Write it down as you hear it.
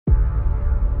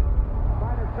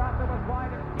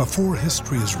Before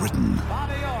history is written,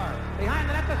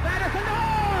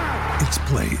 it's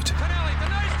played.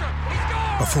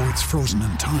 Before it's frozen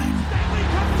in time,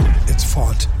 it's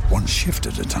fought one shift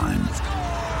at a time.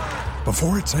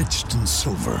 Before it's etched in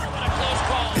silver,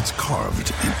 it's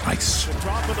carved in ice.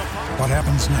 What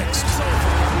happens next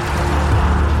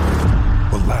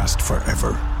will last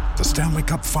forever. The Stanley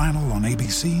Cup Final on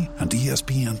ABC and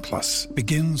ESPN Plus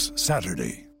begins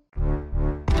Saturday.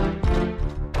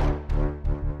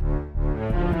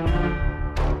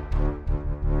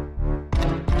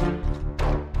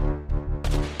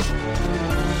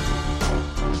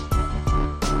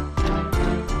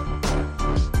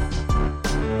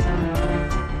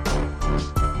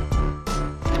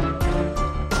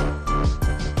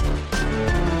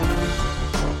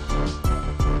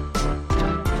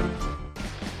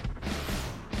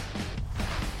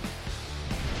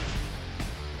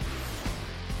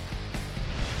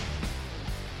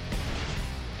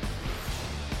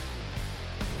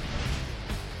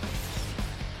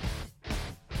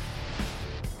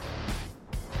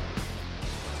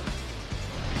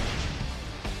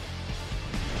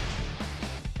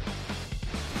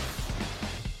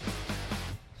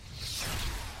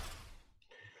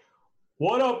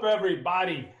 What up,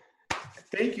 everybody?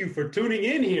 Thank you for tuning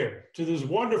in here to this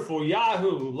wonderful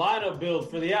Yahoo lineup build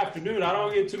for the afternoon. I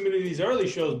don't get too many of these early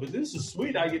shows, but this is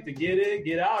sweet. I get to get in,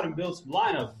 get out, and build some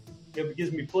lineup. It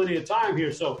gives me plenty of time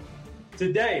here. So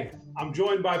today, I'm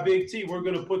joined by Big T. We're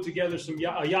going to put together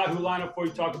a Yahoo lineup for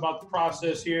you, talk about the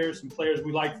process here, some players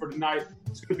we like for tonight.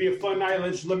 It's going to be a fun night.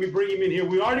 Let me bring him in here.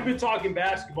 We've already been talking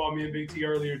basketball, me and Big T,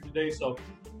 earlier today. So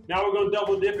now we're going to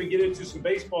double dip and get into some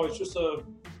baseball. It's just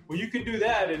well, you can do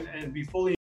that and be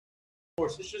fully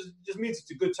enforced. It just means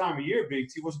it's a good time of year, Big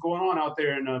T. What's going on out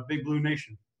there in Big Blue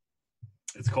Nation?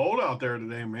 It's cold out there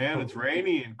today, man. It's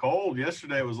rainy and cold.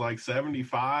 Yesterday it was like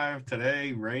 75.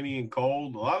 Today, rainy and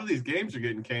cold. A lot of these games are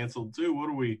getting canceled too.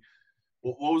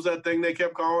 What was that thing they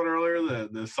kept calling earlier?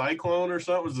 The cyclone or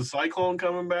something? Was the cyclone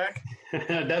coming back?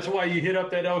 That's why you hit up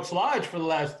that Elks Lodge for the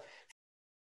last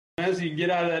so you can get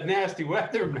out of that nasty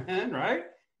weather, man, right?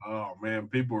 Oh, man,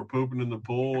 people were pooping in the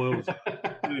pool. It was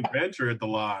an adventure at the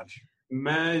lodge.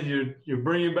 Man, you're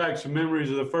bringing back some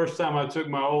memories of the first time I took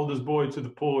my oldest boy to the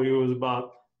pool. He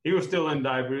was still in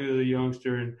diapers. He was a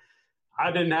youngster, and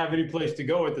I didn't have any place to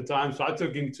go at the time, so I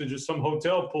took him to just some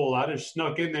hotel pool. I just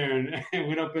snuck in there and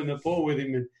went up in the pool with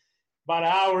him, and about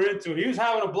an hour into it, he was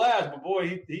having a blast, but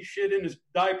boy, he shit in his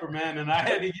diaper, man, and I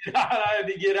had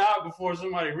to get out before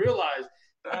somebody realized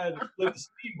I had to split the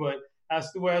steam, but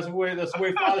that's the way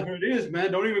fatherhood is,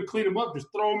 man. Don't even clean them up. Just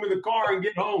throw them in the car and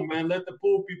get home, man. Let the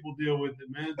pool people deal with it,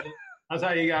 man. That's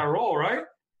how you got to roll, right?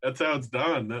 That's how it's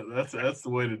done. That's the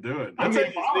way to do it. That's how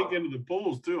you sneak into the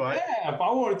pools, too. If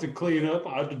I wanted to clean up,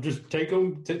 I'd just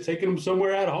taking them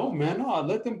somewhere at home, man. No, I'd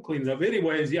let them clean it up.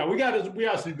 Anyways, yeah, we got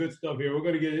some good stuff here.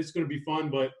 It's going to be fun,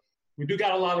 but we do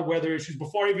got a lot of weather issues.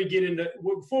 Before we get into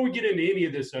any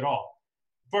of this at all,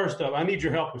 first up, I need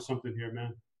your help with something here,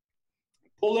 man.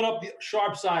 Pull it up the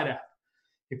Sharp Side app.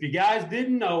 If you guys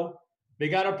didn't know, they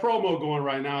got a promo going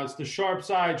right now. It's the Sharp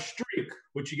Side Streak.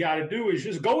 What you got to do is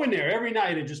just go in there every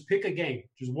night and just pick a game,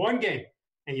 just one game,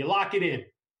 and you lock it in.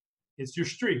 It's your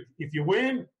streak. If you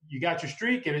win, you got your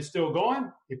streak and it's still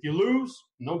going. If you lose,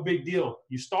 no big deal.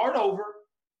 You start over,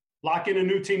 lock in a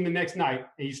new team the next night,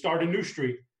 and you start a new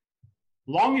streak.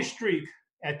 Longest streak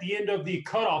at the end of the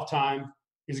cutoff time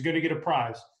is going to get a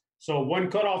prize. So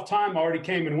one cutoff time already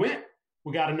came and went.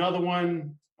 We got another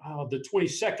one, the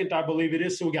 22nd, I believe it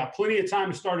is. So we got plenty of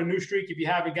time to start a new streak if you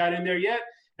haven't got in there yet.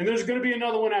 And there's going to be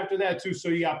another one after that, too. So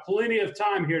you got plenty of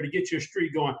time here to get your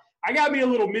streak going. I got me a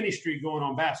little mini streak going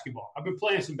on basketball. I've been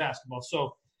playing some basketball.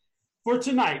 So for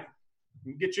tonight,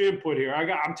 get your input here.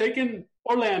 I'm taking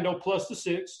Orlando plus the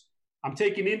 6. I'm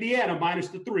taking Indiana minus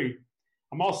the 3.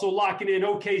 I'm also locking in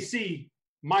OKC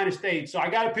minus the 8. So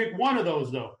I got to pick one of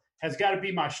those, though. Has got to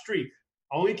be my streak.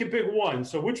 I only can pick one.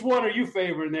 So which one are you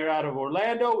favoring there out of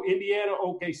Orlando, Indiana,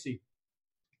 OKC?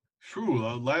 True.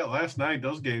 Last night,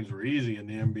 those games were easy in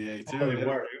the NBA, too. They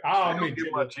were. They don't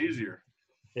get much easier.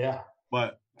 Yeah.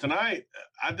 But tonight,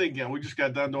 I think we just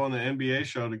got done doing the NBA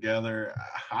show together.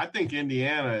 I think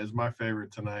Indiana is my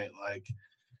favorite tonight. Like,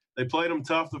 they played them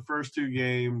tough the first two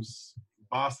games.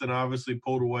 Boston obviously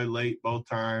pulled away late both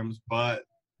times. But,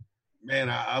 man,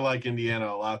 I like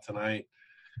Indiana a lot tonight.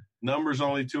 Numbers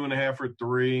only 2.5 or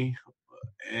 3,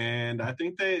 and I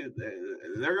think they're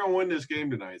going to win this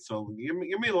game tonight. So give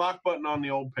me a lock button on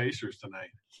the old Pacers tonight.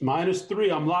 Minus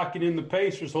 3. I'm locking in the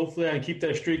Pacers. Hopefully I can keep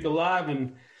that streak alive,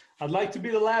 and I'd like to be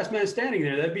the last man standing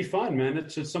there. That'd be fun, man.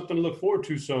 It's something to look forward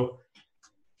to. So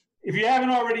if you haven't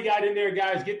already got in there,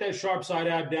 guys, get that Sharpside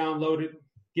app downloaded.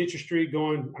 Get your streak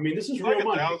going. I mean, this is it's real like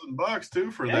money. $1,000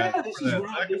 too for that. Yeah, this is a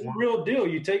real deal.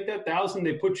 You take that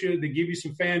 $1,000, they give you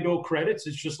some FanDuel credits.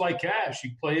 It's just like cash.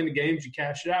 You play in the games, you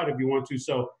cash it out if you want to.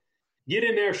 So get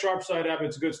in there, Sharpside app.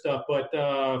 It's good stuff. But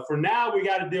for now, we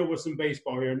got to deal with some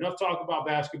baseball here. Enough talk about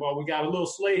basketball. We got a little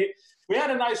slate. We had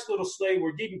a nice little slate.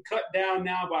 We're getting cut down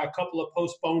now by a couple of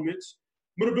postponements.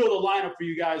 I'm going to build a lineup for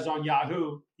you guys on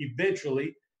Yahoo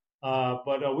eventually.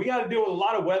 But we got to deal with a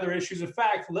lot of weather issues. In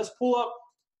fact, let's pull up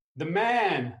the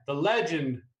man, the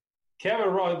legend, Kevin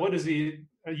Roth. What is he?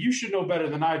 You should know better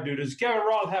than I do. Does Kevin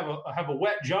Roth have a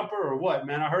wet jumper or what,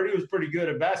 man? I heard he was pretty good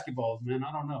at basketballs, man.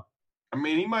 I don't know. I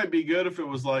mean, he might be good if it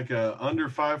was like a under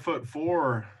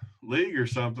 5'4" league or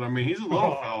something. I mean, he's a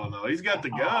little fella though. He's got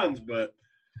the guns, but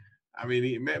I mean,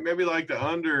 he maybe like the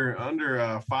under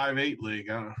 5'8"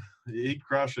 league. He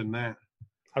crushing that.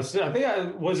 I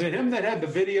think was it him that had the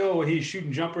video where he's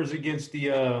shooting jumpers against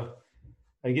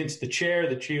the chair,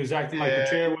 that she was acting like the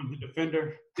chair was the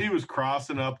defender? He was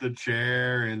crossing up the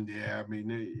chair, and I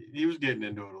mean, he was getting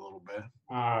into it a little bit.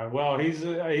 All right. Well, he's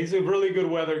a really good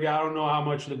weather guy. I don't know how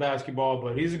much of the basketball,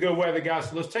 but he's a good weather guy.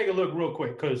 So let's take a look real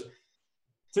quick, because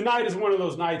tonight is one of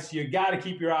those nights you got to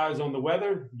keep your eyes on the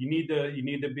weather. You need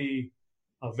to be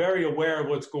very aware of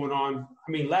what's going on.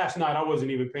 I mean, last night I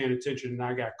wasn't even paying attention, and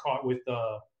I got caught with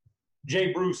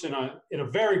Jay Bruce in a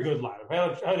very good lineup.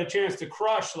 I had a chance to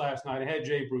crush last night. I had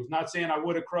Jay Bruce. Not saying I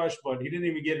would have crushed, but he didn't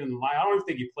even get in the line. I don't even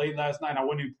think he played last night. I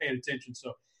wasn't even paying attention.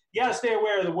 So you got to stay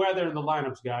aware of the weather and the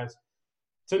lineups, guys.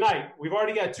 Tonight, we've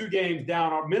already got 2 games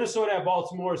down. Minnesota at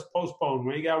Baltimore is postponed.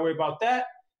 We ain't got to worry about that.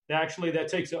 Actually, that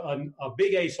takes a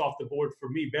big ace off the board for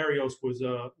me. Barrios was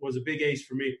a big ace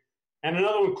for me. And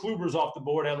another one, Kluber's off the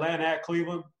board. Atlanta at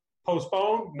Cleveland,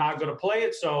 postponed. Not going to play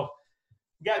it. So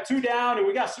we got 2 down, and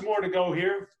we got some more to go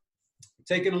here.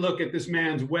 Taking a look at this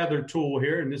man's weather tool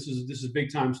here, and this is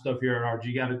big time stuff here at RG.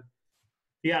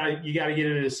 You got to get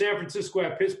into San Francisco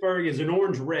at Pittsburgh is an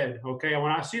orange red. Okay,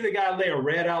 when I see the guy lay a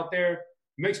red out there,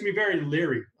 it makes me very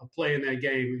leery of playing that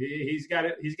game. He's got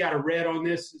a red on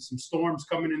this. Some storms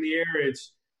coming in the air.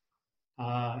 It's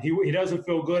he doesn't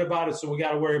feel good about it, so we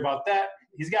got to worry about that.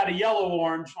 He's got a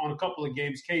yellow-orange on a couple of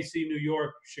games, KC, New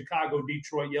York, Chicago,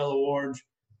 Detroit, yellow-orange.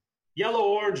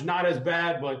 Yellow-orange, not as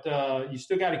bad, but you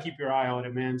still got to keep your eye on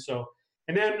it, man. So,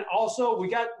 and then also we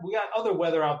got other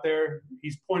weather out there.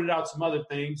 He's pointed out some other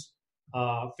things.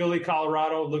 Philly,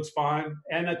 Colorado looks fine.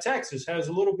 And Texas has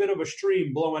a little bit of a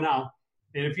stream blowing out.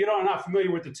 And if you're not familiar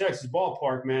with the Texas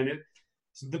ballpark, man,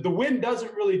 the wind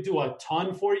doesn't really do a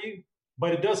ton for you,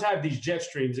 but it does have these jet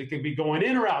streams. It can be going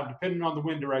in or out depending on the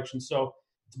wind direction. So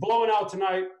it's blowing out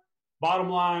tonight. Bottom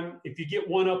line, if you get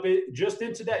one up just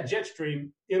into that jet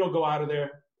stream, it'll go out of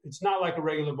there. It's not like a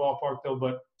regular ballpark, though,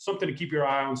 but something to keep your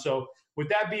eye on. So with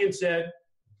that being said,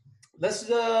 let's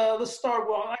start.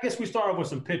 Well, I guess we start off with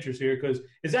some pitchers here, because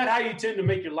is that how you tend to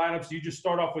make your lineups? Do you just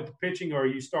start off with the pitching, or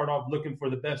you start off looking for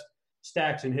the best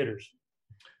stacks and hitters?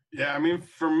 Yeah, I mean,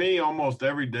 for me, almost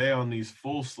every day on these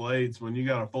full slates, when you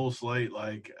got a full slate,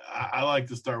 like I like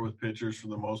to start with pitchers for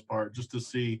the most part, just to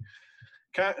see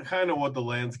kind of what the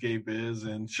landscape is.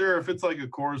 And sure, if it's like a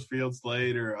Coors Field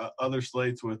slate or other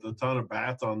slates with a ton of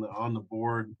bats on the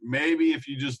board, maybe if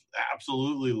you just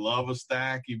absolutely love a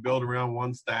stack, you build around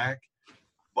one stack.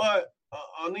 But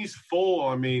on these full,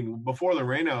 I mean, before the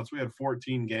rainouts, we had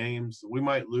 14 games. We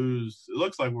might lose. It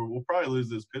looks like we'll probably lose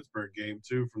this Pittsburgh game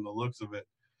too, from the looks of it.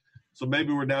 So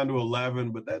maybe we're down to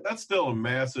 11, but that's still a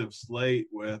massive slate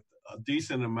with a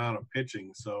decent amount of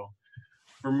pitching. So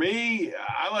for me,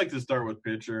 I like to start with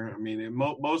pitcher. I mean,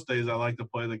 most days I like to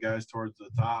play the guys towards the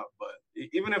top. But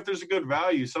even if there's a good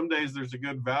value, some days there's a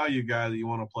good value guy that you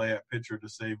want to play at pitcher to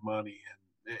save money.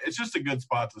 And it's just a good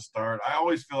spot to start. I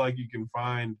always feel like you can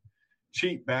find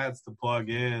cheap bats to plug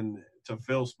in to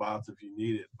fill spots if you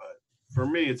need it. But for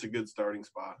me, it's a good starting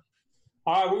spot.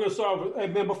 All right, we're going to start with – hey,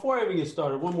 man, before I even get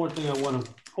started, one more thing I want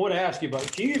to ask you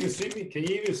about. Can you even see me? Can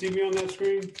you even see me on that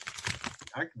screen?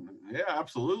 Yeah,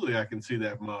 absolutely. I can see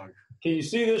that mug. Can you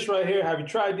see this right here? Have you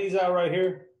tried these out right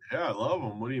here? Yeah, I love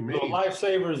them. What do you mean?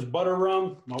 Lifesavers butter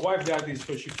rum. My wife got these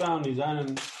because she found these.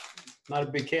 I'm not a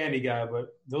big candy guy, but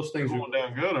those things are going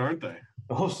down good, aren't they?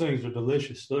 Those things are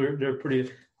delicious. They're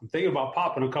pretty – I'm thinking about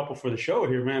popping a couple for the show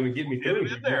here, man, and get me through.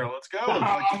 Get it in there. Let's go.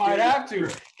 I might have to.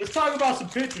 Let's talk about some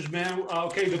pitchers, man.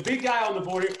 Okay, the big guy on the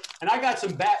board here, and I got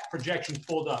some bat projections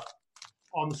pulled up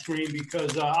on the screen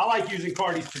because I like using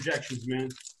Cardi's projections, man.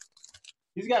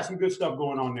 He's got some good stuff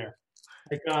going on there.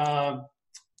 Like,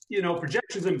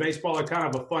 projections in baseball are kind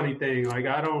of a funny thing. Like,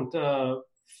 I don't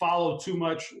follow too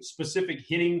much specific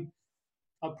hitting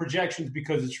projections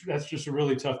because that's just a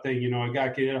really tough thing. A guy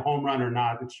can hit a home run or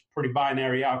not. It's a pretty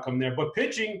binary outcome there. But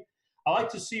pitching, I like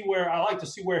to see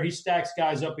where he stacks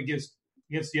guys up against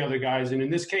the other guys. And in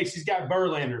this case, he's got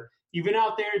Verlander. Even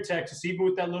out there in Texas, even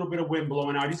with that little bit of wind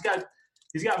blowing out, he's got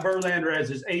Verlander as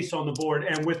his ace on the board.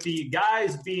 And with the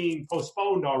guys being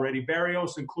postponed already,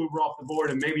 Barrios and Kluber off the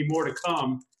board and maybe more to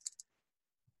come,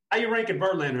 how you ranking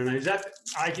Verlander? And is that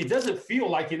it doesn't feel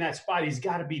like in that spot he's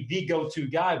got to be the go-to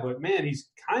guy, but man, he's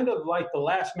kind of like the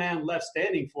last man left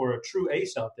standing for a true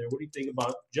ace out there. What do you think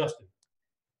about Justin?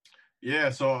 Yeah,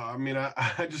 so I mean,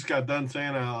 I just got done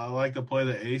saying I like to play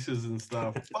the aces and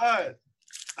stuff, but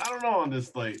I don't know on this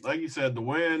slate. Like you said, the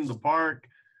wind, the park,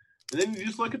 and then you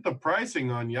just look at the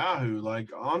pricing on Yahoo. Like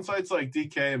on sites like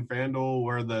DK and FanDuel,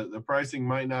 where the pricing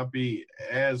might not be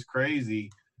as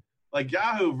crazy. Like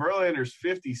Yahoo, Verlander's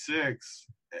 56,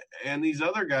 and these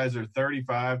other guys are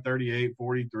 35, 38,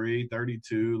 43,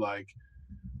 32. Like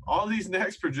all these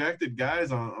next projected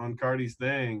guys on Cardi's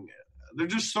thing, they're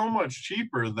just so much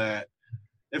cheaper that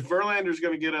if Verlander's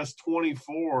going to get us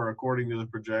 24 according to the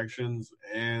projections,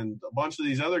 and a bunch of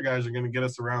these other guys are going to get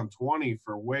us around 20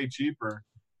 for way cheaper.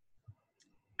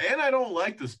 And I don't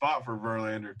like the spot for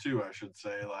Verlander too, I should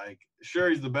say. Like, sure,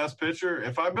 he's the best pitcher.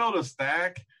 If I build a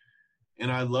stack and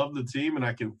I love the team and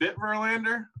I can fit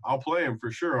Verlander, I'll play him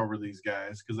for sure over these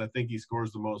guys because I think he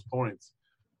scores the most points.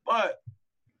 But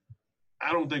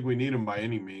I don't think we need him by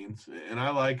any means. And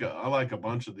I like a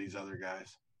bunch of these other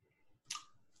guys.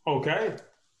 Okay.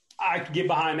 I can get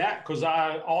behind that because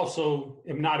I also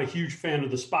am not a huge fan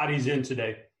of the spot he's in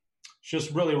today. It's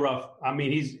just really rough. I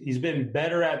mean, he's been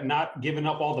better at not giving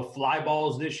up all the fly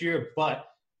balls this year, but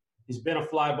he's been a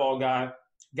fly ball guy.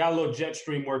 Got a little jet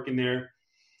stream working there.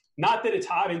 Not that it's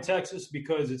hot in Texas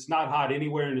because it's not hot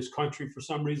anywhere in this country for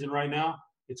some reason right now.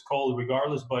 It's cold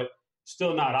regardless, but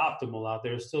still not optimal out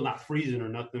there. It's still not freezing or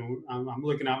nothing. I'm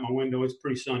looking out my window. It's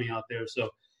pretty sunny out there. So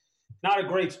not a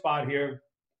great spot here.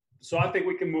 So I think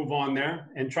we can move on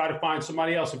there and try to find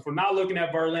somebody else. If we're not looking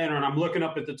at Verlander, and I'm looking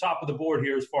up at the top of the board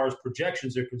here as far as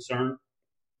projections are concerned,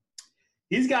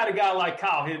 he's got a guy like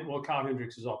Kyle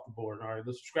Hendricks is off the board. All right,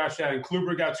 let's scratch that. And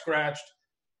Kluber got scratched.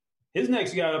 His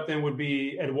next guy up then would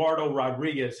be Eduardo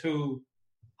Rodriguez, who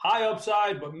high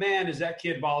upside, but man, is that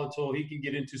kid volatile. He can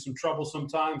get into some trouble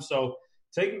sometimes. So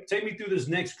take me through this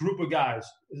next group of guys.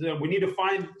 We need to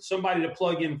find somebody to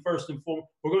plug in first and foremost.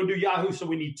 We're going to do Yahoo, so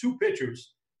we need two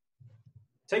pitchers.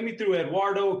 Take me through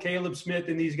Eduardo, Caleb Smith,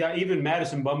 and these guys. Even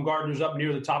Madison Bumgarner's up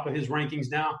near the top of his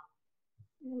rankings now.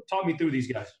 Talk me through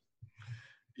these guys.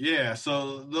 Yeah,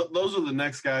 so those are the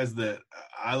next guys that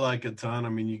I like a ton. I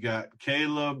mean, you got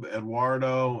Caleb,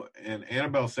 Eduardo, and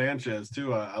Anibal Sanchez,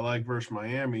 too. I like versus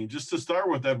Miami. Just to start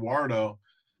with Eduardo,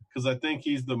 because I think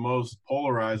he's the most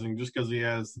polarizing just because he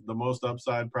has the most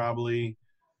upside probably.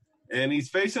 And he's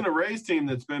facing a Rays team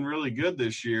that's been really good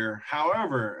this year.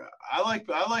 However, I like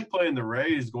playing the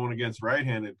Rays going against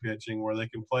right-handed pitching where they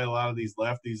can play a lot of these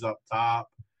lefties up top,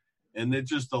 and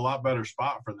it's just a lot better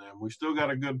spot for them. We still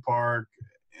got a good park,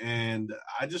 and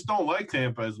I just don't like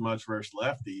Tampa as much versus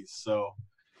lefties. So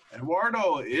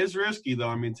Eduardo is risky, though.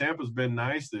 I mean, Tampa's been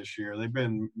nice this year. They've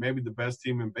been maybe the best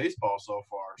team in baseball so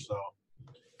far. So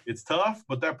it's tough,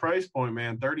 but that price point,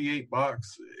 man, $38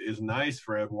 is nice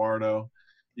for Eduardo.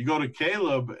 You go to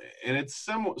Caleb, and it's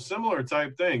similar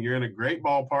type thing. You're in a great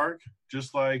ballpark,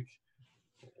 just like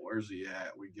where's he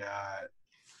at? We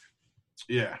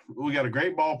got a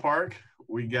great ballpark.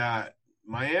 We got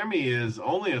Miami is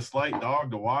only a slight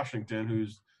dog to Washington,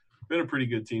 who's been a pretty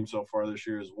good team so far this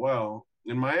year as well.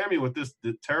 And Miami with this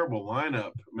terrible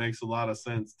lineup makes a lot of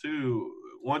sense too.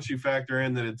 Once you factor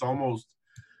in that it's almost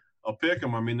a pick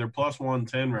 'em. I mean, they're plus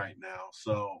 110 right now,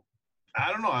 so. I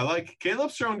don't know. I like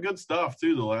Caleb's shown good stuff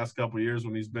too the last couple of years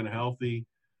when he's been healthy.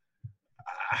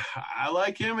 I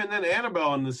like him, and then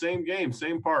Anibal in the same game,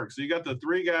 same park. So you got the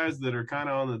three guys that are kind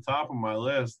of on the top of my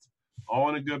list, all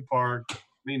in a good park. I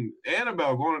mean,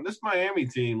 Anibal going on this Miami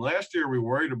team. Last year we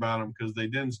worried about them because they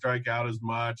didn't strike out as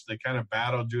much. They kind of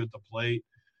battled you at the plate.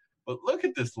 But look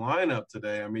at this lineup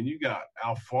today. I mean, you got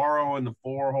Alfaro in the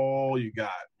 4-hole. You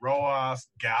got Rojas,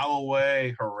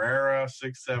 Galloway, Herrera,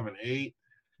 6, 7, 8.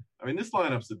 I mean, this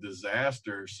lineup's a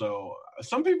disaster. So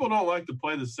some people don't like to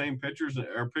play the same pitchers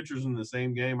in the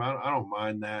same game. I don't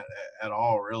mind that at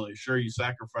all, really. Sure, you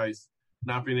sacrifice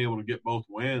not being able to get both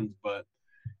wins, but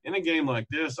in a game like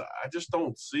this, I just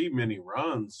don't see many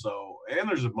runs. So, and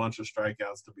there's a bunch of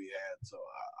strikeouts to be had. So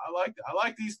I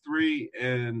like these three,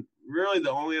 and really the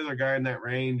only other guy in that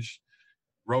range,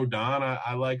 Rodon,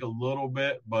 I like a little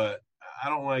bit, but I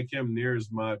don't like him near as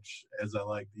much as I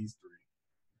like these three.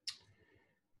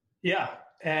 Yeah,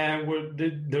 And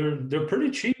they're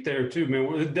pretty cheap there too,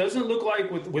 man. It doesn't look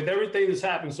like with everything that's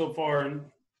happened so far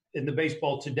in the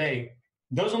baseball today,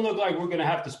 doesn't look like we're going to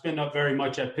have to spend up very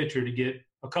much at pitcher to get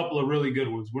a couple of really good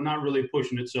ones. We're not really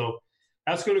pushing it, so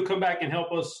that's going to come back and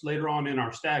help us later on in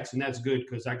our stacks, and that's good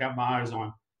because I got my eyes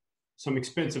on some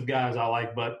expensive guys I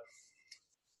like. But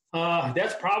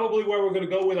that's probably where we're going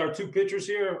to go with our two pitchers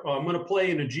here. I'm going to play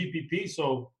in a GPP,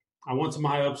 so I want some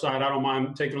high upside. I don't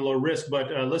mind taking a little risk, but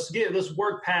let's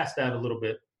work past that a little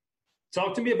bit.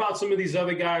 Talk to me about some of these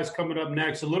other guys coming up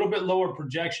next. A little bit lower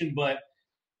projection, but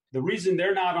the reason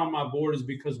they're not on my board is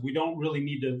because we don't really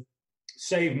need to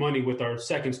save money with our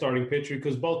second starting pitcher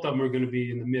because both of them are going to be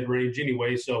in the mid-range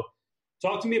anyway. So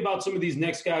talk to me about some of these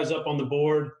next guys up on the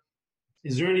board.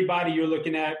 Is there anybody you're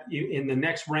looking at in the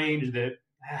next range that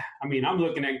 – I'm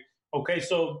looking at – okay,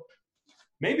 so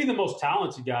maybe the most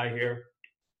talented guy here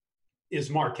is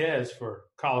Marquez for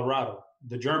Colorado,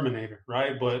 the Germinator,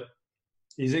 right? But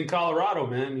he's in Colorado,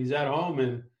 man. He's at home,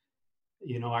 and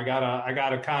I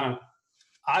gotta kind of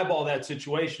eyeball that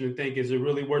situation and think, is it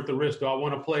really worth the risk? Do I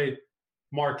want to play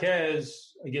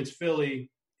Marquez against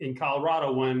Philly in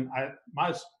Colorado when I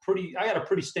got a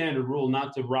pretty standard rule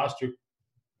not to roster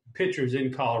pitchers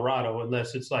in Colorado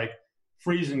unless it's like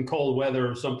freezing cold weather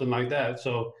or something like that.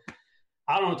 So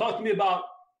I don't know. Talk to me about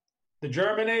the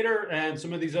Germinator and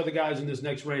some of these other guys in this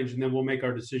next range, and then we'll make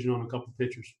our decision on a couple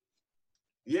pitchers.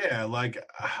 Yeah,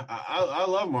 I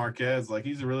love Marquez.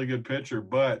 He's a really good pitcher,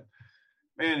 but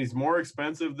man, he's more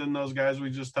expensive than those guys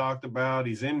we just talked about.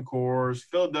 He's in Coors.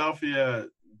 Philadelphia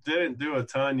didn't do a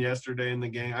ton yesterday in the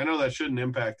game. I know that shouldn't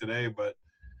impact today, but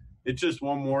it's just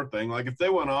one more thing. If they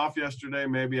went off yesterday,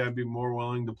 maybe I'd be more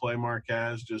willing to play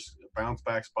Marquez, just a bounce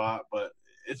back spot, but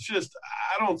it's just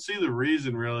I don't see the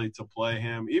reason really to play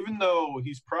him, even though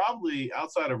he's probably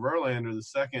outside of Verlander the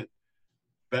second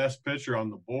best pitcher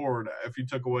on the board if you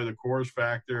took away the Coors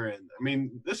factor.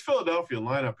 And this Philadelphia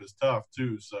lineup is tough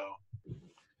too, so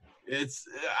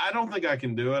I don't think I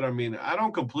can do it. I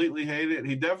don't completely hate it.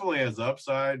 He definitely has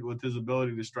upside with his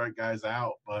ability to strike guys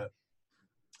out, but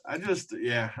I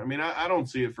don't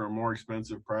see it for a more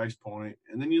expensive price point.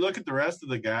 And then you look at the rest of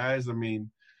the guys,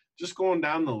 just going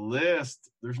down the list,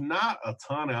 there's not a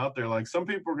ton out there. Some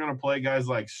people are going to play guys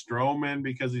like Stroman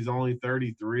because he's only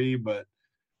 33, but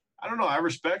I don't know. I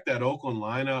respect that Oakland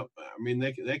lineup.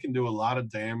 They can do a lot of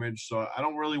damage, so I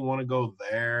don't really want to go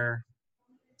there.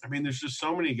 There's just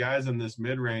so many guys in this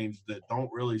mid-range that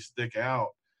don't really stick out.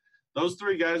 Those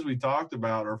three guys we talked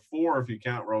about, or four if you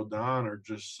count Rodon, are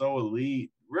just so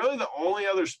elite. Really the only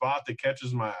other spot that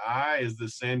catches my eye is the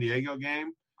San Diego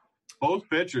game. Both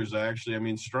pitchers, actually.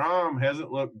 Strahm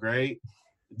hasn't looked great.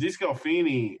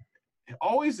 DeScalfini,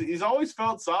 he's always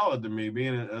felt solid to me,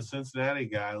 being a Cincinnati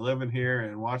guy, living here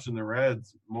and watching the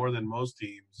Reds more than most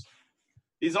teams.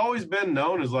 He's always been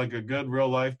known as a good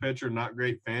real-life pitcher, not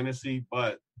great fantasy,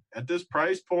 but at this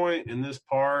price point in this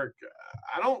park,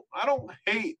 I don't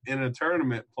hate in a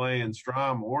tournament playing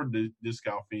Strahm or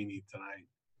DeScalfini tonight.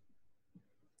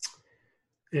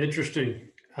 Interesting.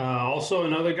 Also,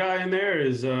 another guy in there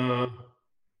is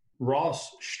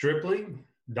Ross Stripling,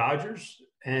 Dodgers.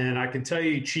 And I can tell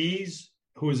you, Cheese,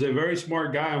 who is a very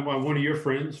smart guy, and one of your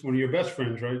friends, one of your best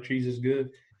friends, right? Cheese is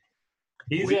good.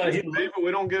 We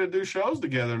don't get to do shows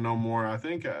together no more. I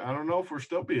don't know if we're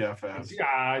still BFFs.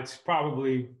 Yeah, it's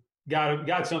probably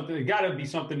got something. It got to be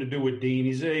something to do with Dean.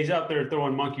 He's out there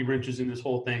throwing monkey wrenches in this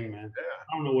whole thing, man. Yeah.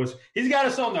 I don't know he's got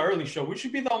us on the early show. We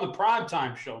should be on the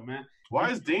primetime show, man. Why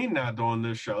is Dean not doing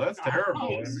this show? That's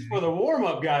terrible. This is for the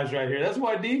warm-up guys right here. That's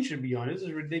why Dean should be on. This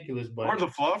is ridiculous. But we're the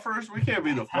fluffers. We can't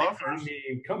be the fluffers.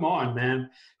 Come on, man.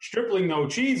 Stripling, though.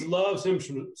 Cheese loves him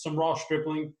some Ross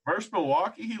Stripling. First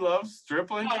Milwaukee, he loves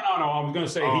Stripling? No. I was going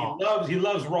to say he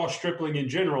loves Ross Stripling in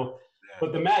general,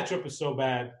 but the matchup is so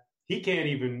bad. He can't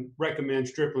even recommend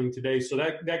Stripling today. So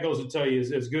that goes to tell you,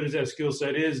 as good as that skill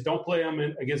set is, don't play him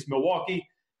against Milwaukee.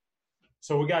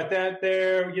 So we got that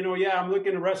there. I'm looking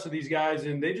at the rest of these guys,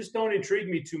 and they just don't intrigue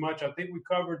me too much. I think we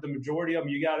covered the majority of them.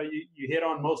 You hit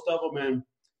on most of them, and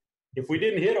if we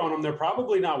didn't hit on them, they're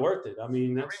probably not worth it.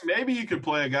 Maybe you could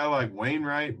play a guy like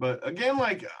Wainwright, but again,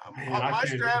 my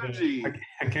strategy,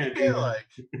 I can't do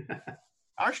that.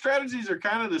 Our strategies are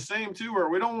kind of the same too, where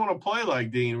we don't want to play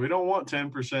like Dean. We don't want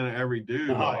 10% of every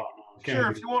dude. Sure,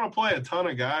 if you want to play a ton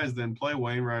of guys, then play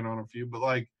Wainwright on a few,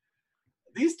 but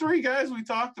these three guys we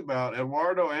talked about,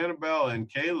 Eduardo, Annabelle, and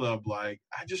Caleb, I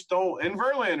just don't – and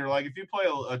Verlander, if you play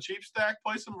a cheap stack,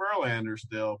 play some Verlander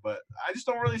still. But I just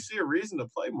don't really see a reason to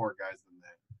play more guys than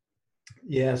that.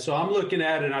 Yeah, so I'm looking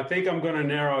at it, and I think I'm going to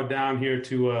narrow it down here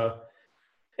to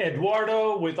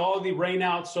Eduardo, with all the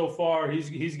rainouts so far,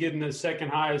 he's getting the second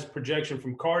highest projection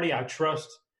from Cardi. I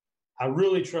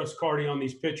really trust Cardi on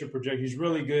these pitcher projections. He's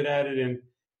really good at it, and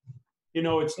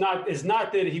it's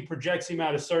not that he projects him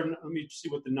at a certain. Let me see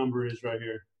what the number is right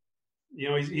here.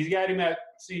 He's got him at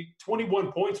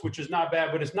 21 points, which is not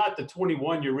bad, but it's not the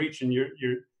 21 you're reaching.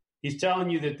 He's telling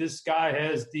you that this guy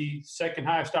has the second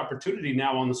highest opportunity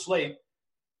now on the slate,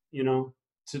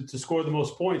 to score the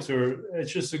most points, or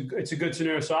it's a good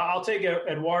scenario. So I'll take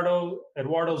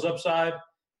Eduardo's upside.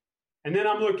 And then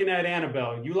I'm looking at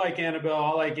Annabelle. You like Annabelle.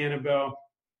 I like Annabelle.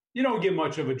 You don't get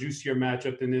much of a juicier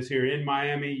matchup than this here in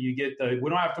Miami. We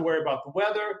don't have to worry about the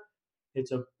weather.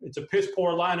 It's a piss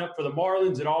poor lineup for the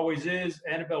Marlins. It always is.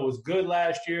 Annabelle was good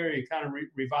last year. He kind of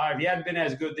revived. He hadn't been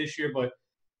as good this year, but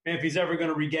man, if he's ever going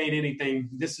to regain anything,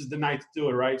 this is the night to do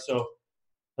it, right? So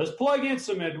let's plug in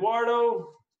some Eduardo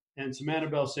and some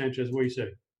Annabelle Sanchez. What do you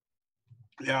say?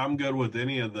 Yeah, I'm good with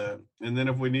any of that. And then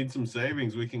if we need some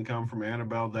savings, we can come from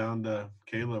Annabelle down to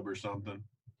Caleb or something.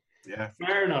 Yeah.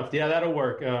 Fair enough. Yeah, that'll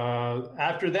work.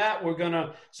 After that,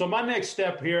 so my next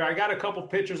step here, I got a couple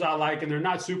pitchers I like, and they're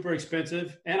not super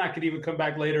expensive, and I could even come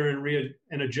back later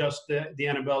and adjust the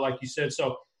Annabelle, like you said.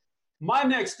 So my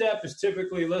next step is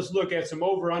typically, let's look at some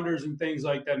over-unders and things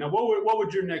like that. Now, what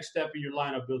would your next step in your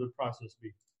lineup building process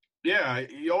be? Yeah,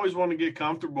 you always want to get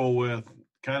comfortable with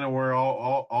kind of where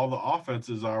all the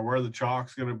offenses are, where the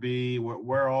chalk's going to be,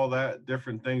 where all that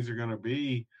different things are going to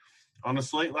be. On a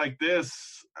slate like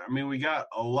this, I mean, we got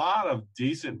a lot of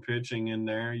decent pitching in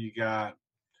there. You got,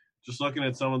 just looking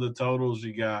at some of the totals,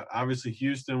 you got obviously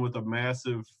Houston with a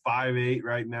massive 5.8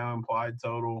 right now implied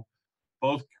total.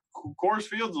 Both Coors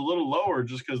Field's a little lower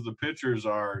just because the pitchers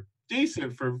are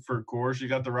decent for Coors. You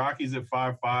got the Rockies at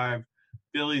 5.5,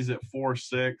 Phillies at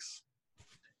 4.6,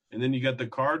 and then you got the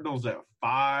Cardinals at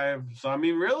 5. So, I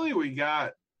mean, really we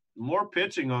got more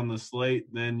pitching on the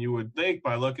slate than you would think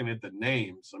by looking at the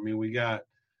names. I mean, we got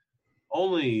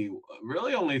only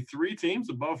 3 teams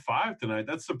above 5 tonight.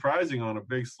 That's surprising on a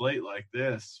big slate like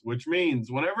this, which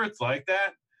means whenever it's like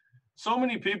that, so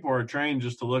many people are trained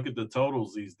just to look at the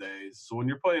totals these days. So when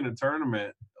you're playing a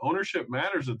tournament, ownership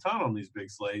matters a ton on these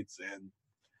big slates. And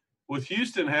with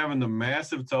Houston having the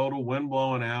massive total, wind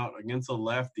blowing out against a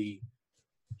lefty,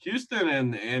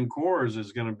 Houston and Coors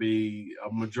is going to be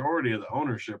a majority of the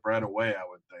ownership right away, I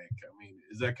would think. I mean,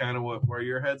 is that kind of where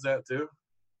your head's at too?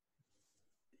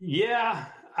 Yeah.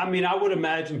 I mean, I would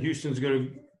imagine Houston's going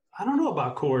to – I don't know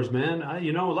about Coors, man.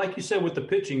 Like you said with the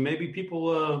pitching, maybe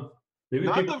people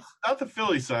not the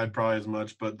Philly side probably as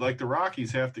much, but like the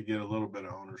Rockies have to get a little bit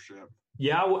of ownership.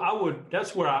 Yeah, I would.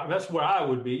 That's where I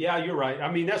would be. Yeah, you're right.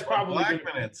 I mean, that's probably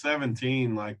Blackman at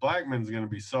 17. Like Blackman's going to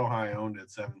be so high owned at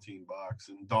 $17,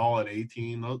 and Dahl at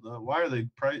 18. Why are they?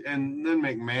 And then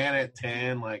McMahon at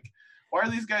 10. Like, why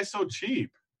are these guys so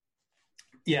cheap?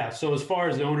 Yeah. So as far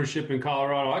as the ownership in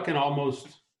Colorado, I could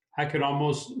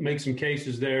almost make some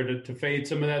cases there to fade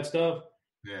some of that stuff.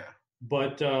 Yeah.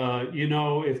 But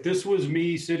if this was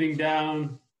me sitting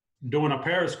down doing a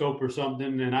Periscope or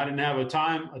something, and I didn't have a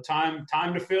time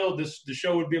to fill, the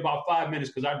show would be about 5 minutes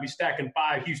because I'd be stacking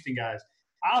 5 Houston guys.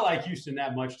 I like Houston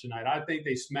that much tonight. I think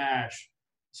they smash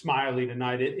Smiley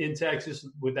tonight in Texas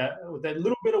with that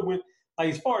little bit of wind. Like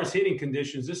as far as hitting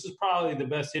conditions, this is probably the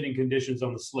best hitting conditions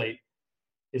on the slate.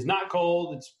 It's not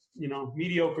cold. It's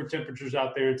mediocre temperatures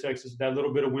out there in Texas. That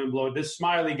little bit of wind blowing. This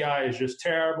Smiley guy is just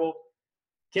terrible.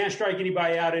 Can't strike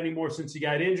anybody out anymore since he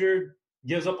got injured.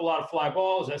 Gives up a lot of fly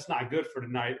balls. That's not good for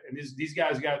tonight. And these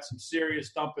guys got some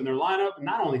serious thump in their lineup. And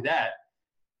not only that,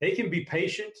 they can be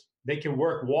patient. They can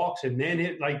work walks and then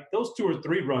hit like those 2 or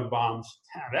 3 run bombs.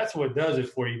 That's what does it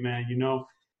for you, man.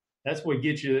 That's what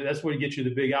gets you. That's what gets you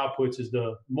the big outputs is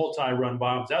the multi-run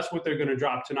bombs. That's what they're going to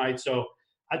drop tonight. So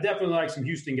I definitely like some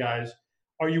Houston guys.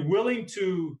 Are you willing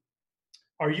to?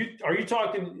 Are you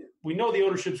talking? We know the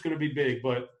ownership's going to be big,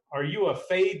 but are you a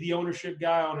fade the ownership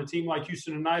guy on a team like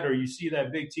Houston tonight, or you see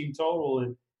that big team total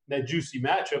and that juicy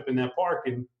matchup in that park,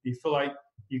 and you feel like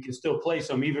you can still play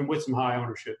some even with some high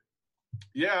ownership?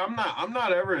 Yeah, I'm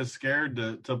not ever as scared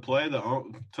to play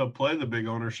the big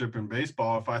ownership in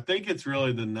baseball. If I think it's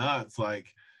really the nuts, like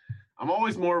I'm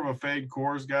always more of a fade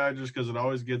Coors guy just because it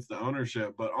always gets the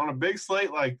ownership. But on a big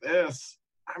slate like this,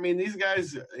 I mean, these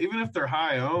guys, even if they're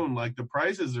high owned, like the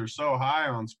prices are so high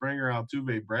on Springer,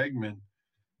 Altuve, Bregman,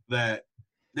 that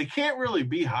they can't really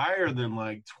be higher than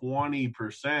like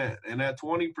 20%. And at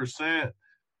 20%,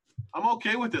 I'm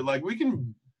okay with it. Like we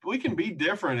can be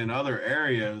different in other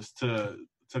areas to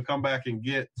come back and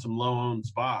get some low owned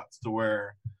spots to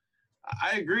where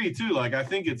I agree too. Like I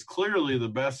think it's clearly the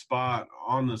best spot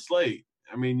on the slate.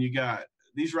 I mean, you got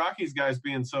these Rockies guys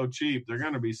being so cheap, they're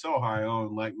going to be so high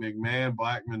owned. Like McMahon,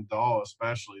 Blackman, Dahl,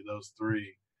 especially those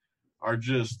three are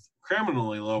just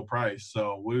criminally low price.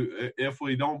 So if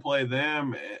we don't play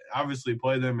them, obviously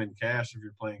play them in cash if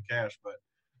you're playing cash. But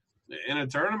in a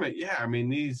tournament, yeah, I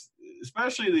mean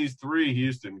especially these three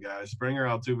Houston guys, Springer,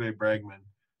 Altuve, Bregman,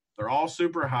 they're all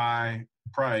super high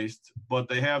priced, but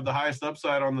they have the highest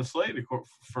upside on the slate.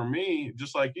 For me,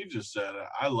 just like you just said,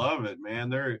 I love it,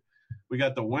 man. We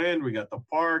got the wind, we got the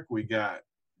park, we got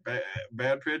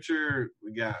bad pitcher,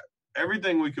 we got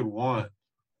everything we could want.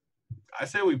 I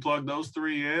say we plug those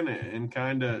three in and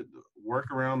kind of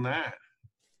work around that.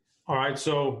 All right,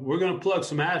 so we're going to plug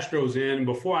some Astros in.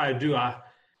 Before I do,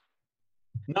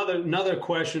 another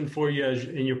question for you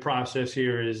in your process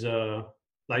here is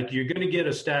like you're going to get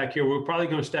a stack here. We're probably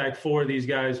going to stack 4 of these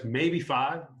guys, maybe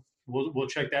 5. We'll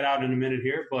check that out in a minute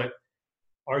here. But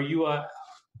are you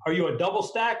a double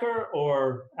stacker,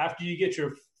 or after you get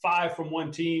your 5 from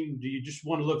one team, do you just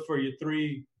want to look for your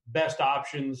 3 best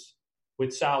options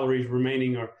with salaries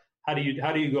remaining, or how do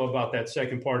you go about that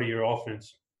second part of your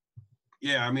offense?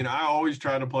 Yeah, I mean, I always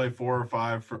try to play 4 or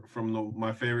 5 from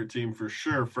my favorite team for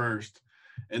sure first.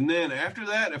 And then after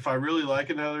that, if I really like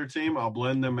another team, I'll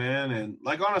blend them in. And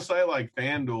like on a site like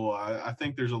FanDuel, I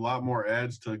think there's a lot more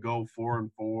edge to go 4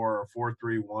 and 4 or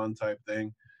 4-3-1 type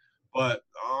thing. But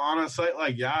on a site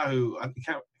like Yahoo,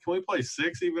 can we play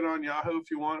 6 even on Yahoo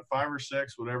if you want, 5 or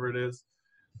 6, whatever it is?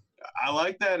 I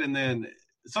like that. And then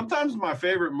sometimes my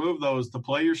favorite move, though, is to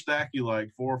play your stack you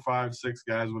like 4, 5, 6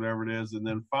 guys, whatever it is, and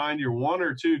then find your 1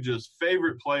 or 2 just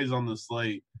favorite plays on the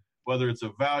slate, whether it's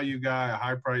a value guy, a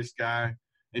high-priced guy,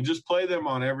 and just play them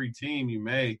on every team you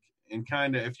make. And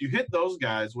kind of, if you hit those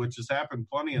guys, which has happened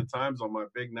plenty of times on my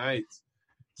big nights,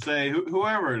 say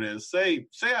whoever it is, say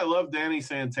I love Danny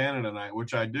Santana tonight,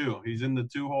 which I do. He's in the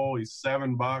 2-hole. He's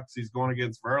 $7. He's going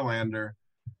against Verlander.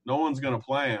 No one's going to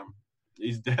play him.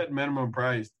 He's dead minimum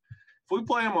priced. If we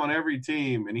play him on every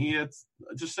team and he hits,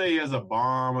 just say he has a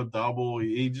bomb, a double,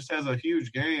 he just has a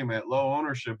huge game at low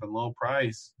ownership and low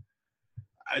price.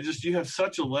 You have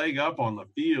such a leg up on the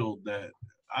field that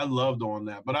I love doing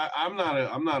that. But I'm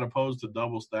not opposed to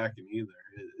double stacking either.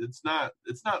 It's not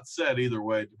set either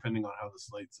way, depending on how the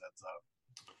slate sets up.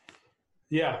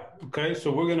 Yeah. Okay.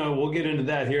 So we'll get into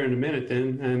that here in a minute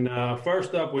then. And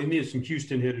first up, we need some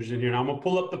Houston hitters in here. Now I'm gonna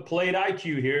pull up the Plate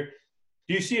IQ here.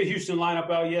 Do you see a Houston lineup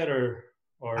out yet, or?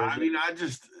 I mean,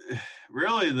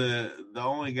 really the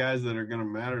only guys that are going to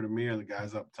matter to me are the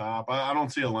guys up top. I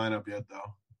don't see a lineup yet,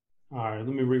 though. All right, let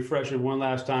me refresh it one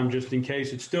last time just in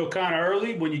case. It's still kind of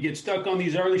early. When you get stuck on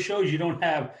these early shows, you don't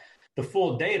have the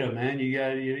full data, man. You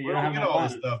don't get all the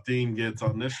stuff Dean gets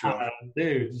on this show.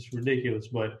 Dude, it's ridiculous.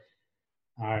 But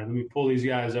all right, let me pull these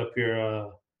guys up here.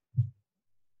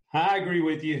 I agree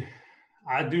with you.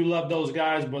 I do love those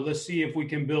guys, but let's see if we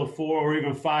can build 4 or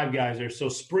even 5 guys there. So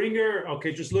Springer,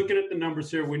 okay, just looking at the numbers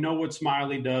here, we know what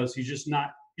Smiley does. He's just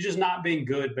not been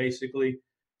good, basically,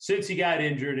 since he got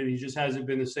injured, and he just hasn't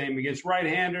been the same against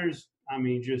right-handers. I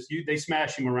mean, they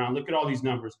smash him around. Look at all these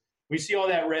numbers. We see all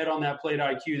that red on that Plate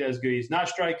IQ. That's good. He's not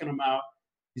striking them out.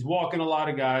 He's walking a lot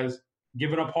of guys,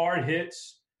 giving up hard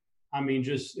hits. I mean,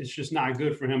 it's just not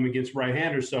good for him against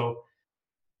right-handers. So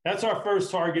that's our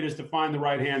first target, is to find the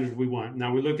right-handers we want.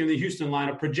 Now we look in the Houston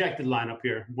lineup, projected lineup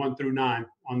here, 1 through 9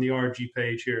 on the RG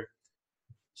page here.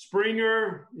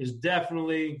 Springer is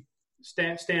definitely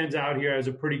stands out here as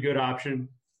a pretty good option.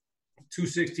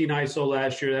 216 ISO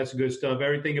last year. That's good stuff.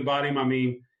 Everything about him, I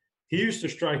mean, he used to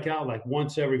strike out like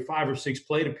once every 5 or 6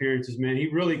 plate appearances, man. He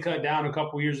really cut down a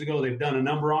couple years ago. They've done a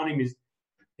number on him.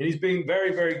 He's been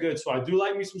very, very good. So I do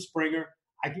like me some Springer.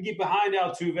 I can get behind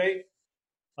Altuve.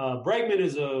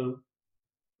 Bregman's a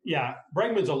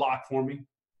lock for me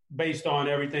based on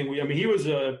everything. He was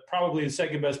probably the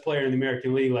second best player in the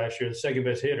American League last year, the second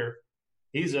best hitter.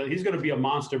 He's going to be a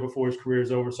monster before his career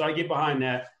is over. So I get behind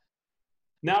that.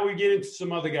 Now we get into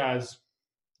some other guys.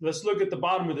 Let's look at the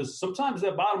bottom of this. Sometimes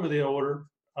that bottom of the order,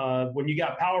 when you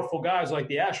got powerful guys like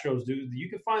the Astros do, you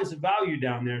can find some value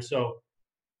down there. So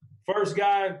first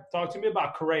guy, talk to me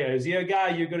about Correa. Is he a guy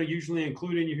you're going to usually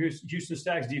include in your Houston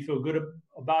stacks? Do you feel good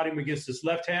about him against this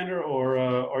left-hander,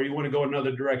 or you want to go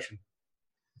another direction?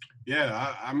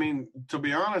 Yeah, I mean, to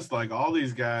be honest, like all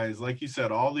these guys, like you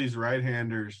said, all these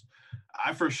right-handers,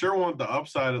 I for sure want the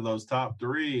upside of those top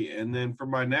 3. And then for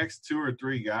my next 2 or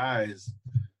 3 guys,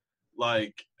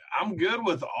 like I'm good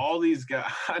with all these guys.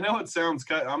 I know it sounds –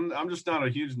 I'm just not a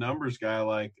huge numbers guy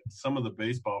like some of the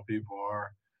baseball people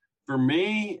are. For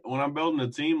me, when I'm building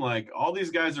a team, like all these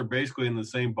guys are basically in the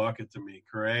same bucket to me.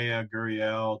 Correa,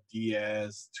 Gurriel,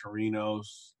 Diaz,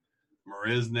 Torinos.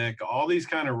 Marisnik, all these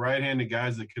kind of right-handed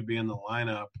guys that could be in the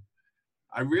lineup.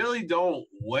 I really don't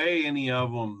weigh any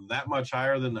of them that much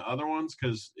higher than the other ones,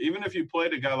 because even if you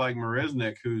played a guy like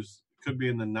Marisnik, who's could be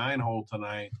in the 9-hole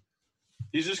tonight,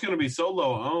 he's just going to be so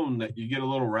low owned that you get a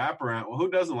little wraparound. Well, who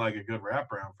doesn't like a good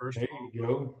wraparound, first of all? There you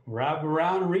go. Wrap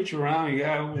around and reach around. You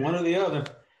got one or the other.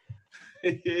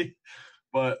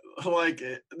 But, like,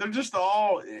 they're just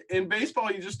all – in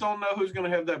baseball, you just don't know who's going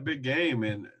to have that big game.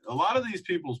 And a lot of these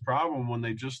people's problem when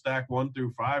they just stack 1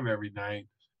 through 5 every night,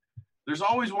 there's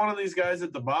always one of these guys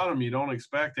at the bottom you don't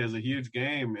expect has a huge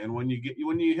game. And when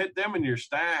you hit them in your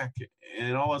stack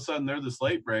and all of a sudden they're the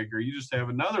slate breaker, you just have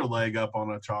another leg up on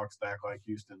a chalk stack like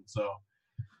Houston. So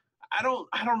I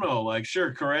don't know. Like,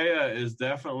 sure, Correa is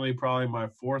definitely probably my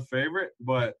 4th favorite,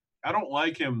 but I don't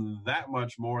like him that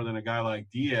much more than a guy like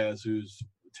Diaz, who's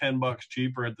 $10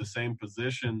 cheaper at the same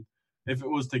position if it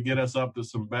was to get us up to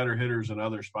some better hitters in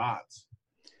other spots.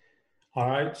 All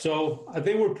right, so I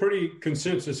think we're pretty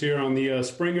consensus here on the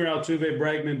Springer, Altuve,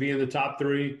 Bregman being the top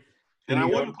 3. And I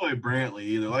wouldn't play Brantley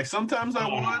either. Like, sometimes I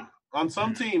would. On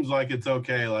some teams, like, it's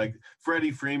okay, like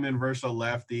Freddie Freeman versus a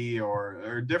lefty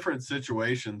or different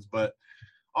situations. But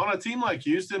on a team like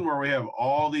Houston where we have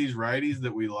all these righties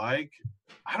that we like,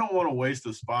 I don't want to waste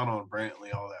a spot on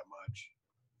Brantley all that much.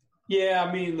 Yeah,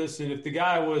 I mean, listen, if the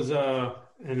guy was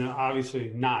and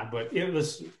obviously not, but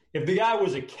if the guy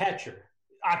was a catcher,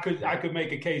 I could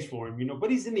make a case for him,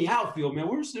 but he's in the outfield, man.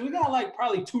 We got like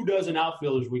probably 24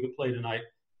 outfielders we could play tonight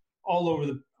all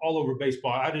over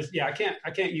baseball. I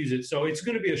can't use it. So it's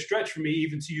going to be a stretch for me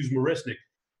even to use Marisnik.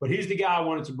 But he's the guy I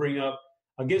wanted to bring up.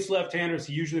 Against left-handers,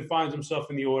 he usually finds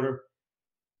himself in the order.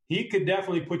 He could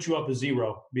definitely put you up a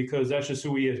 0 because that's just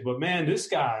who he is. But, man, this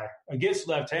guy against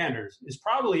left-handers is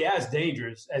probably as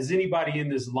dangerous as anybody in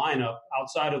this lineup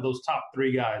outside of those top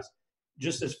 3 guys.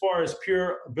 Just as far as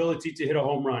pure ability to hit a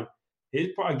home run.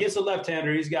 Against a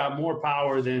left-hander, he's got more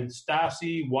power than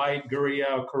Stassi, White,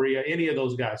 Gurriel, Correa, any of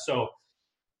those guys. So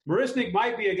Marisnik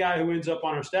might be a guy who ends up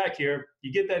on our stack here.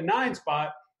 You get that 9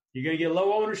 spot, you're going to get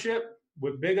low ownership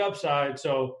with big upside.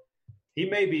 So he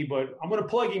may be, but I'm going to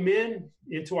plug him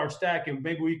into our stack, and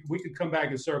maybe we could come back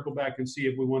and circle back and see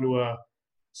if we want to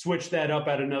switch that up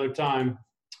at another time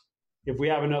if we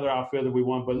have another outfielder we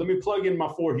want. But let me plug in my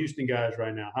 4 Houston guys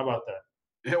right now. How about that?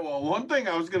 Yeah, well, one thing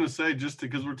I was going to say, just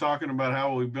because we're talking about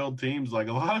how we build teams, like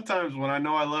a lot of times when I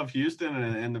know I love Houston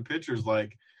and the pitchers,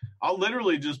 like I'll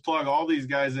literally just plug all these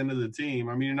guys into the team.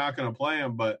 I mean, you're not going to play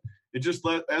them, but it just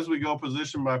as we go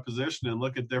position by position and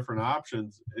look at different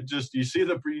options, you just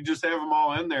have them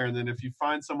all in there. And then if you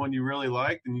find someone you really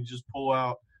like, then you just pull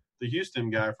out the Houston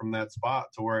guy from that spot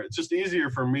to where it's just easier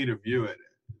for me to view it,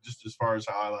 just as far as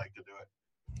how I like to do it.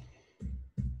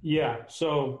 Yeah,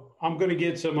 so I'm going to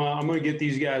get I'm going to get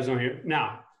these guys on here.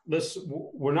 Now,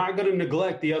 we're not going to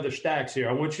neglect the other stacks here.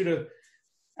 I want you to,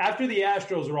 after the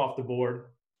Astros are off the board,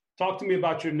 talk to me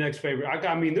about your next favorite.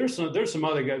 I mean, there's some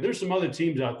other guys. There's some other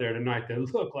teams out there tonight that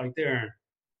look like they're in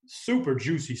super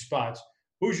juicy spots.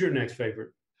 Who's your next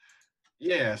favorite?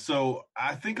 Yeah, so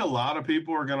I think a lot of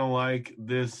people are going to like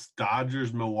this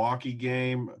Dodgers-Milwaukee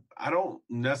game. I don't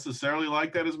necessarily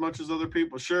like that as much as other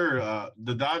people. Sure,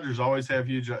 the Dodgers always have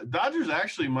huge – Dodgers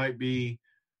actually might be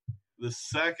the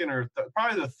second or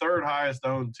probably the 3rd highest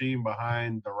owned team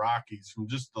behind the Rockies from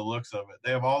just the looks of it. They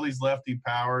have all these lefty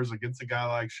powers against a guy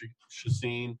like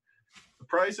Chacin. The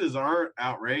prices aren't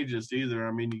outrageous either.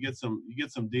 I mean, you get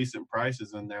some decent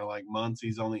prices in there, like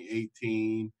Muncy's only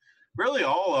 18. Really,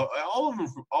 all of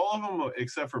them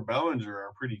except for Bellinger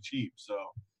are pretty cheap. So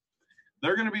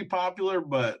they're going to be popular,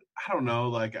 but I don't know.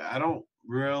 Like, I don't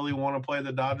really want to play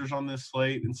the Dodgers on this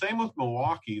slate. And same with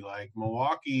Milwaukee. Like,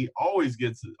 Milwaukee always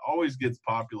gets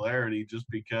popularity just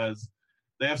because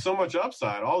they have so much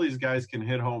upside. All these guys can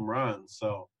hit home runs.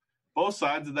 So both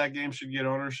sides of that game should get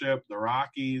ownership. The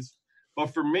Rockies.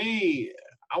 But for me,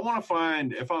 I want to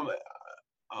find, if I'm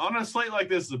on a slate like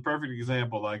this is a perfect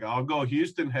example. Like, I'll go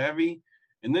Houston heavy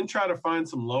and then try to find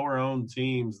some lower owned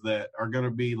teams that are going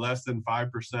to be less than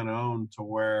 5% owned, to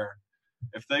where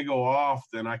if they go off,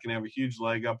 then I can have a huge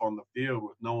leg up on the field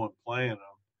with no one playing them.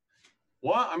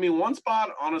 One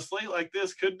spot on a slate like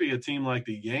this could be a team like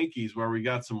the Yankees, where we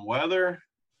got some weather.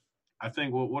 I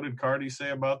think, what did Cardi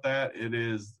say about that? It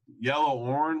is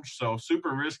yellow-orange, so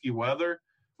super risky weather,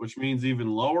 which means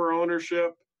even lower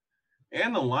ownership.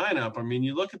 And the lineup, I mean,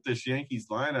 you look at this Yankees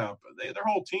lineup, their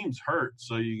whole team's hurt.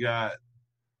 So you got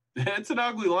 – it's an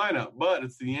ugly lineup, but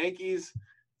it's the Yankees.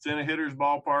 It's in a hitter's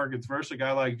ballpark. It's versus a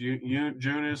guy like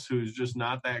Junis, who's just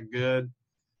not that good.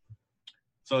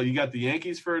 So you got the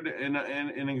Yankees for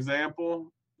an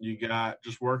example. You got,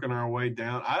 just working our way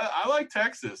down. I like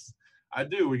Texas. I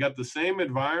do. We got the same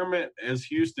environment as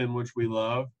Houston, which we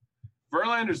love.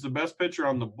 Verlander's the best pitcher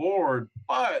on the board,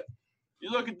 but you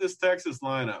look at this Texas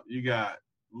lineup, you got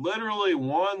literally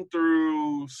 1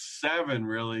 through 7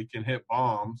 really can hit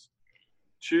bombs.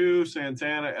 Chu,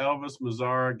 Santana, Elvis,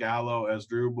 Mazzara, Gallo,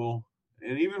 Asdrubal,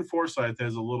 and even Forsythe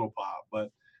has a little pop. But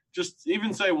just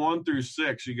even say 1 through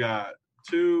 6, you got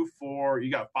 2, 4,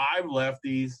 you got 5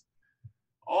 lefties.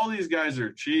 All these guys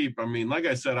are cheap. I mean, like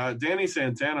I said, Danny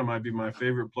Santana might be my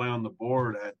favorite play on the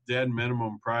board at dead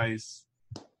minimum price,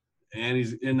 and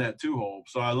he's in that 2-hole.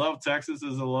 So I love Texas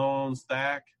as a lone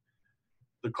stack.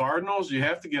 The Cardinals, you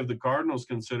have to give the Cardinals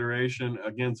consideration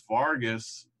against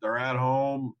Vargas. They're at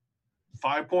home,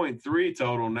 5.3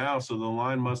 total now, so the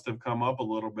line must have come up a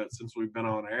little bit since we've been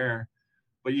on air.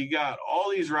 But you got all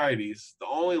these righties. The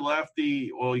only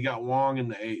lefty, well, you got Wong in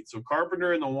the 8. So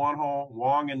Carpenter in the 1-hole,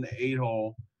 Wong in the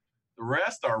 8-hole. The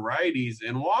rest are righties,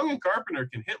 and Wong and Carpenter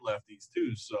can hit lefties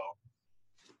too. So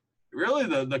really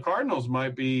the Cardinals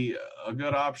might be a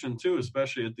good option too,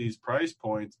 especially at these price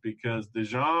points, because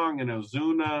DeJong and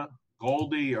Ozuna,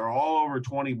 Goldie are all over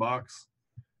 $20.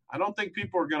 I don't think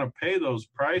people are going to pay those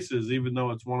prices, even though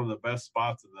it's one of the best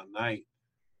spots of the night.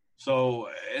 So,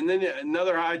 and then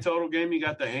another high total game, you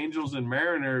got the Angels and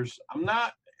Mariners. I'm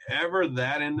not ever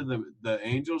that into the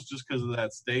Angels just because of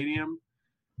that stadium.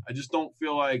 I just don't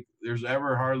feel like there's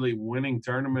ever hardly winning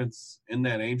tournaments in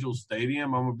that Angels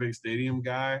stadium. I'm a big stadium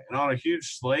guy. And on a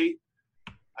huge slate,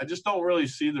 I just don't really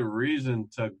see the reason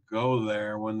to go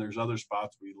there when there's other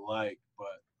spots we like.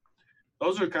 But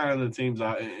those are kind of the teams.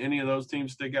 Any of those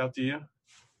teams stick out to you?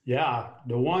 Yeah,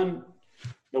 the one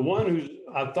who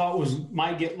I thought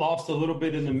might get lost a little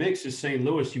bit in the mix is St.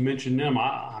 Louis. You mentioned them.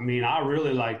 I mean, I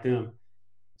really like them.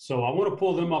 So I want to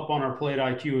pull them up on our Plate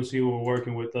IQ and see what we're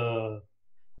working with.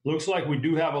 Looks like we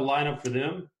do have a lineup for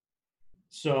them.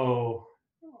 So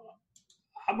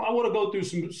I want to go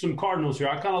through some Cardinals here.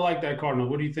 I kind of like that Cardinal.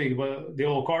 What do you think about the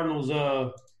old Cardinals?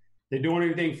 They doing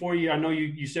anything for you? I know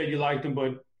you said you liked them,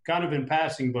 but kind of in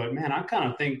passing. But, man, I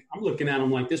kind of think – I'm looking at them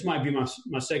like this might be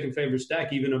my second favorite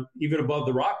stack, even above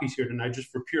the Rockies here tonight, just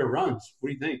for pure runs. What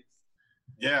do you think?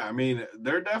 Yeah, I mean,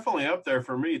 they're definitely up there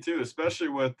for me too, especially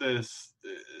with this.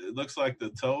 It looks like the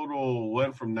total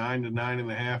went from 9 to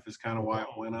 9.5 is kind of why it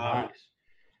went up.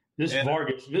 Nice.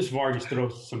 This Vargas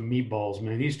throws some meatballs,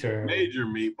 man. He's terrible. Major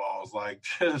meatballs, like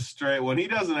just straight. When he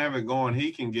doesn't have it going,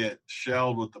 he can get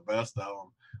shelled with the best of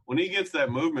them. When he gets that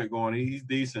movement going, he's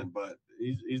decent, but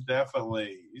he's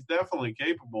definitely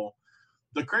capable.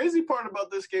 The crazy part about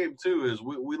this game too is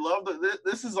we love that.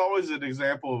 This is always an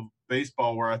example of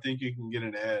baseball where I think you can get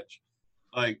an edge.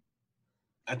 Like,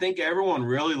 I think everyone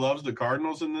really loves the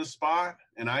Cardinals in this spot,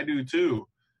 and I do too.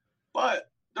 But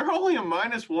they're only a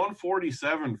minus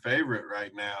 147 favorite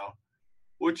right now,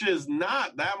 which is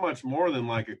not that much more than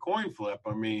like a coin flip.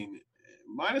 I mean,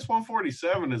 minus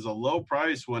 147 is a low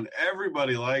price when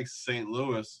everybody likes St.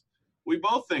 Louis. We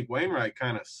both think Wainwright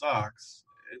kind of sucks.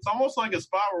 It's almost like a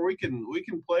spot where we can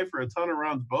play for a ton of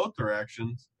runs both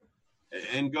directions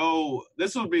and go.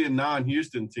 This would be a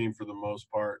non-Houston team for the most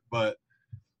part, but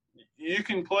you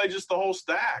can play just the whole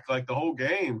stack, like the whole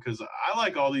game, because I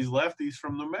like all these lefties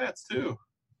from the Mets too.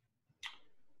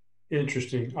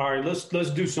 Interesting. All right, let's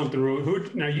do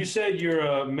something. Now you said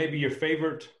maybe your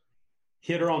favorite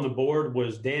hitter on the board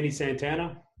was Danny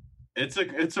Santana. It's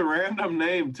a random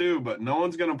name too, but no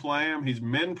one's going to play him. He's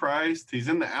min-priced. He's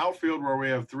in the outfield where we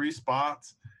have 3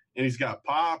 spots, and he's got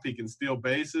pop. He can steal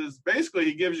bases. Basically,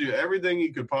 he gives you everything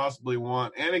you could possibly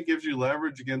want, and it gives you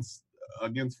leverage against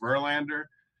Verlander.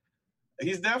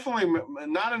 He's definitely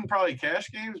not in probably cash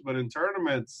games, but in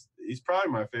tournaments, he's probably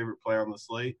my favorite player on the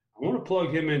slate. I want to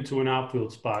plug him into an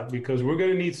outfield spot because we're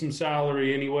going to need some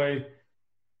salary anyway.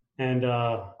 And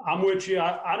I'm with you.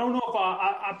 I don't know if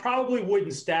I probably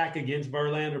wouldn't stack against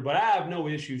Verlander, but I have no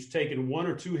issues taking 1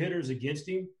 or 2 hitters against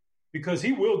him because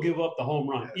he will give up the home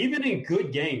run. Even in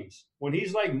good games, when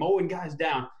he's like mowing guys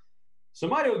down,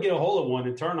 somebody will get a hold of one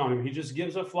and turn on him. He just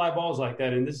gives up fly balls like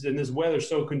that. And this weather's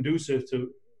so conducive to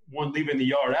one leaving the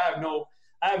yard. I have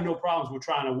no problems with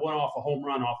trying to one-off a home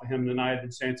run off of him tonight.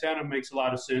 And Santana makes a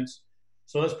lot of sense.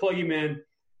 So let's plug him in.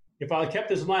 If I kept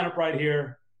this lineup right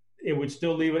here, it would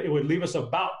leave us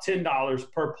about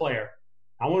 $10 per player.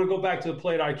 I want to go back to the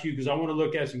Plate IQ because I want to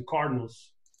look at some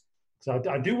Cardinals. So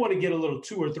I do want to get a little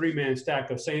 2 or 3 man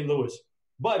stack of St. Louis,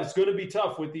 but it's going to be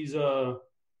tough with these.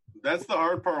 That's the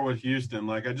hard part with Houston.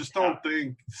 Like, I just don't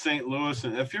think St. Louis.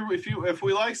 And if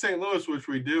we like St. Louis, which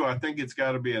we do, I think it's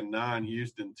got to be a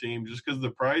non-Houston team just because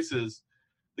the prices.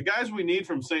 The guys we need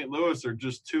from St. Louis are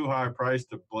just too high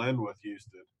priced to blend with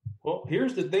Houston. Well,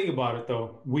 here's the thing about it,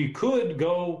 though. We could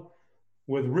go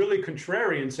really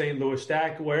contrarian St. Louis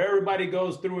stack, where everybody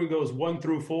goes through and goes 1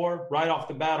 through 4 right off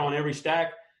the bat on every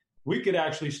stack, we could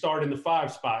actually start in the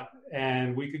 5 spot.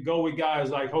 And we could go with guys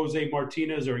like Jose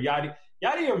Martinez or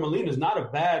Yadier Molina is not a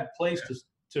bad place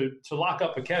to lock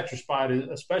up a catcher spot,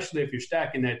 especially if you're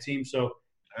stacking that team. So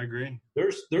I agree.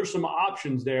 There's some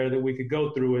options there that we could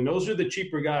go through, and those are the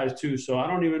cheaper guys too. So I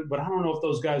don't know if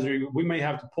those guys are. We may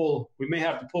have to pull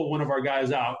one of our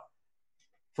guys out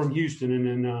from Houston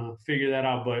and then figure that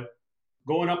out. But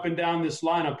going up and down this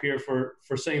lineup here for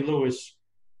St. Louis,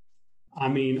 I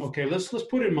mean, okay, let's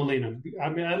put in Molina. I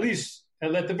mean, at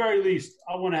the very least,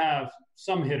 I want to have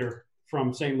some hitter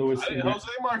from St. Louis. Jose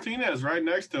Martinez right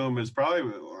next to him is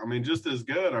probably, I mean, just as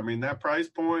good. I mean, that price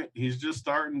point, he's just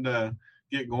starting to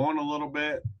get going a little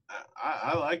bit.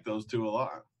 I like those two a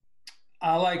lot.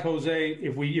 I like Jose.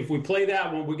 If we play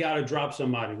that one, we got to drop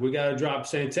somebody. We got to drop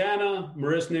Santana,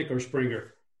 Marisnick, or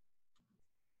Springer.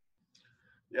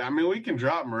 Yeah, I mean, we can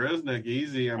drop Marisnick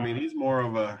easy. I mean, he's more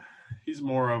of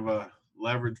a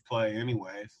leverage play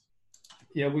anyways.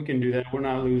 Yeah, we can do that. We're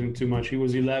not losing too much. He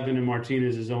was 11 and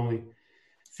Martinez is only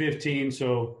 15,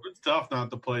 so it's tough not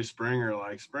to play Springer.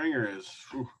 Like Springer is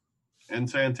and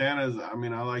Santana's, I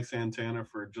mean, I like Santana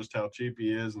for just how cheap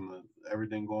he is and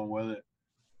everything going with it.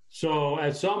 So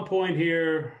at some point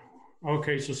here,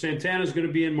 okay, so Santana's going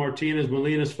to be in Martinez,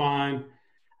 Molina's fine.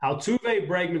 Altuve,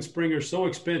 Bregman, Springer so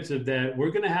expensive that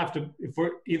we're going to have to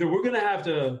we're going to have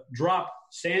to drop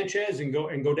Sanchez and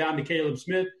go down to Caleb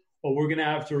Smith, or we're going to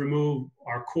have to remove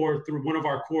our core through one of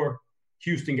our core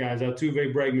Houston guys,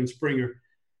 Altuve, Bregman, Springer.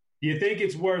 Do you think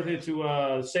it's worth it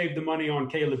to save the money on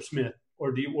Caleb Smith,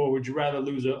 or would you rather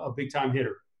lose a big time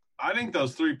hitter? I think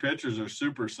those 3 pitchers are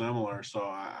super similar, so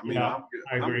I mean, yeah,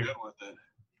 I agree. I'm good with it.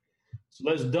 So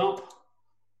let's dump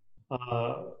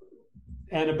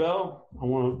Annabelle. I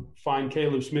want to find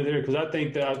Caleb Smith here because I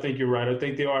think you're right. I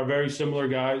think they are very similar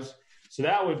guys. So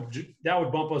that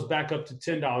would bump us back up to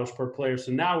 $10 per player.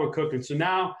 So now we're cooking. So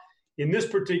now in this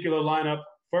particular lineup,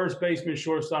 first baseman,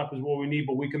 shortstop is what we need,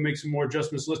 but we can make some more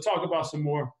adjustments. Let's talk about some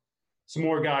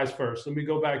more guys first. Let me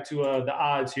go back to the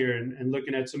odds here and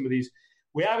looking at some of these.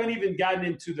 We haven't even gotten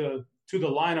into the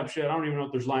lineups yet. I don't even know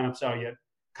if there's lineups out yet.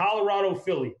 Colorado,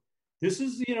 Philly. This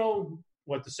is,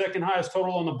 the second highest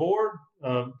total on the board.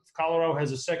 Colorado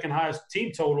has the second highest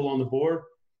team total on the board.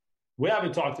 We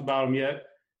haven't talked about them yet.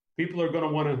 People are going to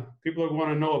want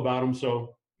to know about them.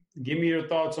 So give me your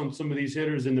thoughts on some of these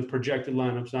hitters in the projected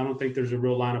lineups. I don't think there's a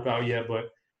real lineup out yet, but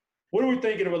what are we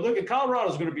thinking about? Look,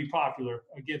 Colorado's going to be popular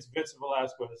against Vincent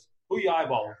Velasquez. Who you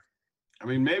eyeballing? I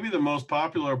mean, maybe the most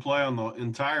popular play on the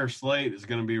entire slate is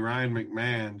going to be Ryan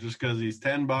McMahon, just because he's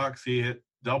 $10. He hit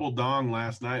double dong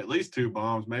last night, at least 2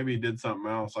 bombs. Maybe he did something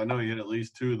else. I know he hit at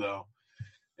least 2 though.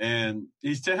 And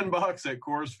he's $10 at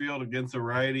Coors Field against a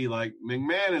righty. Like,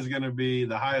 McMahon is going to be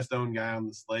the highest owned guy on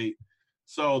the slate.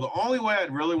 So the only way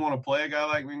I'd really want to play a guy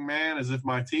like McMahon is if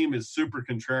my team is super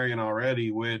contrarian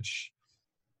already, which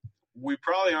we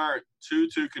probably aren't too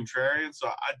contrarian. So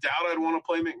I doubt I'd want to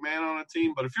play McMahon on a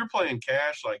team. But if you're playing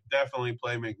cash, like, definitely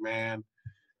play McMahon.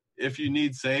 If you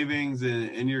need savings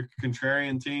in your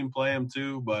contrarian team, play him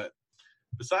too. But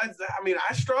besides that, I mean,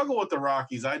 I struggle with the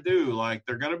Rockies. I do. Like,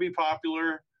 they're going to be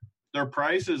popular. Their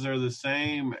prices are the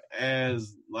same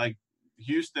as, like,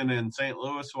 Houston and St.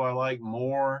 Louis, who I like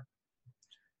more.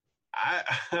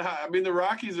 I mean, the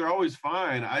Rockies are always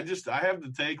fine. I have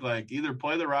to take, like, either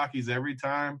play the Rockies every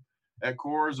time at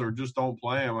Coors or just don't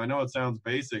play them. I know it sounds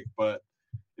basic, but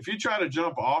if you try to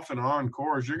jump off and on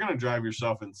Coors, you're going to drive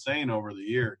yourself insane over the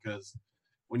year because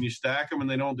when you stack them and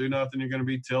they don't do nothing, you're going to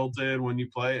be tilted when you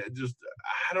play it. Just,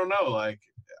 I don't know, like,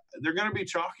 they're going to be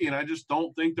chalky, and I just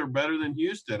don't think they're better than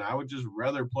Houston. I would just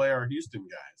rather play our Houston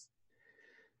guys.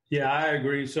 Yeah, I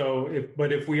agree. So,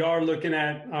 if we are looking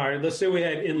at, all right, let's say we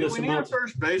had endless we need a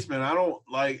first baseman.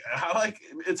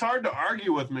 It's hard to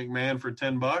argue with McMahon for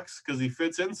 $10 because he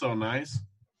fits in so nice.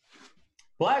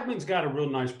 Blackman's got a real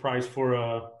nice price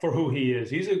for who he is.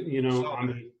 He's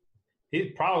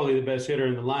he's probably the best hitter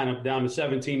in the lineup, down to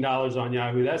 $17 on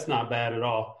Yahoo. That's not bad at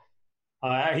all.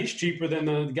 He's cheaper than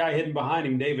the guy hitting behind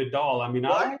him, David Dahl. I mean,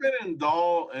 Blackman and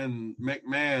Dahl and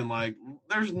McMahon, like,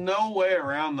 there's no way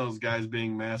around those guys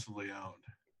being massively owned.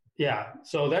 Yeah,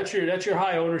 so that's your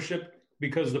high ownership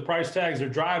because the price tags are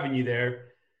driving you there.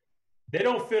 They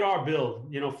don't fit our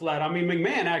build, flat. I mean,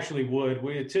 McMahon actually would.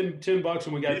 We had $10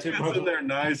 and we got $10. In there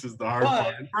nice is the hard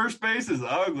part. First base is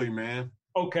ugly, man.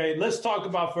 Okay, let's talk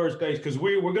about first base because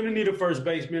we're going to need a first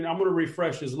baseman. I'm going to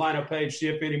refresh this lineup page, see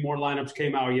if any more lineups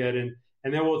came out yet, and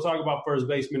then we'll talk about first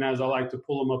baseman as I like to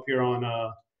pull them up here on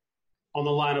the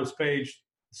lineups page.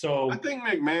 So I think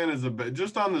McMahon is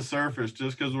just on the surface,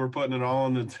 just because we're putting it all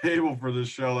on the table for this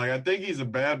show. Like, I think he's a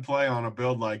bad play on a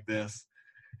build like this.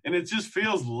 And it just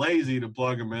feels lazy to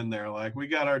plug him in there. Like, we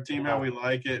got our team how we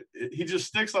like it. He just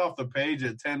sticks off the page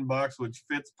at $10, which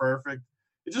fits perfect.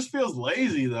 It just feels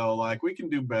lazy, though. Like, we can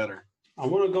do better. I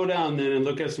want to go down then and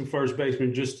look at some first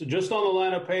basemen. Just on the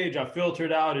lineup page, I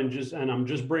filtered out and I'm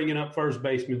just bringing up first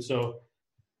basemen. So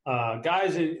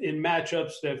guys in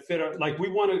matchups that fit, like we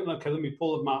want to. Okay, let me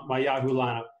pull up my Yahoo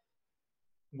lineup.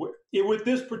 With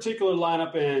this particular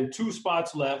lineup and 2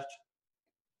 spots left,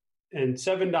 and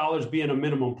 $7 being a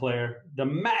minimum player, the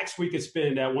max we could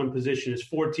spend at one position is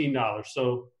 $14.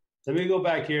 So let me go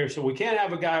back here. So we can't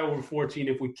have a guy over 14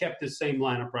 if we kept this same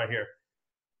lineup right here.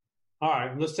 All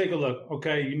right, let's take a look.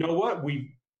 Okay, you know what?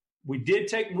 We did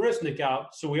take Marisnick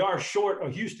out, so we are short a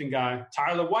Houston guy.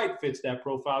 Tyler White fits that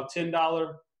profile.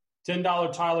 $10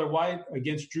 Tyler White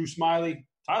against Drew Smyly.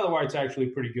 Tyler White's actually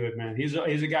pretty good, man. He's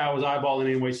a guy I was eyeballing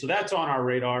anyway, so that's on our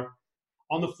radar.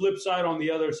 On the flip side, on the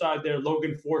other side there,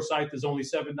 Logan Forsythe is only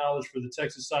 $7 for the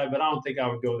Texas side, but I don't think I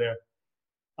would go there.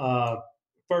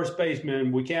 First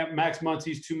baseman, we can't. Max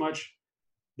Muncy's too much.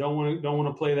 Don't want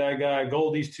to play that guy.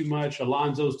 Goldie's too much.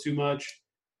 Alonso's too much.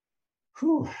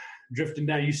 Whew. Drifting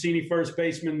down. You see any first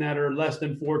basemen that are less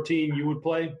than 14 you would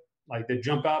play? Like that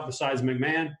jump out besides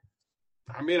McMahon?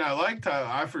 I mean,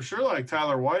 I for sure like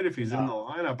Tyler White if he's in the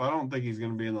lineup. I don't think he's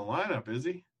going to be in the lineup, is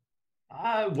he?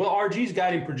 Well, RG's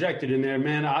got him projected in there,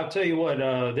 man. I'll tell you what,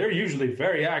 they're usually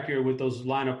very accurate with those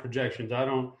lineup projections.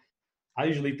 I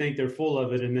usually think they're full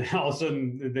of it, and then all of a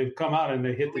sudden they've come out and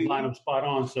they hit the lineup spot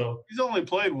on. So he's only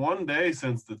played one day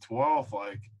since the 12th.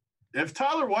 Like, if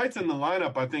Tyler White's in the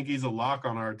lineup, I think he's a lock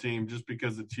on our team just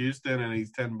because it's Houston and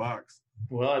he's $10.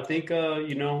 Well, I think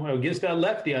against that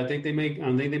lefty, I think they may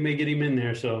get him in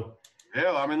there. So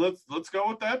yeah, I mean, let's go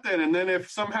with that then. And then if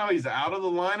somehow he's out of the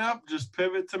lineup, just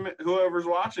pivot to whoever's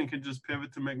watching can just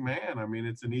pivot to McMahon. I mean,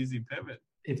 it's an easy pivot.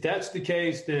 If that's the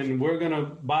case, then we're going to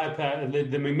bypass. The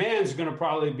McMahon's going to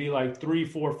probably be like 3,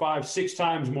 4, 5, 6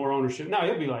 times more ownership. No,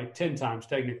 he'll be like 10 times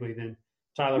technically than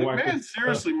Tyler White. McMahon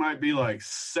seriously might be like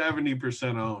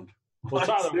 70% owned. Well,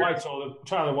 Tyler White's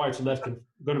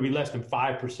going to be less than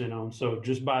 5% owned. So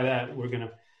just by that, we're going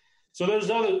to. So there's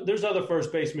other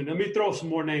first basemen. Let me throw some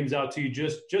more names out to you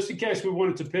just in case we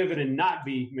wanted to pivot and not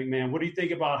be McMahon. What do you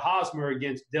think about Hosmer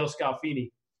against Del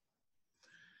Scalfini?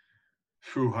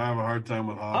 Whew, I have a hard time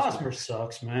with Hosmer. Hosmer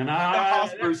sucks, man.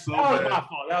 Hosmer's so that was bad. my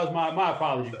fault. That was my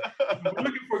apology. We're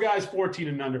looking for guys 14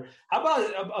 and under. How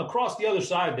about across the other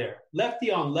side there?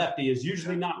 Lefty on lefty is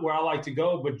usually not where I like to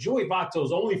go, but Joey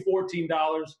Votto's only $14,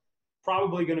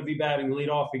 probably going to be batting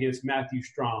leadoff against Matthew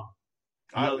Strahm.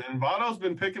 And Votto's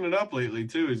been picking it up lately,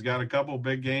 too. He's got a couple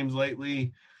big games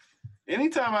lately.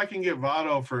 Anytime I can get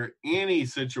Votto for any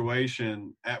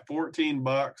situation at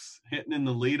 $14, hitting in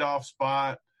the leadoff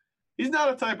spot, he's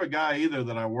not a type of guy either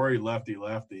that I worry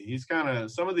lefty-lefty. He's kind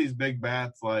of – some of these big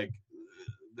bats, like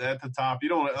at the top, you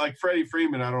don't – like Freddie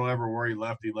Freeman, I don't ever worry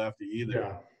lefty-lefty either.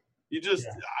 Yeah. You just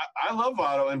I love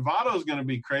Votto, and Votto's going to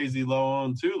be crazy low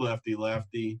on too,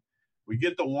 lefty-lefty. We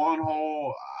get the one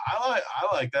hole. I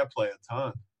like that play a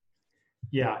ton.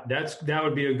 Yeah, that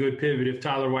would be a good pivot if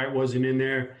Tyler White wasn't in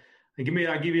there. And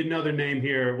I'll give you another name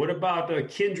here. What about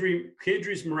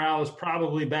Kendrys Morales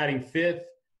probably batting 5th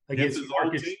against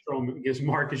Marcus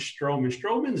Stroman?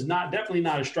 Stroman's definitely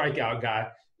not a strikeout guy.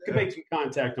 Could make some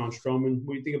contact on Stroman.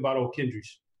 What do you think about old Kendrys?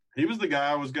 He was the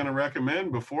guy I was going to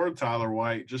recommend before Tyler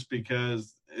White, just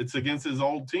because it's against his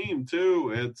old team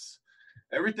too. It's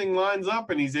everything lines up,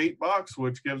 and he's $8,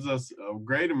 which gives us a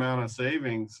great amount of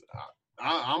savings.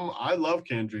 I love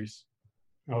Kendrys.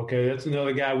 Okay, that's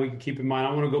another guy we can keep in mind.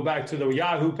 I want to go back to the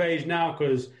Yahoo page now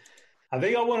because I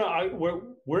think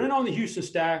we're in on the Houston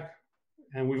stack,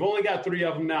 and we've only got 3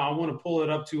 of them now. I want to pull it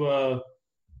up to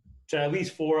at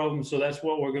least 4 of them. So that's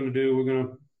what we're going to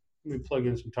do. Let me plug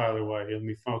in some Tyler White here.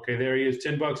 Okay, there he is,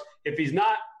 $10. If he's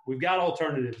not, we've got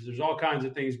alternatives. There's all kinds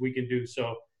of things we can do.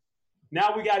 So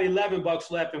now we got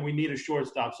 $11 left, and we need a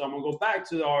shortstop. So I'm going to go back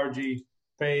to the RG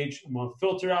page. I'm going to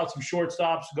filter out some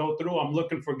shortstops, go through. I'm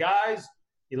looking for guys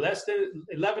less than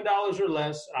 $11 or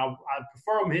less. I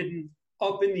prefer them hitting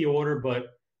up in the order,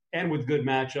 and with good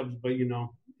matchups. But,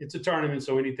 it's a tournament,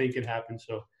 so anything can happen.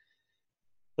 So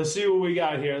let's see what we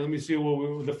got here. Let me see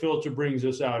what the filter brings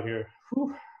us out here.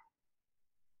 Whew.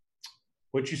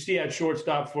 What you see at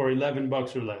shortstop for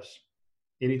 $11 or less?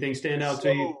 Anything stand out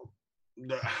to you?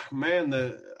 Man,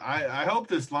 I hope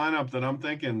this lineup that I'm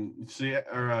thinking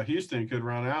Houston could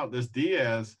run out. This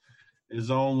Diaz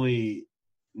is only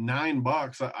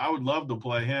 $9. I would love to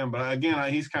play him, but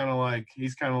again, he's kind of like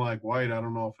White. I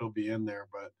don't know if he'll be in there,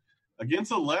 but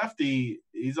against a lefty,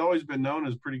 he's always been known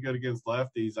as pretty good against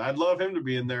lefties. I'd love him to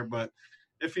be in there, but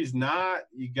if he's not,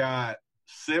 you got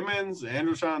Simmons,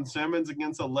 Andrelton Simmons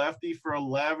against a lefty for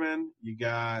 11. You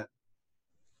got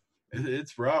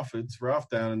it's rough. It's rough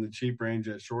down in the cheap range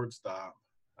at shortstop.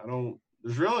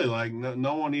 There's really like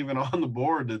no one even on the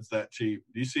board that's that cheap.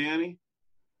 Do you see any?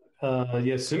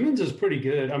 Yeah, Simmons is pretty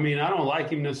good. I mean, I don't like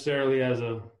him necessarily as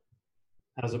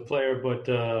a player, but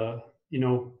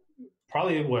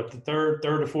probably the third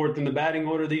or fourth in the batting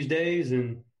order these days,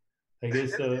 and I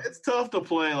guess it's tough to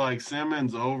play like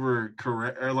Simmons over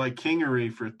or like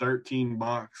Kingery for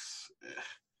 $13.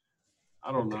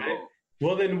 I don't know.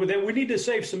 Well, then we need to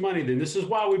save some money. Then this is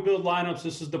why we build lineups.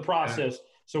 This is the process. Yeah.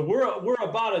 So we're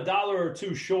about $1 or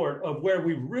 $2 short of where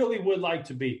we really would like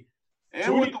to be. And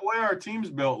so with the way our team's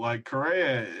built, like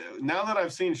Correa, now that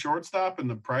I've seen shortstop and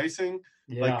the pricing,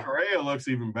 like Correa looks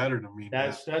even better to me.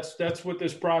 That's what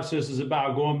this process is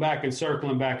about, going back and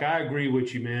circling back. I agree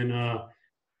with you, man.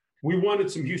 We wanted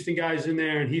some Houston guys in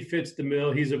there, and he fits the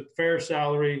bill. He's a fair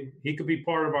salary. He could be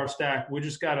part of our stack. We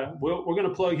just we're going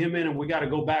to plug him in, and we got to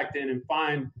go back then and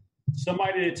find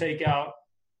somebody to take out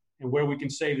and where we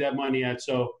can save that money at.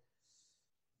 So,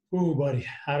 ooh, buddy,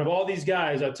 out of all these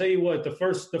guys, I'll tell you what, the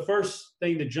first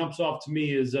thing that jumps off to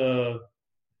me is, well,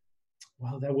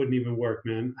 that wouldn't even work,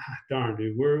 man. Darn,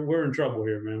 dude, we're in trouble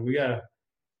here, man. We got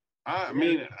I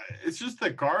mean, it's just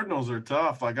the Cardinals are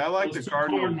tough. Like, I like the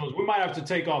Cardinals. We might have to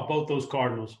take off both those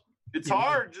Cardinals. It's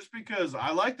hard just because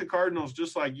I like the Cardinals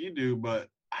just like you do, but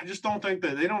I just don't think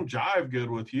that they don't jive good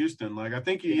with Houston. Like, I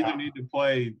think you either need to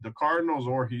play the Cardinals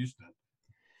or Houston.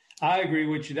 I agree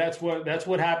with you. That's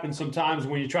what happens sometimes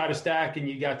when you try to stack and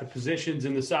you got the positions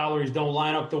and the salaries don't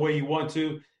line up the way you want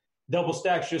to. Double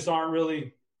stacks just aren't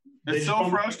really. It's so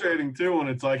frustrating too when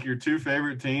it's like your two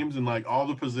favorite teams and like all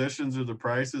the positions or the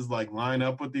prices like line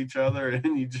up with each other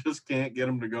and you just can't get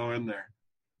them to go in there.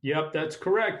 Yep, that's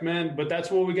correct, man. But that's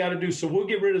what we got to do. So we'll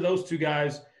get rid of those two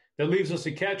guys. That leaves us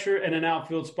a catcher and an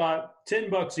outfield spot,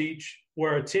 $10 each,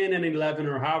 or a 10 and 11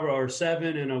 or however, or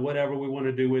 7 and a whatever we want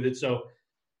to do with it. So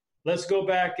let's go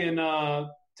back and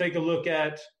take a look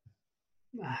at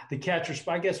the catcher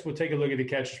spot. I guess we'll take a look at the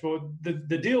catcher spot.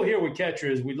 The deal here with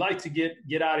catcher is we'd like to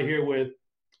get out of here with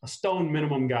a stone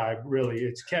minimum guy, really.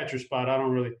 It's catcher spot.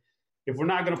 If we're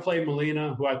not going to play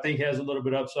Molina, who I think has a little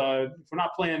bit upside, if we're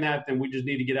not playing that, then we just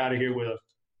need to get out of here with a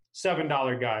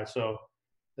 $7 guy. So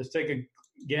let's take a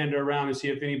gander around and see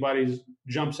if anybody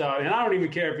jumps out. And I don't even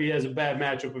care if he has a bad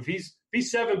matchup. If he's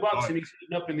 $7 and he's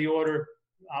sitting up in the order,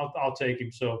 I'll take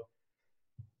him. So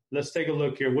let's take a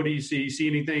look here. What do you see? You see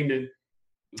anything that?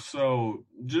 So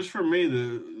just for me,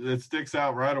 that sticks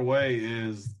out right away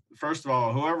is, first of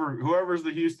all, whoever's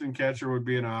the Houston catcher would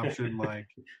be an option. Like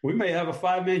we may have a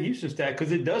 5-man Houston stack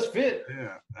because it does fit.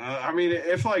 Yeah, I mean,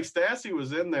 if like Stassi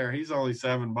was in there, he's only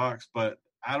 $7, but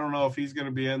I don't know if he's going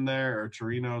to be in there or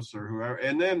Chirinos or whoever.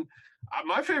 And then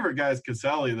my favorite guy is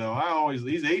Caselli, though.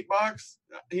 He's $8.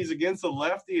 He's against the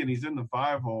lefty and he's in the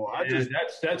 5-hole.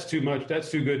 That's too much. That's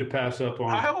too good to pass up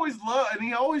on. I always love, and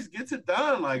he always gets it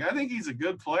done. Like, I think he's a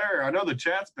good player. I know the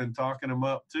chat's been talking him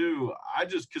up too.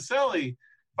 Caselli,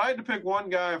 if I had to pick one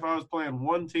guy, if I was playing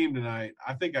one team tonight,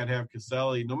 I think I'd have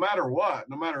Caselli no matter what,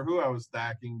 no matter who I was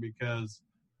stacking, because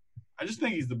I just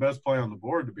think he's the best play on the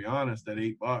board, to be honest, at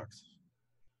 $8.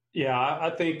 Yeah, I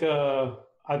think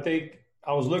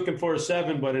I was looking for a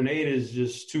 7, but an 8 is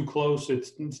just too close.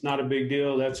 It's not a big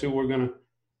deal. That's who I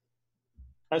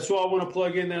want to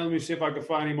plug in there. Let me see if I can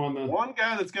find him on the. One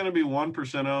guy that's going to be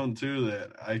 1% owned too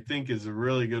that I think is a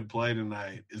really good play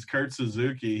tonight is Kurt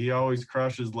Suzuki. He always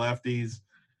crushes lefties.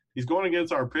 He's going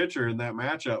against our pitcher in that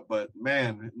matchup, but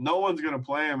man, no one's going to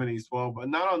play him, and he's 12. But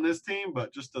not on this team,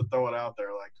 but just to throw it out there,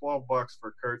 like $12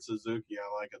 for Kurt Suzuki,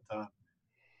 I like a ton.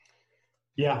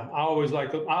 Yeah, I always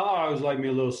like me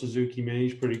a little Suzuki, man.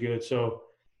 He's pretty good. So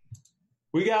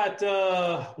we got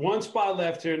one spot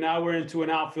left here. Now we're into an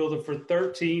outfielder for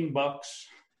 $13,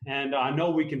 and I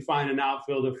know we can find an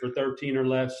outfielder for 13 or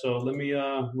less. So let me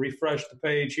refresh the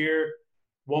page here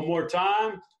one more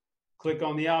time. Click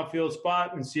on the outfield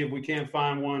spot and see if we can't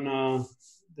find one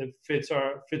that fits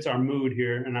our mood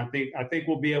here. And I think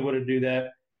we'll be able to do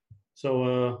that.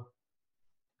 So.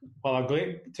 Well, I'll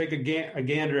take a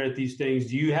gander at these things.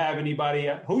 Do you have anybody?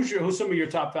 Who's some of your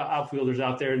top outfielders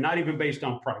out there? Not even based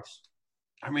on price.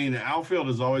 I mean, the outfield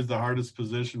is always the hardest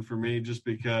position for me, just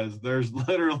because there's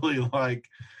literally like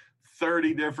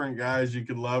 30 different guys you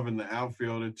could love in the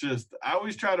outfield. I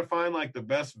always try to find like the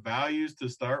best values to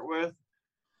start with,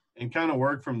 and kind of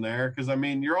work from there. Because, I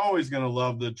mean, you're always going to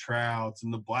love the Trouts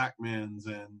and the Blackmans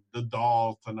and the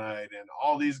Dolls tonight and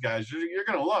all these guys you're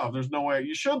going to love. There's no way –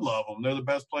 you should love them. They're the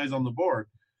best plays on the board.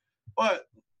 But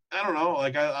I don't know.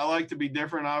 Like, I like to be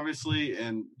different, obviously,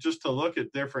 and just to look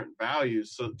at different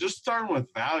values. So just starting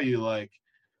with value, like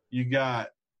you got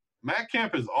 – Matt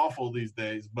Kemp is awful these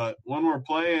days, but when we're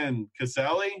playing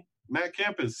Caselli, Matt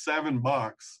Kemp is $7.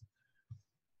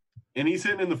 And he's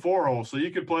hitting in the 4-hole, so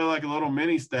you could play like a little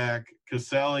mini stack,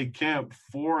 Caselli, Kemp,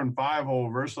 4 and 5-hole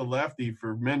versus a lefty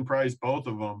for min price, both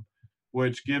of them,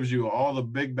 which gives you all the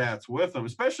big bats with them,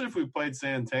 especially if we played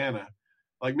Santana.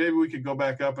 Like maybe we could go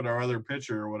back up at our other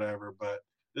pitcher or whatever, but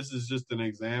this is just an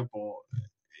example.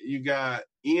 You got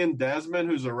Ian Desmond,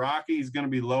 who's a Rocky. He's going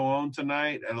to be low owned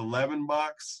tonight at $11.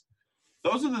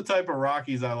 Those are the type of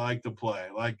Rockies I like to play.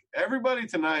 Like everybody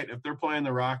tonight, if they're playing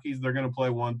the Rockies, they're going to play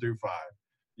 1 through 5.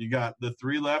 You got the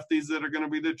 3 lefties that are going to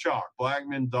be the chalk,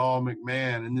 Blackman, Dahl,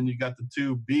 McMahon, and then you got the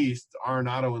 2 beasts,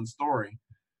 Arenado and Story.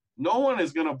 No one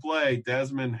is going to play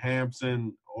Desmond,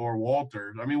 Hampson, or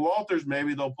Walters. I mean, Walters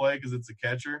maybe they'll play because it's a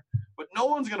catcher, but no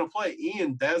one's going to play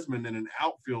Ian Desmond in an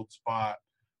outfield spot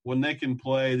when they can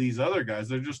play these other guys.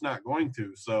 They're just not going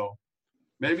to. So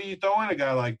maybe you throw in a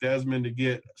guy like Desmond to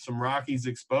get some Rockies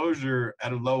exposure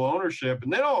at a low ownership,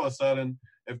 and then all of a sudden –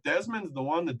 if Desmond's the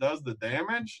one that does the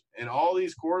damage in all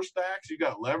these core stacks, you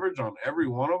got leverage on every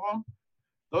one of them.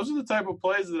 Those are the type of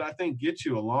plays that I think get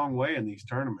you a long way in these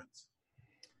tournaments.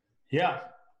 Yeah,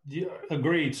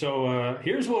 agreed. So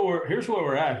here's where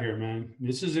we're at here, man.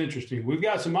 This is interesting. We've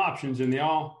got some options, and they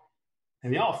all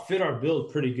fit our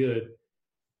build pretty good.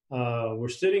 We're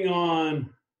sitting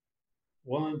on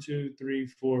 1, 2, 3,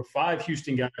 4, 5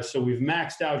 Houston guys. So we've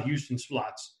maxed out Houston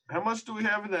slots. How much do we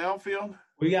have in the outfield?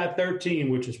 We got 13,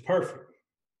 which is perfect.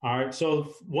 All right.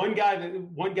 So one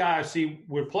guy I see,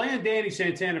 we're playing Danny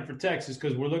Santana for Texas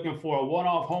because we're looking for a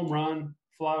one-off home run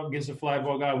fly against a fly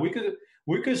ball guy. We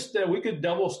could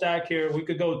double stack here. We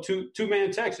could go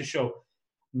two-man Texas show.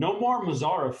 Nomar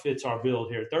Mazara fits our build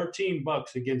here.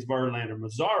 $13 against Verlander.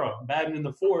 Mazara batting in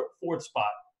the fourth spot.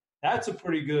 That's a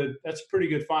pretty good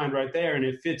find right there, and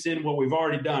it fits in what we've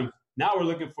already done. Now we're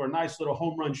looking for a nice little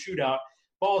home run shootout.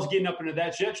 Ball's getting up into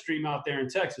that jet stream out there in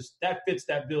Texas. That fits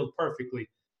that build perfectly.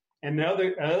 And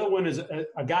the other one is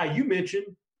a guy you mentioned,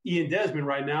 Ian Desmond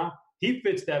right now. He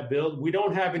fits that build. We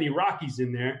don't have any Rockies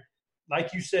in there.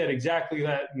 Like you said, exactly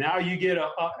that. Now you get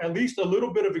at least a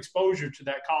little bit of exposure to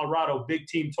that Colorado big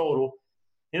team total.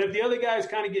 And if the other guys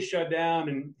kind of get shut down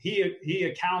and he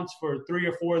accounts for 3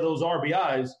 or 4 of those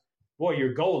RBIs, boy,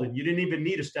 you're golden. You didn't even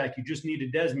need a stack. You just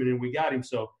needed Desmond, and we got him.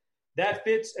 So that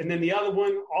fits. And then the other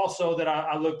one also that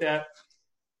I looked at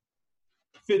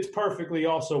fits perfectly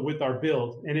also with our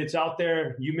build. And it's out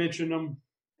there. You mentioned them.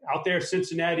 Out there,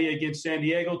 Cincinnati against San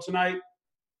Diego tonight.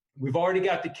 We've already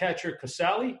got the catcher,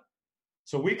 Caselli.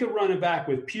 So we could run it back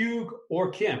with Pugh or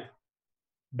Kemp.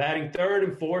 Batting 3rd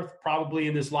and 4th probably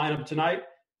in this lineup tonight.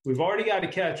 We've already got a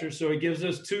catcher, so it gives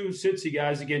us 2 Cincy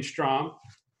guys against Strom.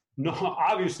 No,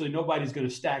 obviously nobody's going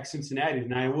to stack Cincinnati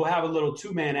tonight. We'll have a little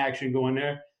 2-man action going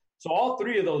there. So all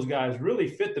 3 of those guys really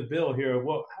fit the bill here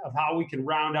of how we can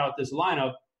round out this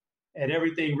lineup, and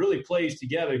everything really plays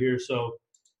together here. So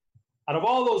out of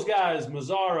all those guys,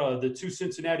 Mazara, the 2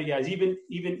 Cincinnati guys, even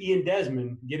Ian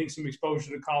Desmond getting some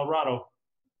exposure to Colorado,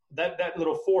 that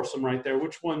little foursome right there,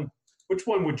 which one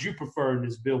would you prefer in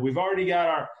this build? We've already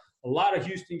got a lot of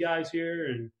Houston guys here,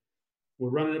 and we're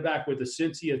running it back with the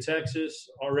Cincy of Texas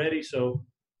already. So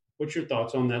what's your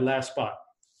thoughts on that last spot?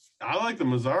 I like the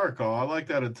Mazara call. I like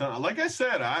that a ton. Like I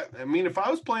said, I mean, if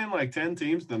I was playing like 10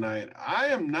 teams tonight, I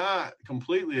am not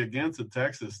completely against a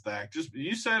Texas stack. Just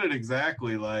you said it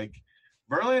exactly. Like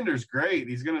Verlander's great.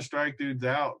 He's going to strike dudes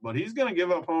out, but he's going to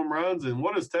give up home runs. And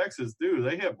what does Texas do?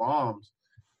 They hit bombs.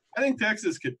 I think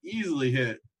Texas could easily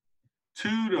hit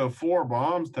 2 to 4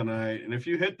 bombs tonight. And if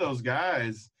you hit those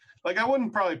guys, like I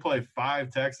wouldn't probably play 5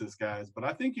 Texas guys, but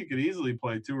I think you could easily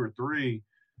play 2 or 3.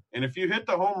 And if you hit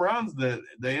the home runs that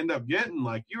they end up getting,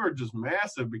 like you are just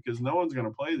massive because no one's going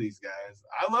to play these guys.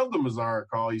 I love the Mazara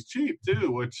call. He's cheap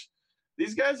too, which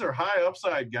these guys are high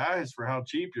upside guys for how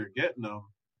cheap you're getting them.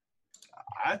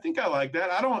 I think I like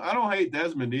that. I don't hate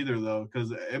Desmond either though,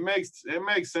 because it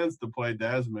makes sense to play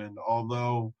Desmond.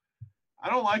 Although I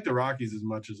don't like the Rockies as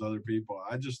much as other people.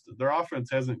 Their offense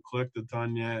hasn't clicked a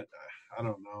ton yet. I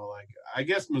don't know. Like I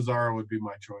guess Mazara would be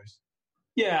my choice.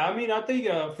 Yeah, I mean, I think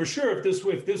for sure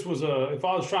if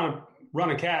I was trying to run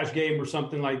a cash game or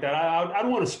something like that, I'd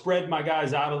want to spread my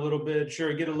guys out a little bit.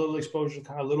 Sure, get a little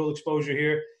exposure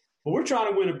here. But we're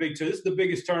trying to win a big tournament. This is the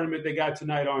biggest tournament they got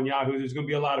tonight on Yahoo. There's going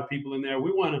to be a lot of people in there.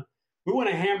 We want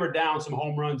to hammer down some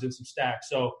home runs and some stacks.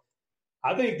 So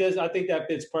I think that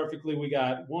fits perfectly. We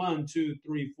got 1, 2,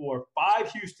 3, 4,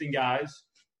 5 Houston guys.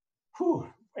 Whew,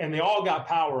 and they all got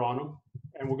power on them.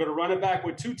 And we're going to run it back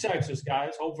with 2 Texas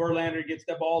guys. Hope Verlander gets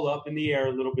the ball up in the air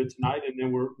a little bit tonight, and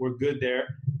then we're good there.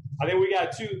 I think we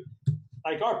got 2,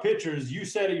 like our pitchers, you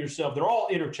said it yourself, they're all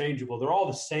interchangeable. They're all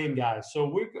the same guys.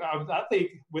 So I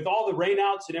think with all the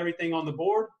rainouts and everything on the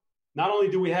board, not only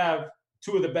do we have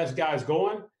 2 of the best guys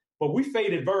going, but we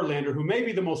faded Verlander, who may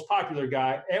be the most popular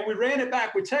guy, and we ran it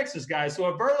back with Texas guys. So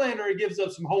if Verlander gives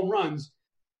up some home runs,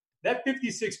 that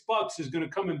 $56 is going to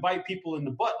come and bite people in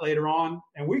the butt later on,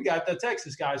 and we got the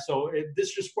Texas guys. So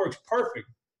this just works perfect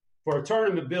for a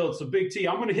tournament build. So Big T,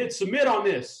 I'm going to hit submit on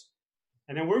this,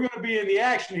 and then we're going to be in the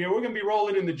action here. We're going to be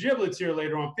rolling in the giblets here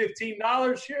later on.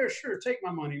 $15? Sure, take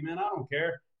my money, man. I don't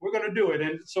care. We're going to do it.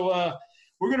 And so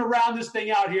we're going to round this thing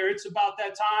out here. It's about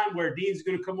that time where Dean's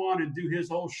going to come on and do his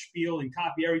whole spiel and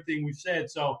copy everything we've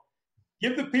said. So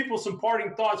give the people some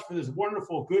parting thoughts for this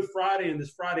wonderful Good Friday and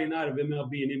this Friday night of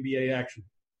MLB and NBA action.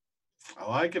 I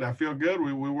like it. I feel good.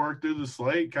 We worked through the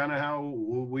slate kind of how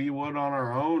we would on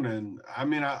our own. And, I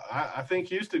mean, I think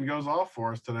Houston goes off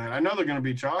for us tonight. I know they're going to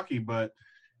be chalky, but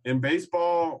in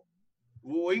baseball,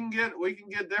 we can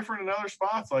get different in other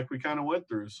spots like we kind of went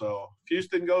through. So if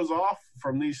Houston goes off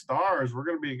from these stars, we're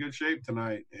going to be in good shape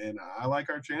tonight. And I like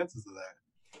our chances of that.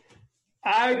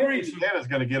 I agree. Indiana's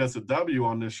going to get us a W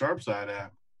on this Sharpside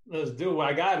app. Let's do it.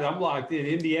 I got it. I'm locked in.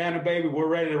 Indiana, baby. We're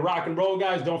ready to rock and roll,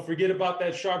 guys. Don't forget about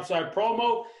that Sharpside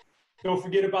promo. Don't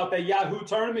forget about that Yahoo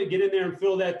tournament. Get in there and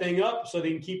fill that thing up so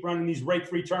they can keep running these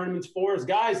rake-free tournaments for us.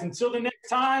 Guys, until the next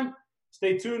time,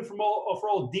 stay tuned for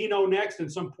old Dino next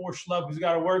and some poor schlub who's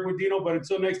got to work with Dino. But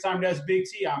until next time, that's Big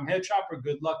T. I'm Head Chopper.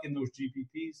 Good luck in those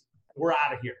GPPs. We're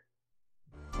out of here.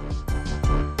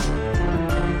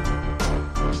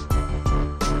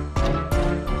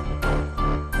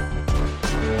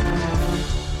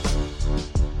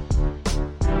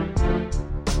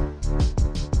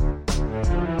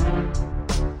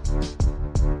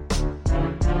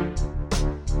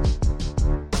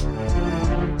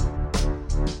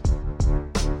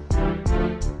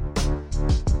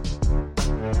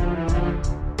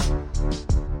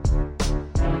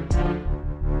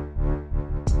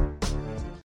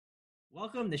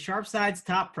 Welcome to Sharpside's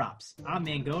Top Props. I'm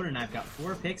Mangone, and I've got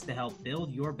 4 picks to help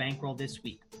build your bankroll this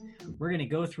week. We're going to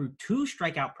go through 2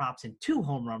 strikeout props and 2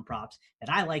 home run props that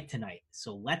I like tonight.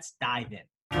 So let's dive in.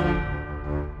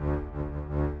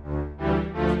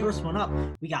 First one up,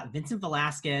 we got Vincent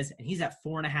Velasquez, and he's at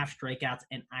 4.5 strikeouts,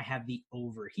 and I have the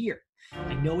over here.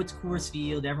 I know it's Coors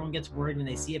Field. Everyone gets worried when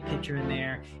they see a pitcher in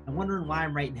there and wondering why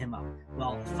I'm writing him up.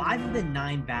 Well, 5 of the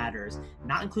 9 batters,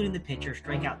 not including the pitcher,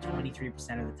 strike out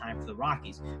 23% of the time for the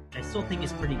Rockies, which I still think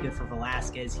is pretty good for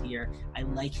Velasquez here. I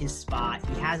like his spot.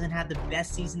 He hasn't had the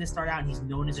best season to start out, and he's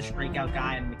known as a strikeout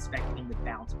guy, and I'm expecting him to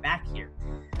bounce back here.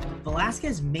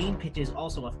 Velasquez's main pitch is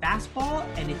also a fastball,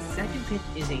 and its second pitch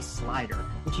is a slider,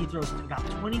 which he throws about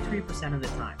 23% of the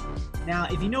time. Now,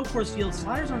 if you know Coors Field,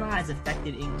 sliders are not as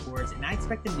effective in Coors, and I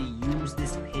expect him to use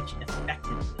this pitch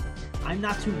effectively. I'm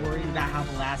not too worried about how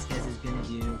Velasquez is going to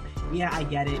do. Yeah, I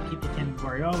get it. People can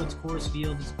worry, oh, it's Coors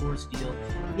Field, it's Coors Field.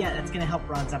 Yeah, that's going to help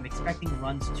runs. I'm expecting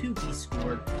runs to be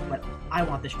scored, but I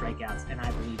want the strikeouts, and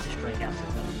I believe the strikeouts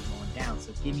are going to be going down.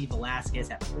 So give me Velasquez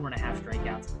at 4.5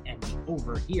 strikeouts and the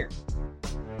over here.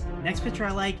 Next pitcher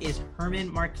I like is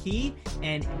Germán Márquez,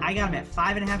 and I got him at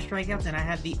 5.5 strikeouts, and I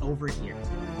have the over here.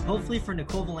 Hopefully for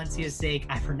Nicole Valencia's sake,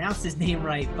 I pronounced his name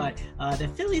right, but the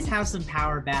Phillies have some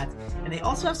power bats, and they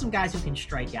also have some guys who can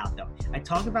strike out, though. I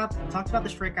talked about the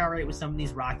strikeout rate with some of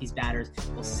these Rockies batters.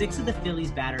 Well, 6 of the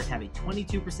Phillies batters have a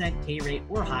 22% K rate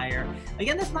or higher.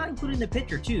 Again, that's not including the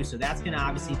pitcher, too, so that's going to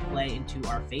obviously play into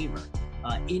our favor.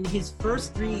 In his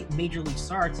first 3 major league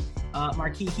starts,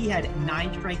 Márquez, he had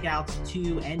 9 strikeouts,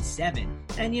 2 and 7.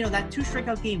 And, you know, that 2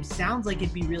 strikeout game sounds like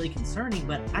it'd be really concerning,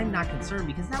 but I'm not concerned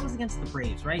because that was against the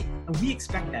Braves, right? And we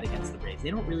expect that against the Braves.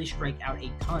 They don't really strike out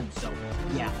a ton. So,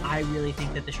 yeah, I really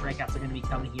think that the strikeouts are going to be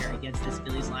coming here against this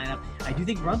Phillies lineup. I do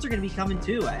think runs are going to be coming,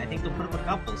 too. I think they'll put up a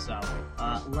couple. So,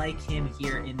 like him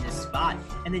here in this spot.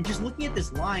 And then just looking at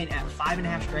this line at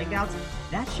 5.5 strikeouts,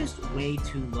 that's just way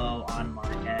too low on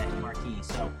Márquez.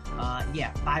 So,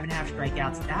 yeah, 5.5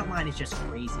 strikeouts. That line is just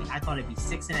crazy. I thought it'd be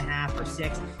 6.5 or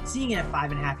 6. Seeing it at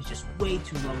 5.5 is just way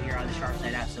too low here on the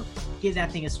Sharpside app. So give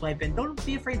that thing a swipe, and don't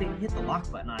be afraid to hit the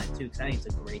lock button on it too, because I think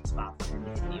it's a great spot for him to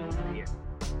hit the over here.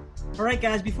 All right,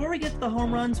 guys, before we get to the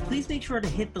home runs, please make sure to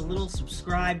hit the little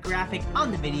subscribe graphic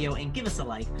on the video and give us a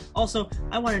like. Also,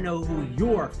 I want to know who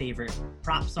your favorite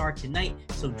props are tonight,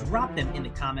 so drop them in the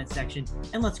comment section,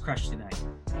 and let's crush tonight.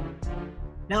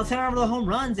 Now let's head on over to the home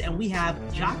runs, and we have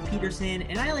Joc Pederson,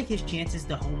 and I like his chances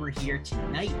to homer here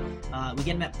tonight. We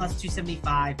get him at plus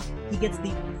 275. He gets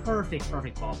the perfect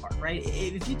ballpark, right?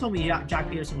 If you told me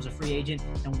Joc Pederson was a free agent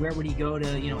and where would he go to,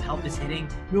 help his hitting,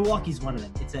 Milwaukee's one of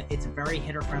them. It's a very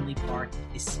hitter-friendly park,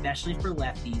 especially for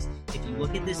lefties. If you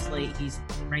look at this slate, he's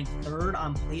ranked 3rd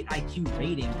on plate IQ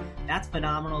rating. That's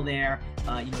phenomenal there.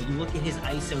 You look at his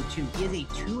ISO too. He has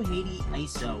a 280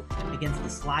 ISO against the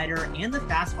slider and the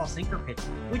fastball sinker pitch,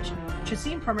 which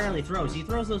Chacin primarily throws. He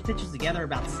throws those pitches together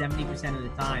about 70% of the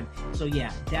time. So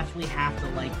yeah, definitely have to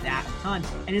like that a ton.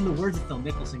 And in the words of Phil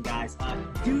Mickelson, guys,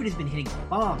 dude has been hitting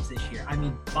bombs this year. I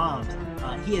mean, bombs.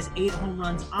 He has 8 home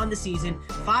runs on the season,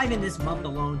 5 in this month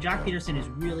alone. Joc Pederson is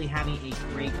really having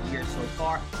a great year so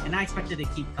far, and I expect it to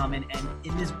keep coming. And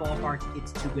in this ballpark,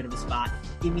 it's too good of a spot.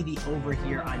 Give me the over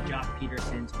here on Joc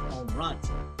Pederson's home runs.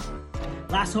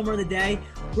 Last homer of the day,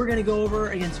 we're going to go over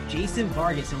against Jason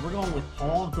Vargas, and we're going with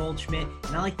Paul Goldschmidt,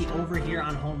 and I like the over here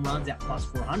on home runs at plus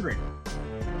 400.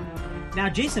 Now,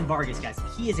 Jason Vargas, guys,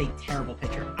 he is a terrible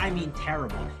pitcher. I mean,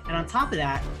 terrible. And on top of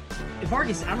that,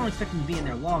 Vargas, I don't expect him to be in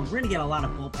there long. We're going to get a lot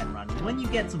of bullpen run. When you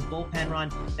get some bullpen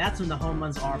run, that's when the home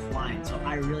runs are flying. So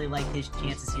I really like his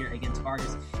chances here against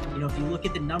Vargas. If you look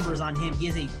at the numbers on him, he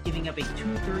is giving up a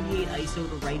 238 ISO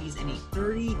to righties and a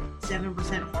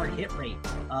 37% hard hit rate.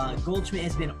 Goldschmidt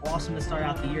has been awesome to start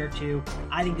out the year, too.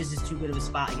 I think this is too good of a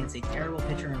spot against a terrible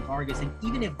pitcher in Vargas. And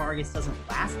even if Vargas doesn't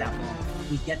last that long,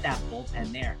 we get that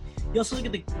bullpen there. You also look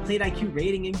at the plate IQ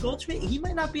rating, and Goldschmidt, he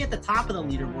might not be at the top of the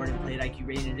leaderboard in plate IQ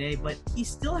rating today, but he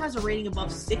still has a rating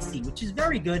above 60, which is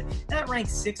very good. That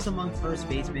ranks 6th among first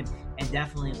basemen, and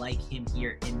definitely like him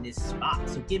here in this spot.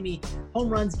 So give me home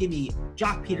runs, give me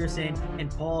Joc Pederson and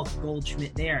Paul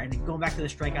Goldschmidt there. And then going back to the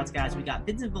strikeouts, guys, we got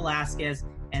Vincent Velasquez,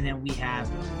 and then we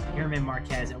have German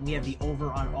Marquez, and we have the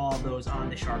over on all of those on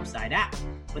the Sharp Side app.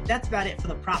 But that's about it for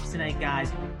the props tonight,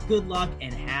 guys. Good luck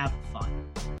and have fun.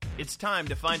 It's time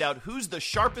to find out who's the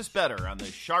sharpest bettor on the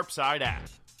SharpSide app.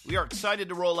 We are excited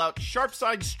to roll out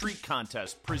SharpSide Streak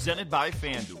Contest presented by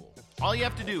FanDuel. All you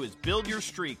have to do is build your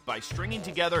streak by stringing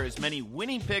together as many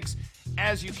winning picks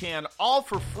as you can, all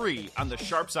for free on the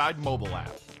SharpSide mobile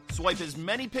app. Swipe as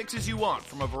many picks as you want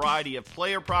from a variety of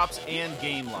player props and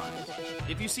game lines.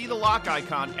 If you see the lock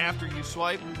icon after you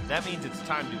swipe, that means it's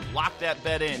time to lock that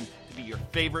bet in to be your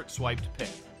favorite swiped pick.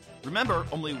 Remember,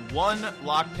 only one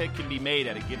lock pick can be made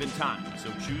at a given time,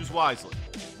 so choose wisely.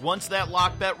 Once that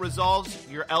lock bet resolves,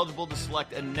 you're eligible to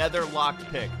select another locked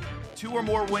pick. 2 or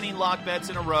more winning lock bets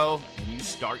in a row, and you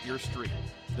start your streak.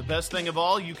 The best thing of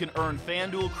all, you can earn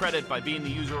FanDuel credit by being the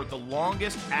user with the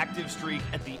longest active streak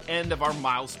at the end of our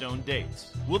milestone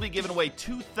dates. We'll be giving away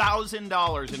 $2,000 in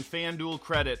FanDuel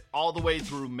credit all the way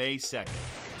through May 2nd.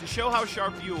 To show how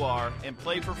sharp you are and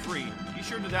play for free, be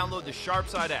sure to download the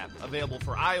SharpSide app, available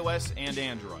for iOS and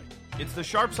Android. It's the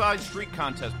SharpSide Streak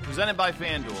Contest presented by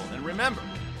FanDuel, and remember,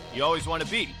 you always want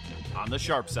to be on the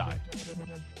sharp side.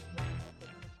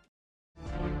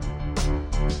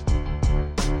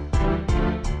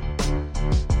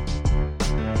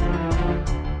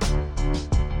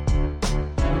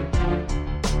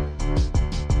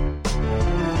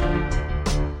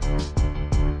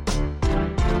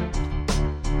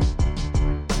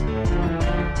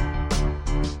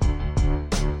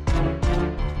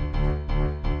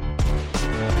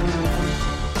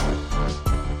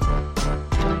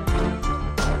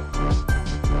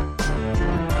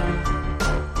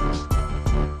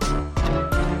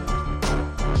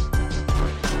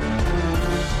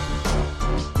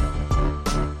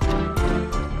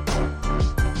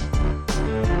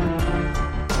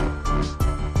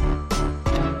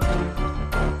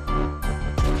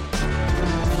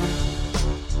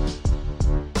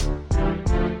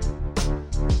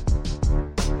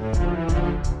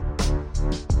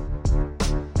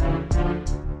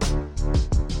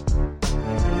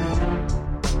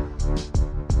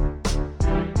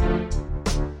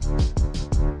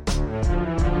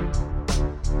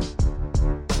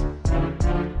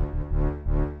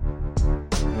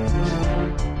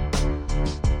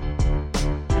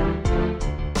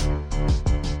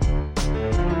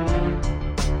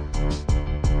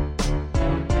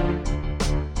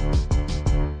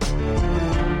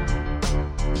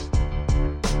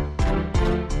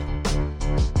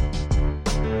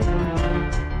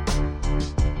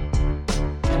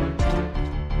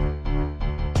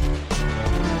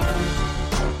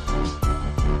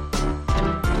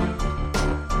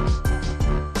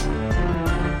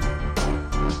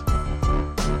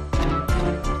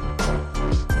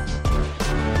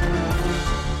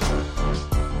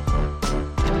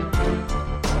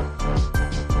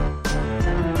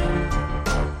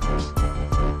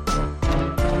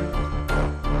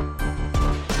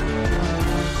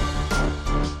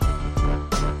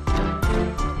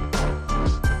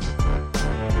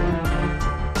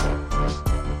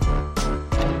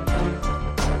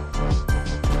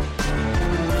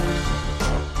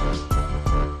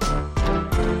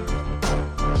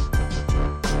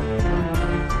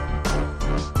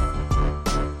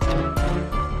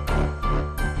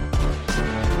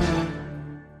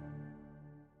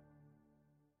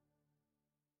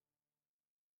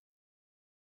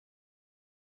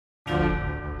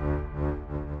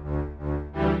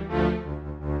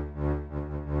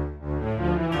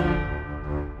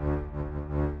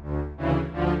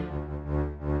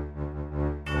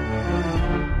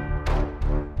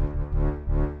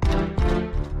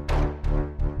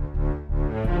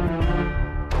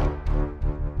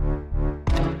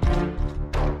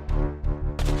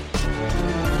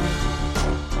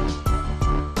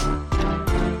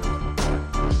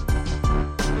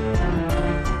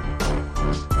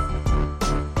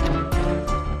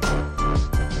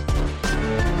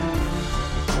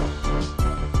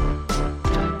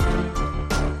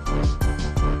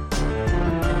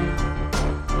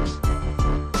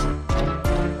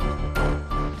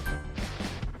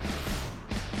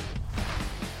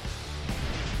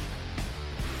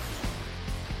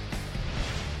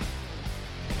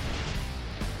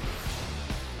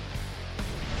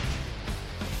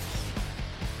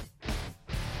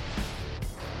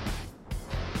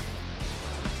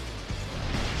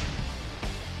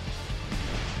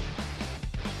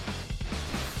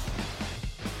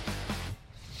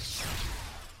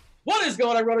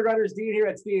 going on, Roto Grinders? Dean here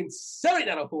at Dean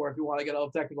 7904. If you want to get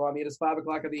all technical on me, it is 5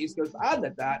 o'clock on the East Coast. I'm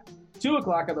at that. 2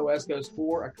 o'clock on the West Coast,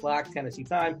 4 o'clock Tennessee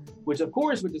time, which is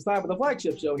time for the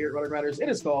flagship show here at Roto Grinders.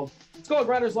 It's called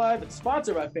Grinders Live. It's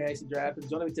sponsored by Fantasy Draft. And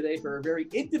joining me today for a very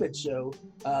intimate show,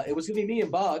 it was going to be me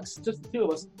and Boggs, just the two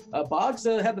of us. Boggs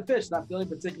had the fish, not feeling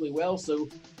particularly well, so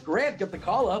Grant got the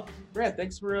call up. Grant,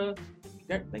 thanks for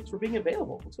being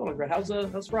available. What's going on, Grant?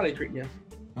 How's Friday treating you?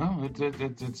 Oh,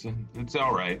 it's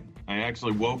all right. I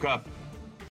actually woke up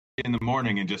in the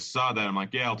morning and just saw that. I'm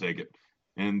like, yeah, I'll take it.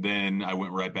 And then I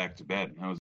went right back to bed. I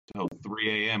was until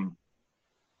 3 a.m.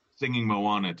 singing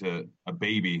Moana to a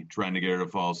baby, trying to get her to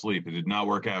fall asleep. It did not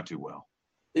work out too well.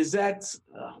 Is that's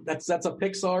a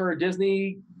Pixar or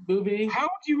Disney movie? How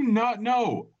do you not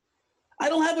know? I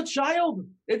don't have a child.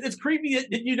 It's creepy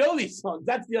that you know these songs.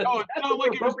 That's the it's that's not like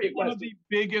it was appropriate one question. of the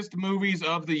biggest movies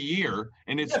of the year,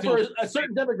 and it's still for a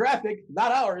certain demographic,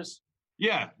 not ours.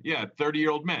 Yeah,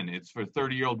 30-year-old men. It's for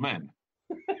 30-year-old men.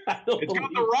 It's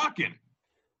got The Rock in it.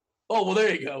 Oh, well,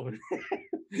 there you go.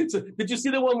 So, did you see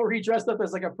the one where he dressed up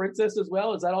as like a princess as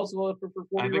well? Is that also for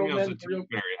 40-year-old men? I think it was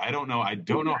a I don't know. I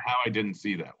don't know how I didn't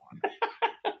see that one.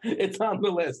 It's on the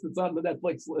list. It's on the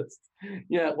Netflix list.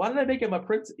 Yeah. Why did I make him a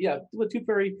prince? Yeah, the Tooth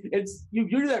Fairy. It's you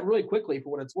do that really quickly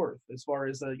for what it's worth. As far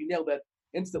as you nailed that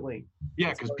instantly.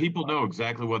 Yeah, because people know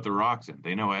exactly what The Rock's in.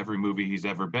 They know every movie he's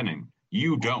ever been in.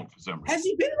 You don't, for some reason. Has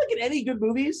he been in any good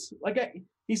movies?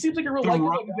 He seems like a real. The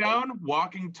Rundown,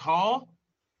 Walking Tall,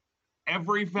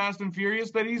 every Fast and Furious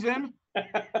that he's in.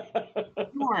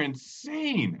 You are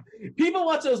insane. People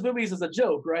watch those movies as a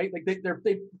joke, right? Like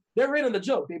they're in on the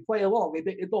joke. They play along.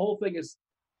 The whole thing is,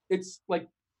 it's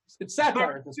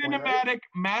satire at this point, cinematic right?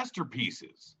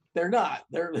 masterpieces. They're not.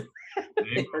 They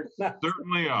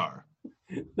certainly are.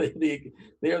 They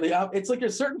are the. It's like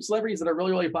there's certain celebrities that are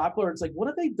really, really popular. It's like, what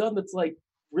have they done that's like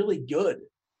really good?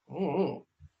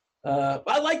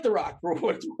 I like The Rock for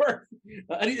what it's worth.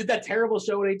 That terrible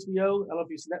show on HBO. I don't know if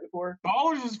you've seen that before.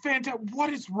 Ballers is fantastic.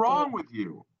 What is wrong with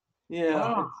you?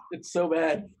 Yeah, it's so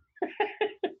bad.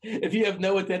 If you have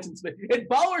no attention span,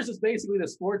 Ballers is basically the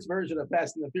sports version of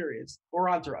Fast and the Furious or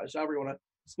Entourage, however you want to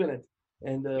spin it.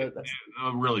 And that's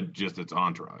really just its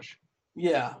Entourage.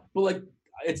 Yeah, but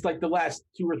it's like the last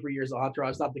 2 or 3 years of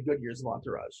Entourage, not the good years of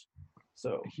Entourage.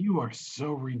 So you are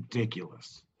so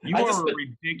ridiculous. You are a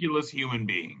ridiculous human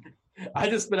being. I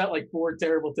just spit out like 4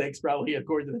 terrible takes, probably,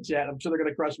 according to the chat. I'm sure they're going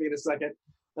to crush me in a second.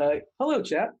 Hello,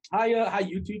 chat. Hi,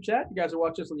 YouTube chat. You guys are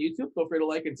watching us on YouTube. Feel free to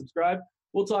like and subscribe.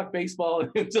 We'll talk baseball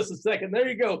in just a second. There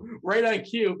you go. Right on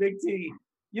cue, Big T.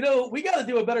 We got to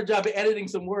do a better job of editing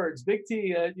some words. Big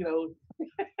T,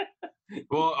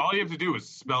 Well, all you have to do is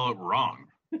spell it wrong.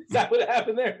 Is that what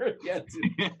happened there? Yes.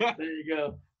 There you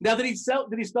go. Now, did he spell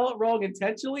it wrong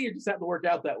intentionally or just happened to work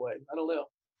out that way? I don't know.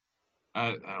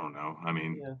 I don't know. I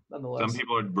mean, nonetheless, some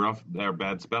people are rough. They're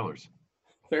bad spellers.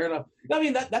 Fair enough. I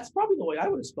mean, that's probably the way I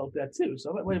would have spelled that too. So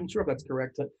I'm not even sure if that's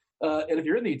correct. And if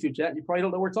you're in the YouTube chat, you probably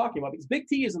don't know what we're talking about because Big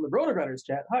T is in the Roto Grinders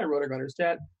chat. Hi, Roto Grinders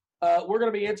chat. We're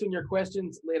going to be answering your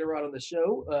questions later on in the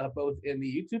show, both in the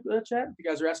YouTube chat. If you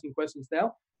guys are asking questions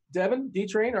now, Devin,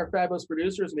 D-Train, our fabulous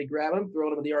producer, is going to be grabbing them,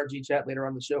 throwing them in the RG chat later on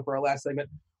in the show for our last segment.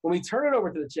 When we turn it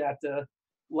over to the chat,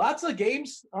 lots of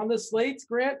games on the slate,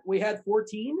 Grant. We had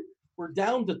 14. We're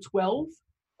down to 12.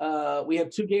 We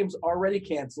have 2 games already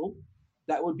canceled.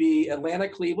 That would be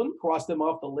Atlanta-Cleveland, crossed them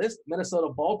off the list.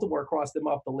 Minnesota-Baltimore, crossed them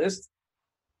off the list.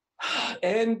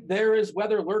 And there is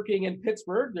weather lurking in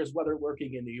Pittsburgh. There's weather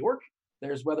lurking in New York.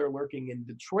 There's weather lurking in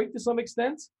Detroit to some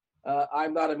extent.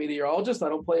 I'm not a meteorologist. I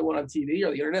don't play one on TV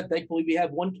or the internet. Thankfully, we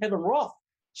have one Kevin Roth,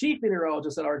 chief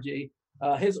meteorologist at RG.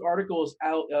 His article is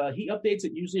out. He updates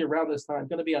it usually around this time.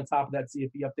 Going to be on top of that, see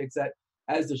if he updates that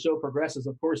as the show progresses.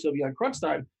 Of course, he'll be on Crunch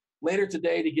Time later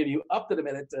today to give you up to the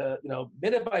minute,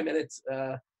 minute by minute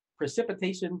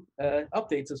precipitation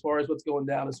updates as far as what's going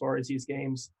down as far as these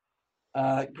games.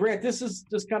 Grant, this is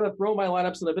just kind of throwing my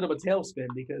lineups in a bit of a tailspin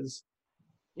because,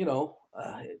 I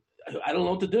don't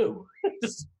know what to do.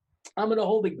 I'm in a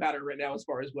holding pattern right now as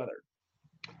far as weather.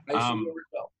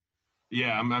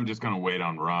 Yeah, I'm just going to wait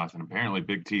on Roth. And apparently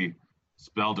Big T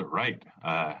spelled it right.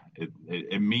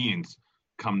 It means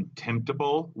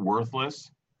contemptible,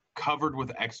 worthless, covered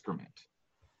with excrement.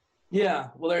 Yeah,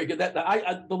 well, there you go. That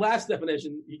the last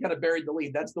definition, you kind of buried the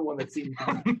lead. That's the one that seems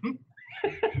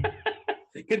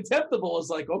contemptible is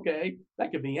like, okay,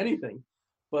 that could be anything.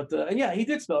 But and yeah, he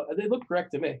did spell it. They look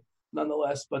correct to me,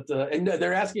 nonetheless. But and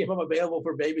they're asking if I'm available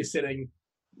for babysitting.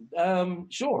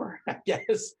 Sure, I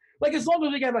guess. Like as long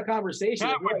as we can have a conversation.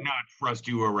 I would not trust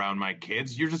you around my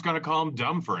kids. You're just going to call them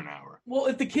dumb for an hour. Well,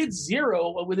 if the kid's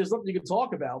 0, there's nothing you can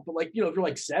talk about. But if you're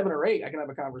like 7 or 8, I can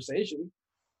have a conversation.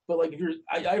 But like, if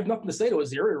I have nothing to say to a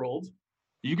 0-year-old.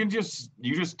 You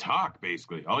just talk,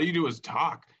 basically. All you do is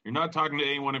talk. You're not talking to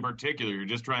anyone in particular. You're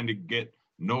just trying to get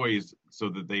noise so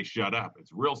that they shut up.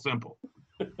 It's real simple.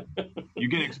 You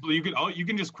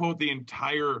can just quote the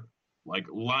entire like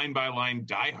line by line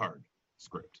Die Hard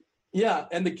script. Yeah,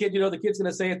 and the kid's going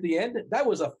to say at the end, that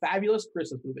was a fabulous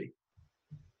Christmas movie.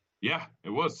 Yeah, it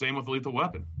was. Same with Lethal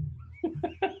Weapon.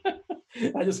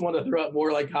 I just want to throw out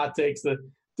more like hot takes to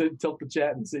tilt the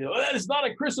chat and say, that is not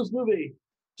a Christmas movie.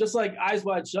 Just like Eyes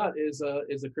Wide Shut is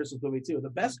a Christmas movie too, the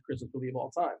best Christmas movie of all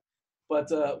time.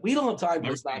 But we don't have time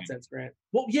for this nonsense, Grant.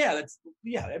 Well, yeah,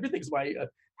 everything is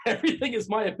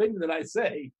my opinion that I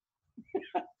say.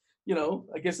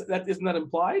 I guess that isn't that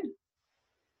implied.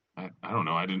 I don't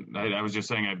know. I was just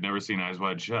saying I've never seen Eyes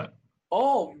Wide Shut.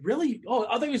 Oh, really? Oh,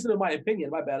 I think you said my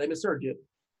opinion. My bad. I misheard you.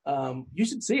 You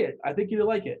should see it. I think you'd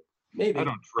like it. Maybe. I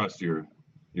don't trust your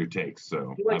takes.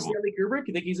 So you like Stanley Kubrick?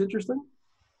 You think he's interesting?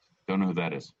 Don't know who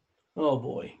that is. Oh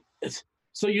boy.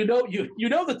 So you know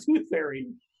the Tooth Fairy,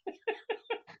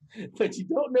 but you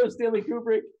don't know Stanley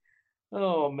Kubrick.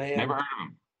 Oh man. Never heard of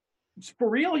him. For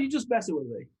real? You just messing with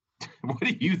me. What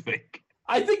do you think?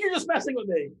 I think you're just messing with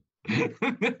me.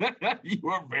 You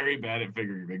are very bad at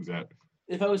figuring things out.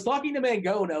 If I was talking to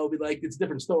Mangone, I would be like, it's a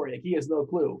different story. Like he has no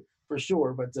clue for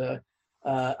sure. But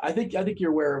I think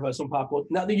you're aware of some pop culture.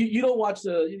 Now you don't watch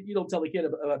you don't tell the kid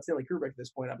about Stanley Kubrick at this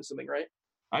point. I'm assuming, right?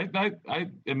 I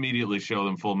immediately show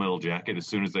them Full Metal Jacket as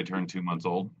soon as they turn 2 months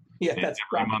old. Yeah, that's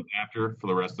every month after for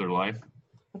the rest of their life.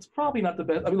 That's probably not the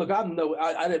best. I mean, look, I'm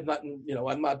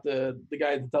not the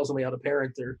guy that tells somebody how to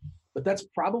parent, but that's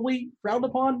probably frowned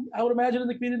upon. I would imagine in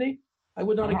the community. I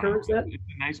would not encourage that. It's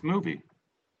a nice movie.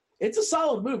 It's a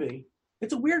solid movie.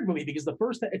 It's a weird movie because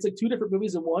it's like two different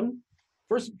movies in one.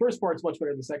 First part's much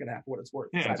better than the second half. For what it's worth.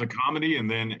 Yeah, it's a comedy and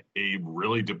then a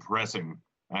really depressing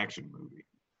action movie.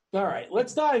 All right,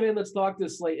 let's dive in. Let's talk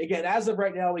this slate again. As of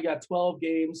right now, we got 12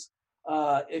 games.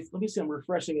 Let me see. I'm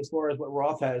refreshing as far as what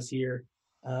Roth has here.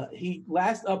 He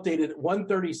last updated at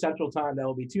 1:30 Central Time. That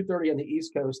will be 2:30 on the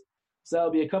East Coast. So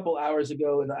that'll be a couple hours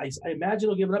ago. And I imagine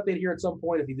he'll give an update here at some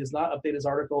point. If he does not update his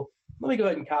article, let me go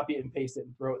ahead and copy it and paste it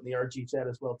and throw it in the RG chat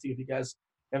as well, too, if you guys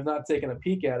have not taken a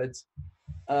peek at it.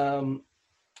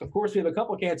 Of course, we have a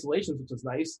couple cancellations, which is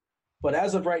nice. But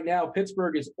as of right now,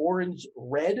 Pittsburgh is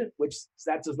orange-red, which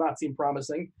that does not seem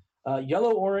promising.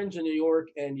 Yellow-orange in New York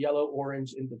and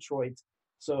yellow-orange in Detroit.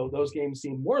 So those games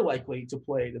seem more likely to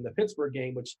play than the Pittsburgh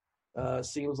game, which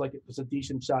seems like it was a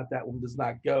decent shot. That one does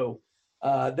not go.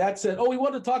 That said, we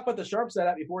wanted to talk about the Sharpsat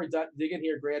app before we dig in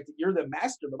here, Grant. You're the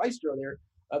maestro there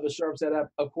of the Sharpsat app.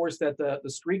 Of course, that the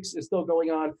streaks is still going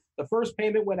on. The first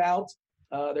payment went out.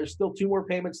 There's still 2 more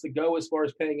payments to go as far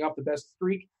as paying off the best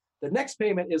streak. The next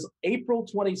payment is April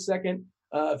 22nd.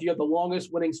 If you have the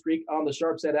longest winning streak on the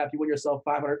Sharpsat app, you win yourself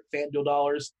 $500 FanDuel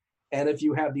dollars. And if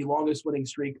you have the longest winning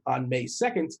streak on May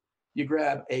 2nd, you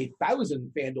grab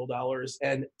 1,000 FanDuel dollars.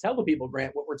 And tell the people,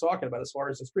 Grant, what we're talking about as far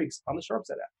as the streaks on the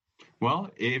Sharpsat app. Well,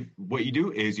 what you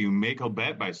do is you make a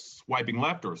bet by swiping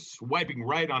left or swiping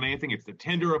right on anything. It's the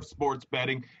Tinder of sports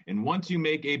betting. And once you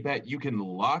make a bet, you can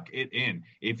lock it in.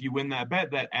 If you win that bet,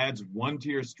 that adds 1 to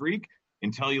your streak.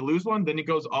 Until you lose one, then it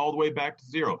goes all the way back to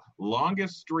 0.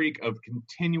 Longest streak of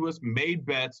continuous made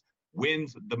bets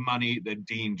wins the money that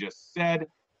Dean just said.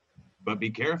 But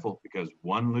be careful because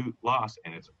one loss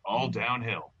and it's all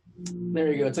downhill.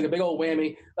 There you go. It's like a big old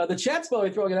whammy. The chat's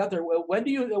probably throwing it out there. When do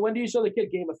you show the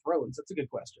kid Game of Thrones? That's a good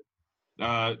question.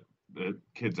 The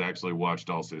kids actually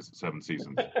watched all 7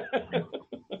 seasons.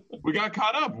 We got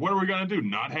caught up. What are we going to do?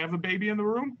 Not have a baby in the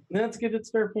room? That's good. That's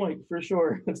a fair point for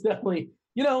sure. It's definitely,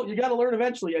 you got to learn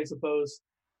eventually, I suppose.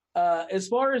 As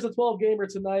far as the 12-gamer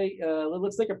tonight,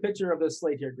 let's take a picture of this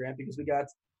slate here, Grant, because we got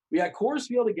Coors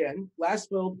Field again.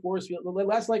 Last night Coors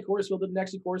Field didn't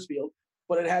actually Coors Field,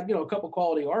 but it had, a couple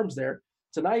quality arms there.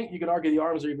 Tonight, you can argue the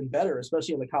arms are even better,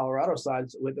 especially on the Colorado side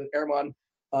with German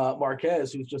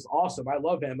Marquez, who's just awesome. I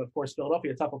love him. Of course,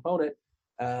 Philadelphia, a tough opponent.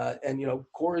 And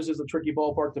Coors is a tricky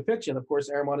ballpark to pitch in. Of course,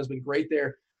 German has been great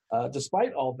there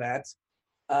despite all that.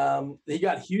 He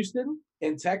got Houston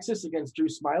in Texas against Drew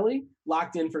Smyly,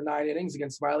 locked in for 9 innings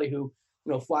against Smyly, who,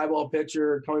 fly ball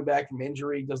pitcher coming back from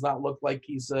injury, does not look like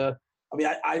he's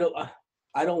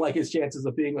I don't like his chances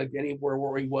of being like anywhere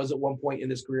where he was at one point in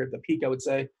his career at the peak, I would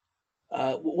say.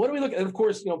 What do we look at? And of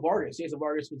course, Vargas. Jason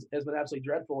Vargas has been absolutely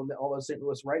dreadful, and all those St.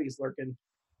 Louis righties lurking.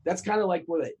 That's kind of like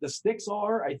where the sticks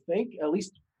are, I think. At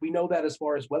least we know that as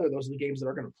far as whether those are the games that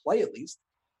are going to play at least.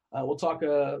 We'll talk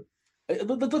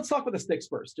let's talk about the sticks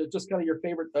first. Just kind of your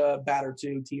favorite bat or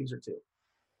two, teams or two.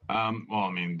 Well,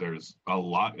 I mean, there's a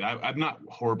lot. I'm not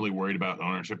horribly worried about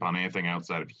ownership on anything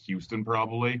outside of Houston,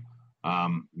 probably.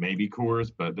 Maybe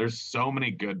Coors, but there's so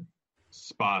many good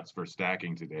spots for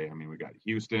stacking today. I mean, we got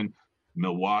Houston,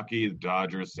 Milwaukee, the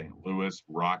Dodgers, St. Louis,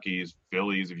 Rockies,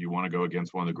 Phillies, if you want to go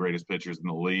against one of the greatest pitchers in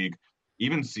the league.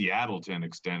 Even Seattle, to an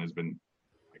extent, has been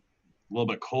like a little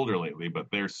bit colder lately, but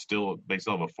they still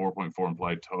have a 4.4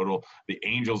 implied total. The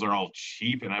Angels are all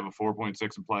cheap and have a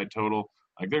 4.6 implied total.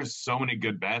 Like, there's so many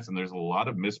good bats, and there's a lot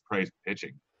of mispriced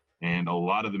pitching. And a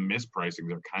lot of the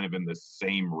mispricings are kind of in the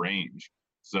same range.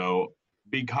 So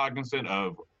be cognizant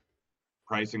of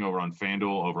pricing over on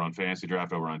FanDuel, over on Fantasy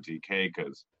Draft, over on DK,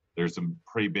 because there's some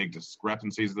pretty big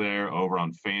discrepancies there. Over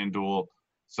on FanDuel,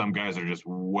 some guys are just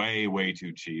way, way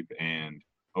too cheap. And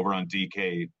over on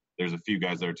DK, there's a few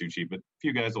guys that are too cheap, but a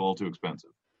few guys a little too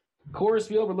expensive. Coors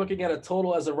Field, we're looking at a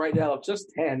total as of right now of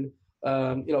just 10.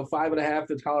 5.5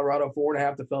 to Colorado,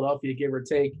 4.5 to Philadelphia, give or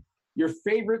take. Your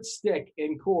favorite stick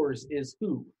in Coors is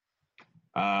who?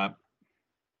 I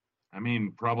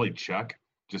mean, probably Chuck,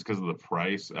 just because of the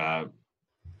price.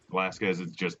 Velasquez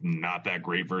is just not that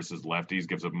great versus lefties,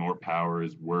 gives up more power,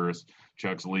 is worse.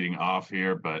 Chuck's leading off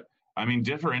here, but I mean,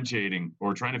 differentiating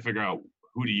or trying to figure out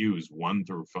who to use 1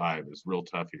 through 5 is real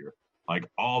tough here. Like,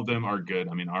 all of them are good.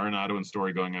 I mean, Arenado and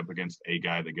Story going up against a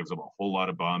guy that gives up a whole lot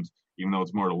of bombs. Even though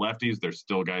it's more to lefties, there's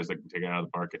still guys that can take it out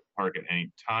of the park at any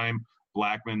time.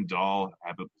 Blackman, Dahl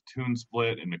have a platoon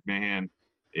split, and McMahon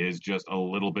is just a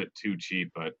little bit too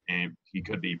cheap, but he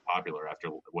could be popular after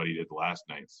what he did last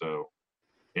night. So,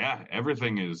 yeah,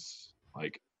 everything is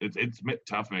like it's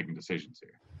tough making decisions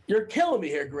here. You're killing me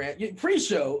here, Grant.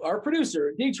 Pre-show, our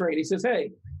producer, D-Train, he says,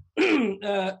 hey,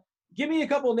 give me a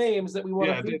couple names that we want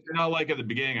to feature. It's not like at the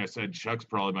beginning I said Chuck's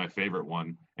probably my favorite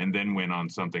one, and then went on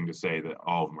something to say that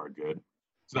all of them are good.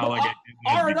 It's not like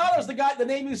Arenado's the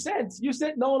name you sent. You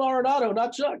sent Nolan Arenado,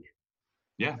 not Chuck.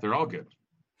 Yeah, they're all good.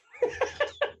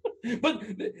 But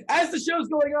as the show's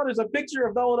going on, there's a picture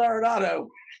of Nolan Arenado.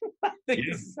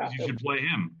 You should play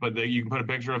him, but you can put a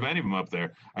picture of any of them up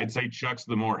there. I'd say Chuck's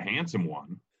the more handsome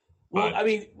one. Well, I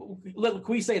mean, can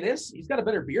we say this? He's got a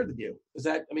better beard than you.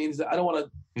 I don't want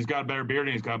to. He's got a better beard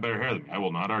and he's got better hair than me. I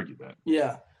will not argue that.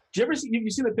 Yeah. Did you ever see?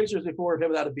 You've seen the pictures before of him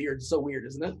without a beard? It's so weird,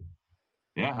 isn't it?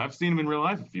 Yeah, I've seen him in real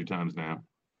life a few times now.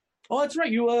 Oh, that's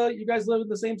right. You guys live in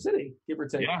the same city, give or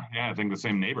take. Yeah, I think the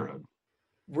same neighborhood.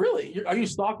 Really? Are you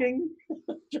stalking?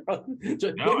 Maybe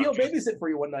he'll babysit for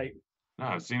you one night. No,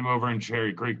 I've seen him over in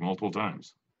Cherry Creek multiple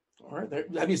times. All right.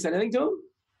 Have you said anything to him?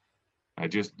 I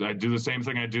do the same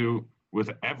thing I do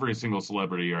with every single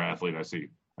celebrity or athlete I see.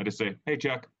 I just say, "Hey,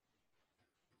 Chuck."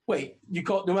 Wait, you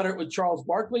call no matter with Charles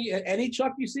Barkley, any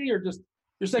Chuck you see, or just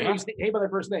you're saying you say, hey by their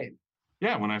first name?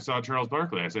 Yeah, when I saw Charles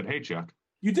Barkley, I said, "Hey, Chuck."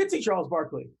 You did see Charles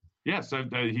Barkley? Yes, I've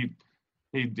seen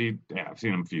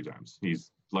him a few times. He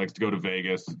likes to go to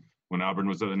Vegas. When Auburn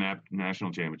was at the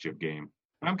national championship game.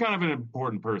 I'm kind of an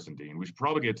important person, Dean. We should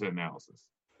probably get to analysis.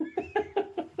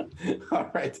 All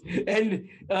right. And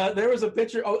there was a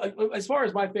picture. As far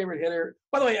as my favorite hitter,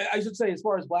 by the way, I should say, as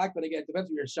far as Blackman, again, it depends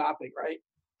when you're shopping, right?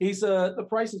 He's the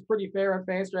price is pretty fair on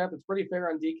FanStrap. It's pretty fair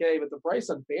on DK, but the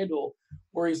price on FanDuel,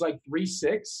 where he's like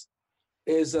 3.6,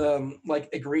 is like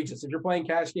egregious. If you're playing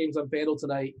cash games on FanDuel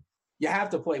tonight, you have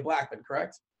to play Blackman,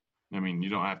 correct? I mean, you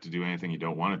don't have to do anything you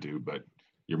don't want to do, but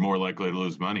you're more likely to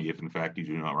lose money if, in fact, you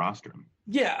do not roster him.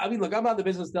 Yeah, I mean, look, I'm not in the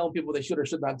business telling people they should or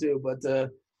should not do, but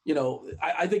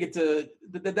I think it's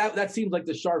that seems like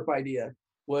the sharp idea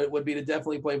would be to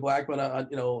definitely play Blackman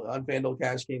on FanDuel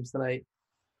cash games tonight.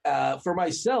 For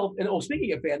myself, and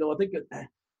speaking of FanDuel, I think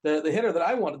the hitter that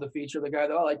I wanted to feature, the guy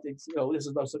that I like, this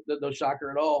is no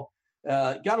shocker at all.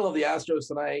 Gotta love the Astros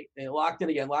tonight. They locked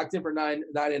in for nine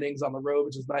innings on the road,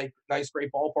 which is nice,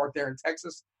 great ballpark there in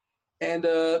Texas. And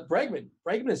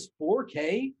Bregman is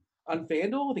 4K on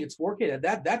FanDuel. I think it's 4K.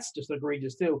 That's just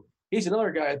egregious too. He's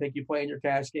another guy I think you play in your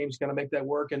cash games, kind of make that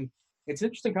work. And it's an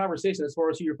interesting conversation as far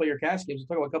as who you play your cash games. We'll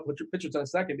talk about a couple of pitchers in a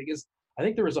second, because I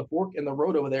think there is a fork in the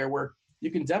road over there where you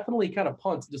can definitely kind of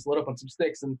punt, just load up on some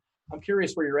sticks. And I'm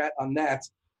curious where you're at on that.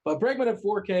 But Bregman at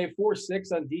 4K,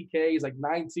 4.6 on DK. He's like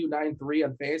 9.2, 9.3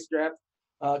 on FanStrap,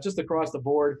 just across the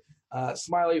board.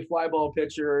 Smiley fly ball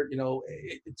pitcher,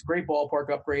 it's a great ballpark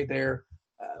upgrade there.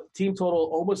 Team total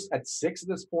almost at 6 at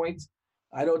this point.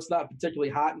 I know it's not particularly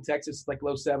hot in Texas. It's like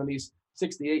low 70s,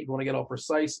 68 if you want to get all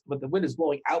precise. But the wind is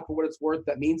blowing out for what it's worth.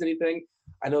 That means anything.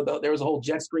 I know there was a whole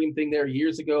jet stream thing there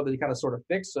years ago that he kind of sort of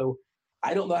fixed. So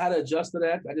I don't know how to adjust to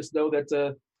that. I just know that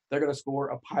they're going to score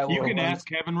a pile of runs. You can ask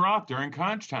Kevin Roth during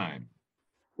conch time.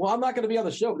 Well, I'm not going to be on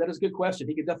the show, but that is a good question.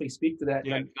 He could definitely speak to that.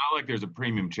 Yeah, it's not like there's a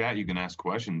premium chat you can ask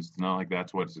questions. It's not like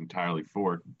that's what it's entirely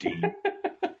for, Dean.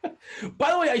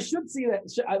 By the way, I should see that.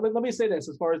 Let me say this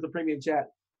as far as the premium chat.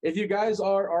 If you guys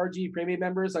are RG premium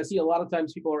members, I see a lot of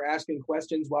times people are asking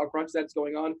questions while CrunchStat's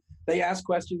going on. They ask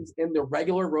questions in the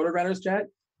regular RotoGrinders chat,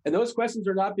 and those questions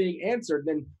are not being answered.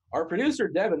 Then our producer,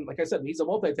 Devin, like I said, he's a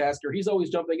multitasker. He's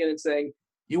always jumping in and saying,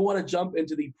 you want to jump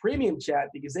into the premium chat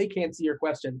because they can't see your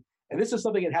question. And this is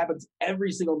something that happens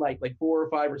every single night, like 4 or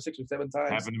 5 or 6 or 7 times.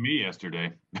 Happened to me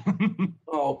yesterday.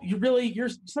 Oh, you're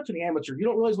such an amateur. You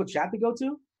don't realize what chat to go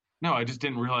to? No, I just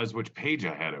didn't realize which page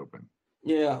I had open.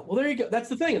 Yeah, well, there you go. That's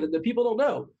the thing. The people don't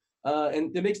know.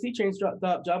 And it makes T-Chain's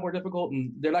job more difficult,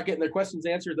 and they're not getting their questions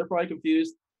answered. They're probably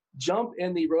confused. Jump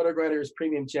in the RotoGrinders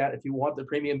premium chat if you want the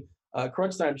premium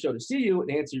Crunch Time show to see you and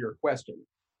answer your question.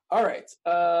 All right.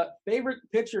 Favorite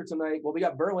pitcher tonight? Well, we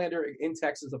got Verlander in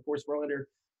Texas. Of course, Verlander,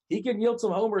 he can yield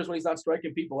some homers when he's not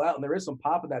striking people out, and there is some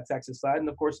pop in that Texas side. And,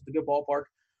 of course, it's a good ballpark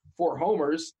for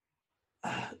homers.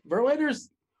 Verlander's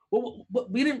 – well,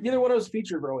 we didn't – neither one of us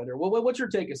featured Verlander. Well, what's your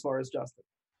take as far as Justin?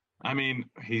 I mean,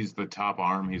 he's the top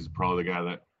arm. He's probably the guy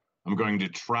that I'm going to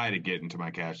try to get into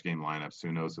my cash game lineups.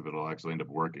 Who knows if it'll actually end up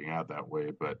working out that way.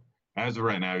 But as of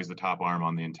right now, he's the top arm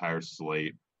on the entire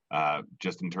slate,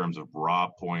 just in terms of raw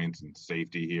points and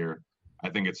safety here. I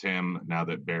think it's him now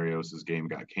that Barrios' game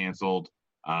got canceled.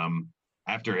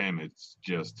 After him,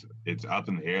 it's up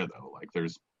in the air, though. Like,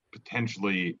 there's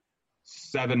potentially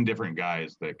 7 different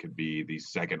guys that could be the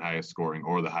second highest scoring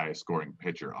or the highest scoring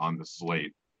pitcher on the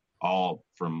slate, all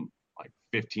from like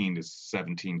 15 to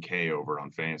 17K over on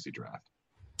Fantasy Draft.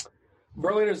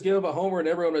 Verlander's given up a homer in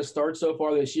every one of his starts so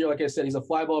far this year. Like I said, he's a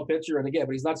fly ball pitcher, and again,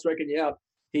 but he's not striking you out.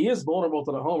 He is vulnerable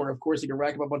to the homer. Of course, he can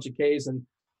rack up a bunch of Ks, and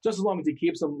just as long as he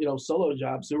keeps them, solo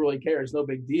jobs, who really cares? No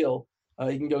big deal.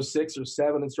 He can go 6 or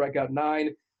 7 and strike out 9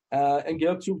 and give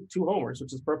up two homers,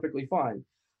 which is perfectly fine.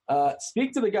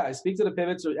 Speak to the guys. Speak to the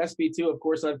pivots or SB2, of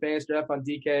course, on Fantasy Draft, on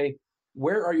DK.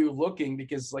 Where are you looking?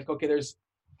 Because, there's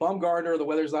Bumgarner. The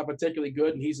weather's not particularly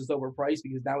good, and he's just overpriced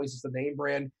because now he's just a name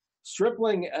brand.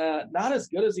 Stripling, not as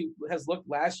good as he has looked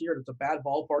last year. It's a bad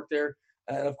ballpark there.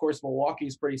 And, of course,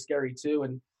 Milwaukee's pretty scary, too.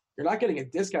 And you're not getting a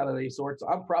discount of any sort, so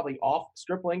I'm probably off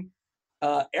Stripling.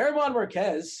 Aaron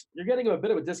Marquez, you're getting him a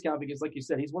bit of a discount because, like you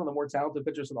said, he's one of the more talented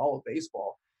pitchers in all of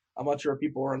baseball. I'm not sure if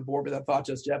people are on board with that thought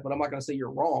just yet, but I'm not going to say you're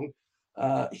wrong.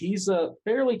 He's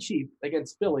fairly cheap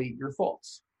against Philly. Your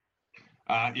thoughts?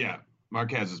 Yeah,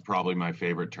 Marquez is probably my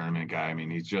favorite tournament guy. I mean,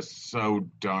 he's just so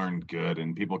darn good,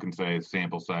 and people can say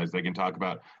sample size. They can talk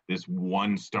about this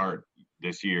one start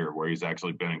this year where he's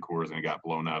actually been in Coors and he got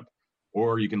blown up.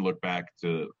 Or you can look back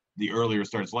to the earlier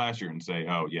starts last year and say,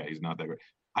 oh, yeah, he's not that great.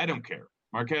 I don't care.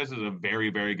 Marquez is a very,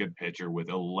 very good pitcher with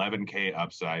 11K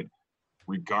upside,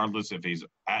 regardless if he's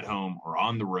at home or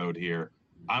on the road here.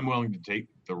 I'm willing to take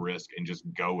the risk and just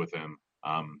go with him.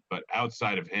 But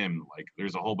outside of him,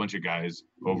 there's a whole bunch of guys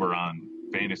over on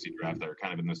Fantasy Draft that are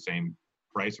kind of in the same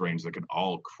price range that could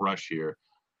all crush here.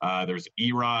 There's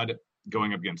Erod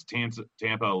going up against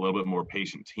Tampa, a little bit more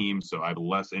patient team, so I have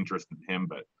less interest in him,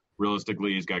 but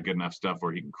realistically, he's got good enough stuff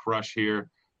where he can crush here.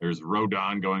 There's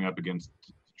Rodon going up against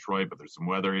Detroit, but there's some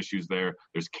weather issues there.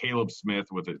 There's Caleb Smith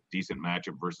with a decent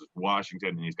matchup versus Washington,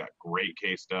 and he's got great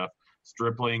K stuff.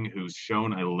 Stripling, who's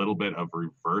shown a little bit of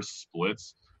reverse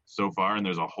splits so far, and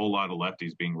there's a whole lot of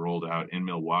lefties being rolled out in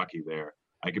Milwaukee there.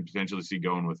 I could potentially see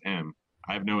going with him.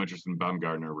 I have no interest in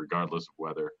Bumgarner, regardless of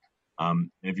weather.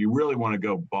 If you really want to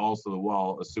go balls to the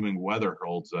wall, assuming weather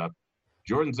holds up,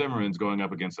 Jordan Zimmerman's going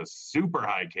up against a super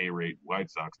high K rate White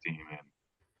Sox team, and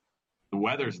the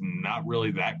weather's not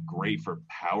really that great for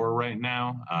power right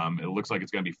now. It looks like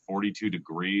it's going to be 42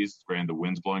 degrees. Granted, the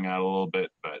wind's blowing out a little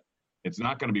bit, but it's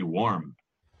not going to be warm.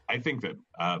 I think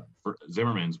that for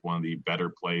Zimmerman's one of the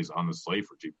better plays on the slate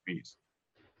for GPPs.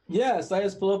 Yes, I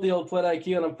just pulled up the old Play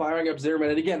IQ, and I'm firing up Zimmerman.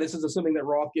 And again, this is assuming that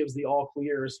Roth gives the all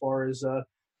clear as far as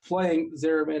playing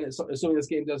Zimmerman, assuming this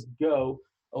game doesn't go,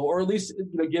 or at least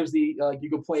gives the you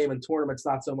can play him in tournaments,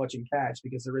 not so much in cash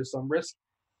because there is some risk.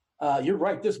 You're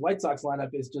right. This White Sox lineup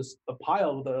is just a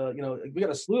pile of we got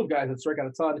a slew of guys that strike out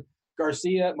a ton.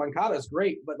 Garcia, Moncada is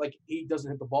great, but he doesn't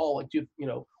hit the ball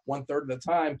 1/3 of the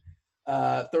time.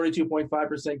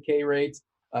 32.5% K rate.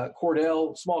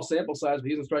 Cordell, small sample size, but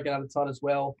he isn't striking out a ton as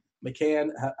well.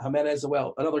 McCann, Jimenez as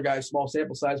well. Another guy, small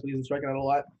sample size, but he isn't striking out a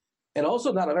lot. And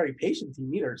also not a very patient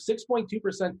team either.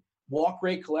 6.2% walk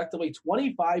rate collectively,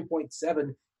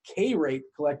 25.7 K rate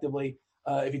collectively.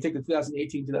 If you take the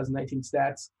 2018-2019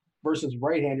 stats versus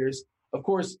right-handers. Of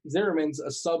course, Zimmerman's a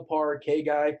subpar K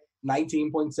guy,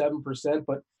 19.7%,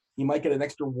 but he might get an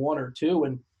extra 1 or 2.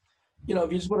 And,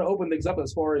 if you just want to open things up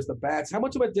as far as the bats, how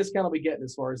much of a discount are we getting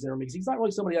as far as Zimmerman? Because he's not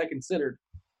really somebody I considered.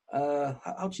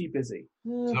 How cheap is he?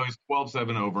 So he's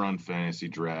 12.7 over on Fantasy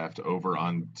Draft. Over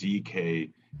on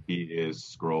DK, he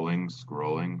is scrolling.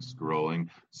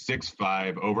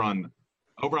 6.5 over on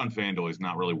FanDuel. He's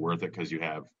not really worth it because you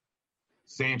have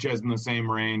Sanchez in the same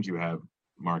range. You have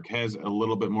Marquez a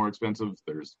little bit more expensive.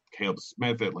 There's Caleb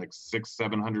Smith at like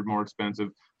 600-700 more expensive.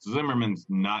 So Zimmerman's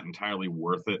not entirely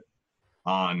worth it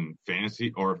on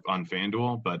fantasy or on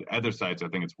FanDuel, but other sites I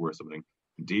think it's worth something.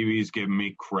 DB's giving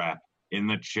me crap in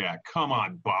the chat. Come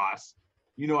on, boss.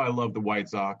 You know I love the White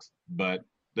Sox, but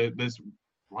this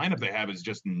lineup they have is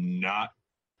just not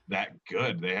that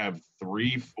good. They have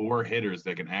 3-4 hitters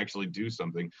that can actually do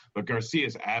something, but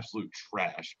Garcia's absolute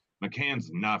trash. McCann's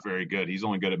not very good. He's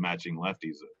only good at matching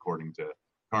lefties, according to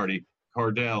Cardi.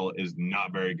 Cardell is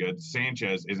not very good.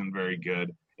 Sanchez isn't very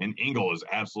good. And Engel is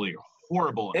absolutely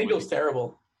horrible. Engel's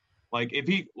terrible. Like,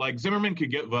 Zimmerman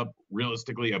could give up,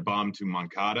 realistically, a bomb to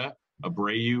Moncada,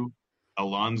 Abreu,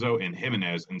 Alonso, and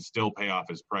Jimenez and still pay off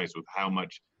his price with how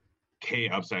much K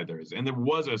upside there is. And there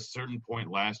was a certain point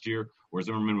last year where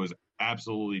Zimmerman was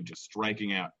absolutely just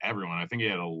striking out everyone. I think he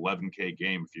had an 11K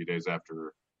game a few days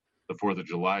after the 4th of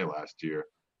July last year.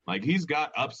 Like, he's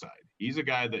got upside. He's a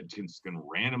guy that can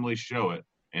randomly show it.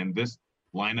 And this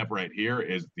lineup right here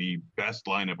is the best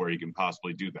lineup where he can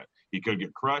possibly do that. He could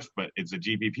get crushed, but it's a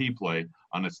GPP play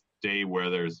on a day where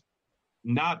there's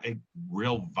not a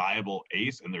real viable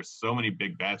ace, and there's so many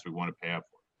big bats we want to pay up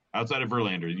for. Outside of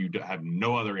Verlander, you have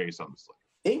no other ace on the slate.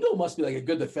 Engel must be like a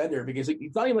good defender because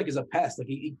he's not even like he's a pest. Like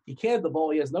he can't hit the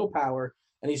ball. He has no power,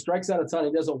 and he strikes out a ton.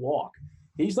 He doesn't walk.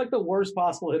 He's like the worst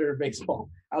possible hitter in baseball.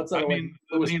 Outside, the main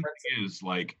thing is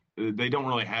like they don't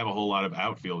really have a whole lot of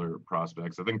outfielder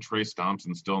prospects. I think Trace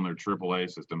Thompson's still in their AAA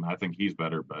system. I think he's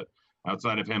better, but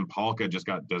outside of him, Palka just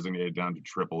got designated down to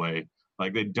AAA.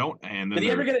 Like they don't. And then did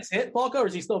he ever get his hit, Palka, or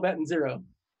is he still batting zero?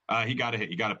 He got a hit.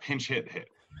 He got a pinch hit.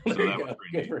 So that was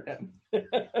good for him.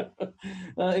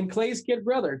 And Clay's kid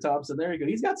brother, Thompson. There you go.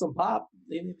 He's got some pop.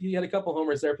 He had a couple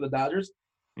homers there for the Dodgers.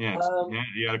 Yeah,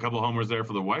 he had a couple homers there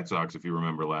for the White Sox, if you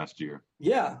remember last year.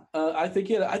 Yeah, I think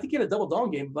he had a double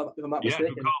dong game, if I'm not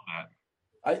mistaken. Yeah, who called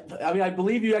that? I mean, I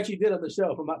believe you actually did on the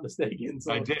show, if I'm not mistaken.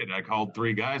 So I did. I called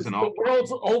 3 guys, and all the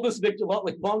world's oldest victory,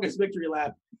 like longest victory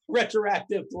lap,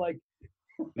 retroactive to like.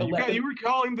 You were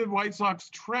calling the White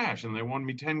Sox trash, and they won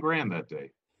me $10,000 that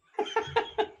day.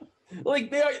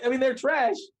 Like they're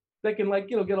trash. They can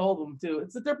get a hold of them too.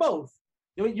 It's that they're both.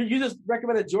 You just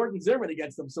recommended Jordan Zimmerman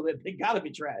against them, so they got to be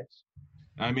trash.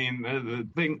 I mean,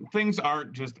 things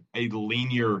aren't just a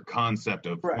linear concept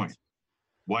of points.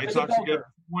 White Sox can get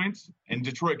points, and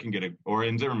Detroit can get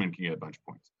and Zimmerman can get a bunch of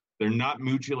points. They're not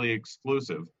mutually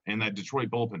exclusive, and that Detroit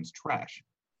bullpen's trash.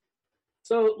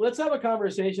 So let's have a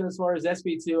conversation as far as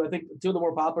SB2. I think 2 of the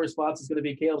more popular spots is going to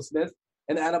be Caleb Smith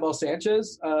and Anibal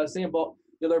Sanchez.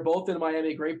 They're both in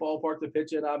Miami, great ballpark to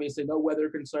pitch in. Obviously, no weather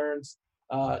concerns.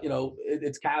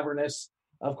 It's cavernous.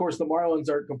 Of course, the Marlins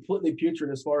are completely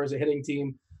putrid as far as a hitting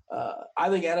team. I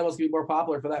think Anibal's going to be more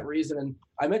popular for that reason. And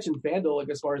I mentioned FanDuel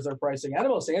as far as their pricing.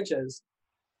 Anibal Sanchez,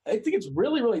 I think it's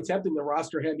really, really tempting to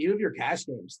roster him, even if your cash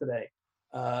games today.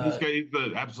 He's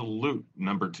the absolute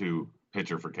number 2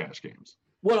 pitcher for cash games.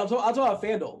 Well, I'm talking about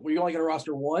FanDuel, where you're only going to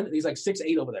roster 1, and he's like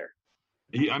 6'8" over there.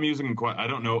 I'm using him quite. I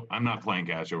don't know. I'm not playing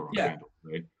cash over on FanDuel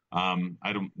today.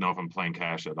 I don't know if I'm playing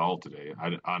cash at all today.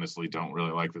 I honestly don't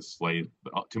really like the slate.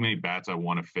 Too many bats I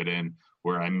want to fit in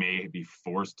where I may be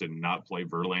forced to not play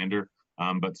Verlander.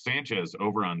 But Sanchez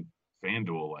over on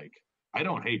FanDuel, I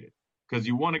don't hate it because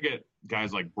you want to get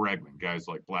guys like Bregman, guys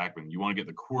like Blackman. You want to get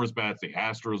the Coors bats, the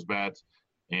Astros bats,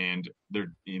 and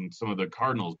they're in some of the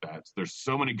Cardinals bats. There's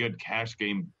so many good cash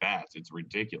game bats. It's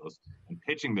ridiculous. And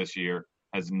pitching this year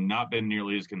has not been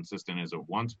nearly as consistent as it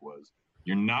once was.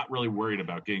 You're not really worried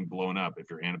about getting blown up if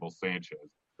you're Anibal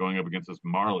Sanchez going up against this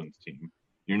Marlins team.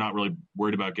 You're not really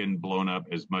worried about getting blown up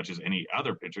as much as any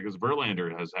other pitcher because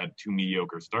Verlander has had 2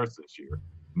 mediocre starts this year.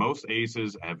 Most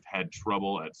aces have had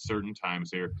trouble at certain times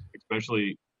here,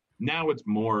 especially now it's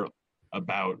more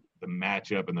about the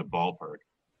matchup and the ballpark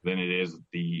than it is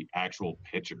the actual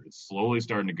pitcher. It's slowly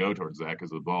starting to go towards that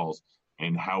because of the balls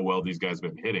and how well these guys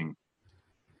have been hitting.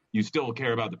 You still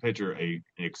care about the pitcher an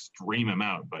extreme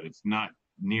amount, but it's not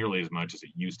nearly as much as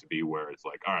it used to be where it's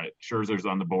like, all right, Scherzer's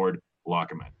on the board,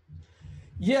 lock him in.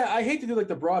 Yeah, I hate to do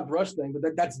the broad brush thing,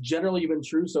 but that's generally been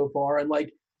true so far. And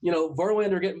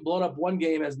Verlander getting blown up one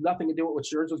game has nothing to do with what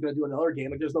Scherzer's going to do in another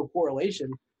game. There's no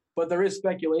correlation, but there is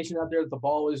speculation out there that the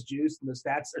ball is juiced and the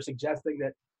stats are suggesting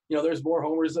that, there's more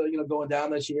homers, going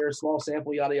down this year, small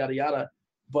sample, yada, yada, yada.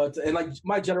 But,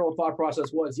 my general thought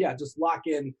process was, just lock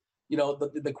in,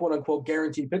 the quote unquote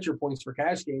guaranteed pitcher points for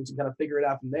cash games and kind of figure it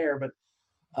out from there. But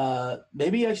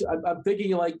Maybe I'm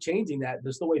thinking like changing that.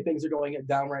 Just the way things are going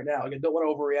down right now. Like, I don't want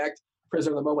to overreact,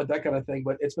 prisoner of the moment, that kind of thing.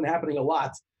 But it's been happening a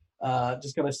lot.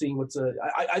 Just kind of seeing what's.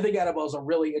 I think Annabelle is a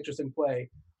really interesting play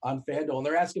on FanDuel, and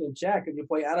they're asking in chat, can you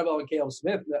play Annabelle and Caleb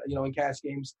Smith, in cash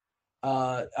games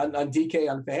on DK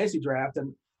on fantasy draft?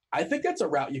 And I think that's a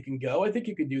route you can go. I think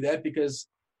you can do that because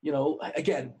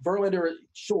again, Verlander,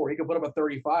 sure, he could put up a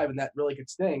 35, and that really could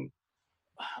sting.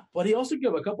 But he also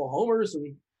give a couple homers,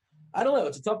 and I don't know.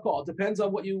 It's a tough call. It depends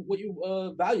on what you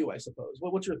value, I suppose.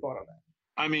 What's your thought on that?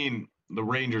 I mean, the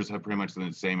Rangers have pretty much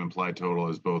the same implied total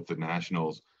as both the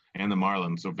Nationals and the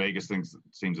Marlins. So Vegas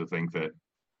seems to think that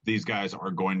these guys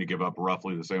are going to give up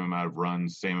roughly the same amount of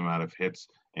runs, same amount of hits,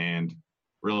 and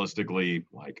realistically,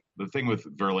 like the thing with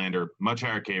Verlander, much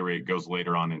higher K rate goes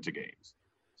later on into games.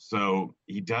 So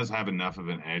he does have enough of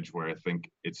an edge where I think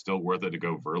it's still worth it to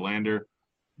go Verlander.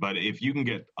 But if you can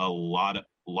get a lot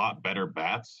better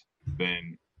bats,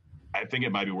 then I think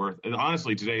it might be worth it.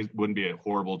 Honestly, today wouldn't be a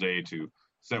horrible day to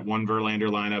set one Verlander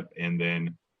lineup and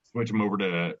then switch them over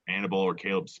to Annabelle or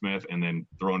Caleb Smith and then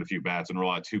throw in a few bats and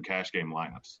roll out 2 cash game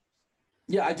lineups.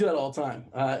 Yeah, I do that all the time.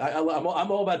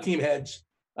 I'm all about team hedge.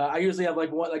 I usually have like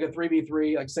a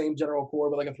 3v3, like same general core,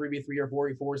 but like a 3v3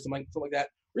 or 4v4, something like that,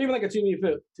 or even like a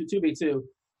 2v2,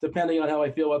 depending on how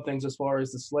I feel about things as far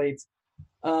as the slate.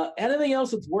 Anything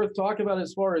else that's worth talking about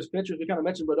as far as pitchers? We kind of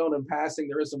mentioned Rodon in passing.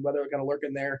 There is some weather kind of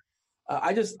lurking there.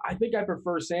 I think I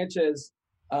prefer Sanchez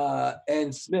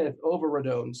and Smith over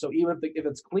Rodon. So even if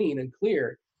it's clean and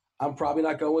clear, I'm probably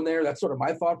not going there. That's sort of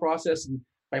my thought process. And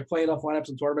if I play enough lineups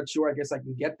in tournaments, sure, I guess I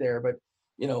can get there. But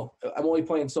I'm only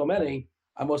playing so many.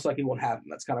 I most likely won't have them.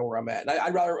 That's kind of where I'm at.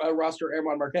 I'd rather roster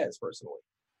German Marquez personally.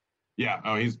 Yeah,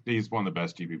 he's one of the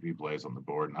best GPP plays on the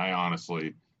board. And I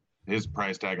honestly, his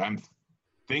price tag, I'm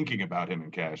thinking about him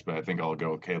in cash, but I think I'll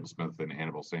go with Caleb Smith and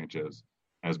Anibal Sanchez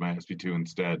as my SP2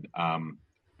 instead.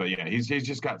 But yeah, he's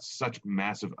just got such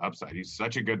massive upside. He's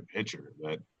such a good pitcher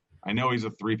that I know he's a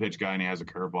 3-pitch guy and he has a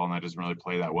curveball, and that doesn't really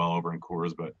play that well over in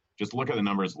Coors. But just look at the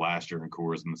numbers last year in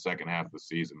Coors in the second half of the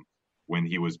season when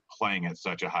he was playing at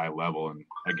such a high level. And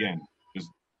again, just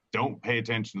don't pay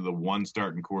attention to the one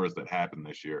start in Coors that happened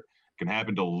this year. It can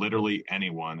happen to literally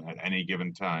anyone at any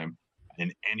given time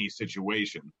in any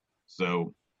situation.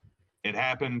 So it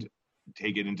happened.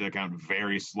 Take it into account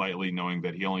very slightly, knowing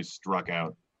that he only struck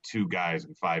out 2 guys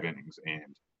in 5 innings,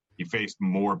 and he faced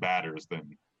more batters than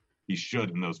he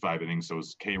should in those 5 innings, so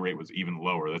his K rate was even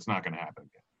lower. That's not going to happen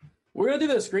again. We're going to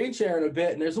do the screen share in a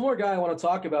bit, and there's one more guy I want to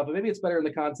talk about, but maybe it's better in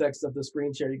the context of the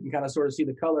screen share. You can kind of sort of see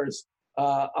the colors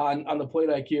on the Plate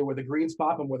IQ, where the greens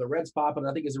pop and where the reds pop, and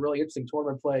I think it's a really interesting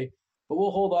tournament play. But we'll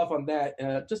hold off on that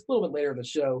just a little bit later in the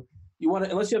show.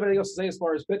 Unless you have anything else to say as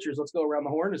far as pitchers, let's go around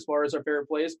the horn as far as our favorite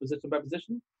plays, position by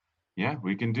position. Yeah,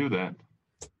 we can do that.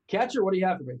 Catcher, what do you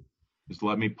have for me? Just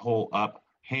let me pull up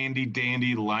handy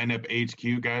dandy Lineup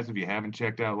HQ, guys. If you haven't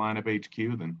checked out Lineup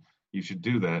HQ, then you should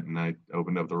do that. And I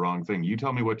opened up the wrong thing. You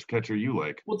tell me which catcher you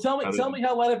like. Well, tell me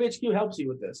how Lineup HQ helps you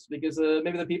with this, because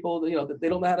maybe the people they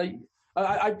don't know how to.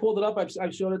 I pulled it up.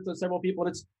 I've showed it to several people,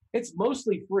 and it's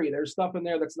mostly free. There's stuff in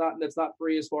there that's not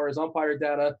free as far as umpire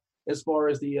data, as far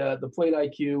as the Plate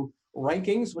IQ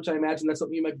rankings, which I imagine that's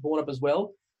something you might be pulling up as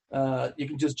well. You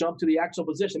can just jump to the actual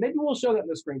position. Maybe we'll show that in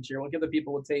the screen share. We'll give the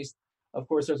people a taste. Of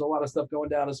course, there's a lot of stuff going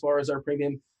down as far as our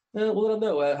premium. We'll let them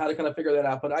know how to kind of figure that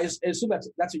out. But I assume that's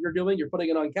what you're doing. You're putting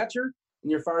it on catcher,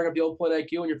 and you're firing up the old Plate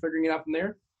IQ, and you're figuring it out from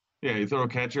there. Yeah, you throw a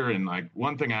catcher, and like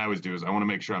one thing I always do is I want to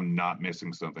make sure I'm not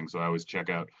missing something. So I always check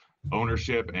out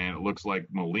ownership, and it looks like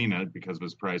Molina, because of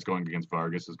his price going against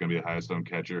Vargas, is going to be the highest owned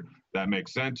catcher. That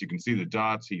makes sense. You can see the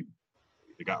dots. He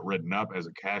got written up as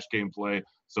a cash game play.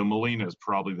 So Molina is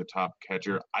probably the top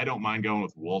catcher. I don't mind going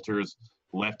with Walters,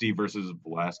 lefty versus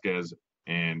Velasquez,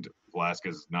 and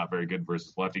Velasquez is not very good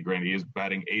versus lefty. Granted, he is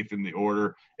batting 8th in the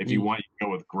order. If you want, you can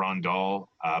go with Grandal,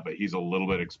 but he's a little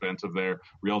bit expensive there.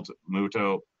 Real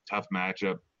Muto, tough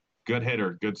matchup. Good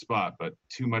hitter, good spot, but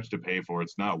too much to pay for.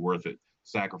 It's not worth it,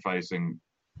 sacrificing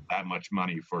that much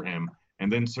money for him.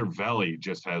 And then Cervelli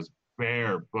just has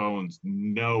bare bones,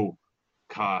 no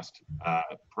cost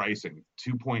pricing,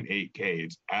 2.8K.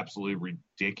 It's absolutely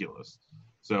ridiculous.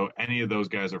 So any of those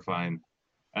guys are fine.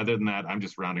 Other than that, I'm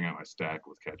just rounding out my stack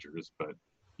with catchers. But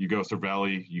you go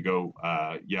Cervelli, you go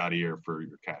Yadier for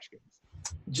your cash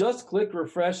games. Just click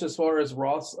refresh as far as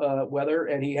Roth's weather,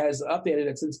 and he has updated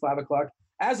it since 5 o'clock.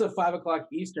 As of 5 o'clock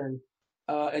Eastern,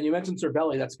 and you mentioned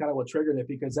Cervelli, that's kind of what triggered it,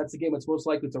 because that's the game that's most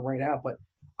likely to rain out. But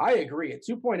I agree. At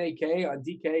 2.8K on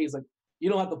DK is like, you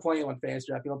don't have to play him on Fantasy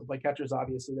Draft. You don't have to play catchers,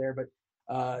 obviously, there.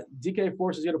 But DK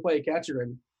forces you to play a catcher.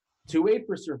 And 2.8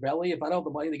 for Cervelli, if I don't have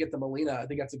the money to get the Molina, I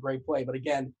think that's a great play. But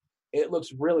again, it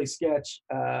looks really sketch.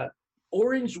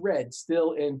 Orange-red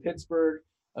still in Pittsburgh.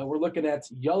 We're looking at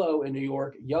yellow in New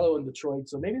York, yellow in Detroit.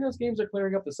 So maybe those games are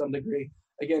clearing up to some degree.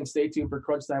 Again, stay tuned for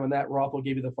crunch time on that. Roth will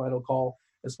give you the final call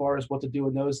as far as what to do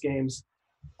in those games.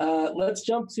 Let's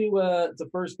jump to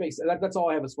first base. That's all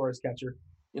I have as far as catcher.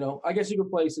 I guess you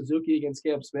could play Suzuki against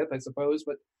Caleb Smith, I suppose,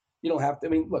 but you don't have to. I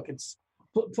mean, look, it's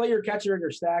play your catcher in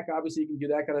your stack. Obviously, you can do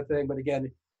that kind of thing. But again,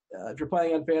 if you're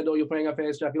playing on FanDuel, you're playing on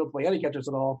Fantasy Draft, you don't play any catchers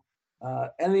at all.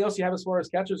 Anything else you have as far as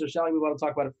catchers, or shall we move on to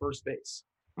talk about at first base?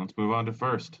 Let's move on to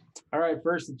first. All right,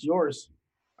 first, it's yours.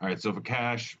 All right, so for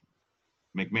cash,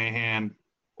 McMahon,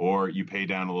 or you pay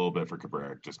down a little bit for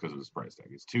Cabrera just because of his price tag.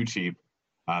 It's too cheap.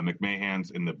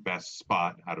 McMahon's in the best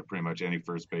spot out of pretty much any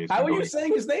first base. How are you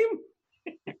saying his name?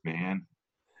 McMahon.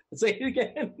 Say it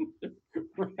again.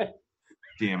 Right.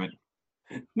 Damn it.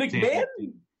 McMahon?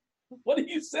 What are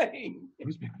you saying?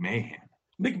 Who's McMahon?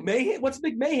 McMahon? What's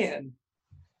McMahon?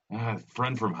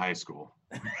 Friend from high school.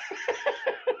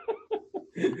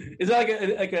 Is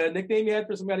that like a nickname you had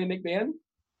for somebody named McMahon?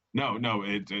 No,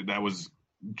 that was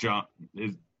John.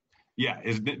 The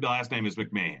last name is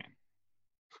McMahon.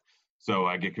 So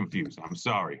I get confused. I'm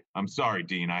sorry,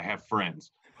 Dean. I have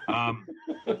friends.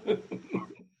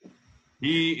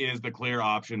 He is the clear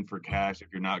option for cash if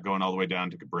you're not going all the way down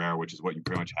to Cabrera, which is what you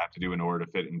pretty much have to do in order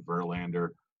to fit in Verlander.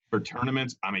 For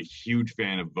tournaments, I'm a huge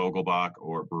fan of Vogelbach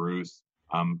or Bruce.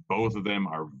 Both of them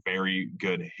are very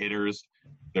good hitters.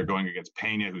 They're going against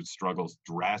Pena, who struggles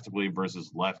drastically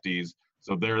versus lefties.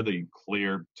 So they're the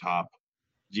clear top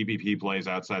GPP plays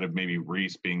outside of maybe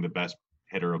Reese being the best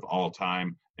hitter of all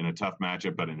time in a tough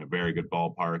matchup, but in a very good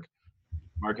ballpark.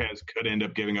 Marquez could end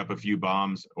up giving up a few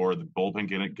bombs, or the bullpen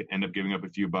can end up giving up a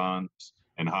few bombs,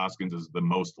 and Hoskins is the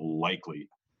most likely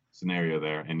scenario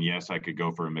there. And yes, I could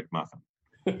go for a McMuffin.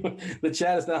 The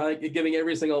chat is now giving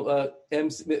every single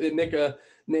Mick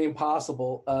name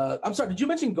possible. I'm sorry, did you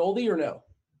mention Goldie or no?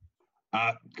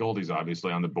 Goldie's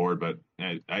obviously on the board, but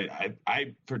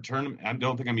I for tournament, I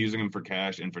don't think I'm using him for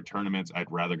cash. And for tournaments,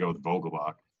 I'd rather go with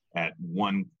Vogelbach at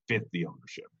 1/5 the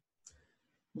ownership.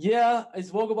 Yeah,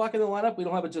 is Vogelbach in the lineup? We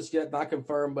don't have it just yet, not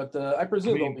confirmed, but I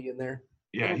presume he'll be in there.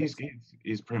 Yeah, he's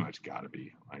pretty much got to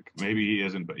be. Like, maybe he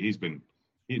isn't, but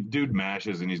dude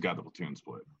mashes and he's got the platoon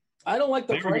split. I don't like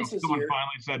the prices Someone here.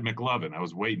 finally said McLovin. I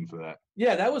was waiting for that.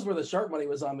 Yeah, that was where the sharp money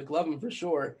was on McLovin for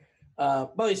sure.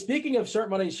 But speaking of sharp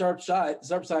money, sharp side,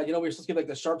 we're supposed to give like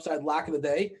the sharp side lock of the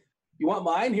day. You want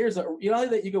mine? Here's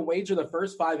that you can wager the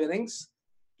first 5 innings.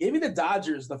 Give me the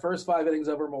Dodgers the first 5 innings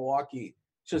over Milwaukee.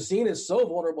 Chacin is so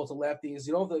vulnerable to lefties.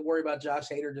 You don't have to worry about Josh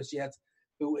Hader just yet,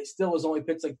 who still has only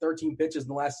pitched like 13 pitches in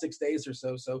the last 6 days or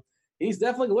so. So he's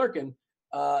definitely lurking.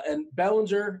 And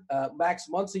Bellinger, Max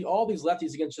Muncy, all these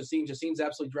lefties against Chacin. Chacin's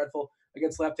absolutely dreadful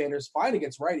against left-handers, fine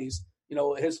against righties.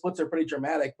 His splits are pretty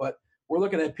dramatic, but we're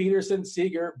looking at Peterson,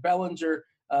 Seager, Bellinger,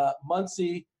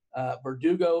 Muncy,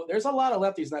 Verdugo. There's a lot of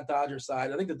lefties on that Dodgers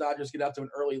side. I think the Dodgers get out to an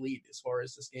early lead as far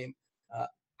as this game.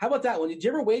 How about that one? Did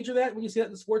you ever wager that when you see that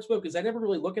in the sportsbook? Because I never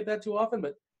really look at that too often,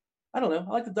 but I don't know.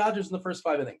 I like the Dodgers in the first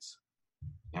 5 innings.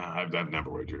 Yeah, I've never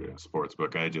wagered in a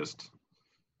sportsbook.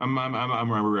 I'm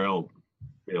a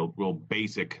real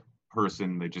basic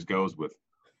person that just goes with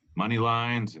money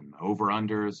lines and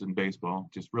over-unders in baseball.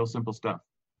 Just real simple stuff.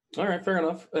 All right, fair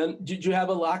enough. And did you have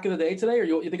a lock of the day today, or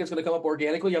you think it's going to come up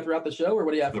organically throughout the show, or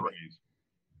what do you have? The Rays.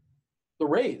 The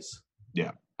Rays?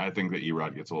 Yeah, I think that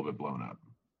Erod gets a little bit blown up.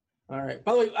 All right.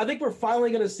 By the way, I think we're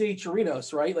finally going to see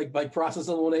Chirinos, right? Like by process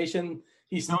of elimination.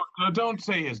 No, don't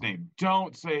say his name.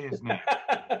 Don't say his name.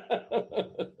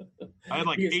 I had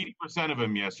like 80% of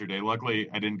him yesterday. Luckily,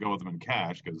 I didn't go with him in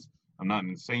cash because I'm not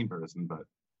an insane person. But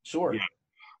sure. Yeah.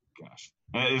 Gosh.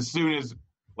 As soon as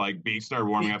like beats start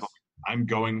warming up, I'm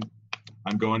going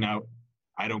out.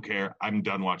 I don't care. I'm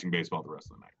done watching baseball the rest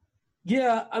of the night.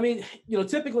 Yeah, I mean,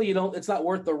 typically it's not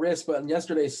worth the risk, but on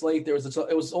yesterday's slate it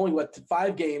was only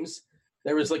 5 games.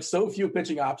 There was like so few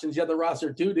pitching options. You had the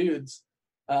roster 2 dudes,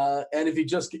 and if you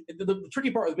just the tricky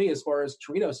part with me as far as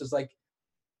Chirinos is like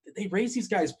they raise these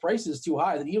guys' prices too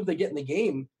high that even if they get in the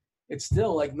game, it's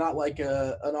still like not like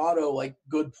an auto like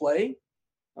good play.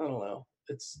 I don't know.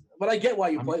 But I get why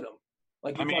you played them.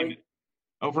 Like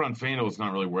over on FanDuel, it's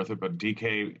not really worth it, but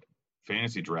DK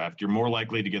fantasy draft, you're more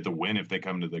likely to get the win if they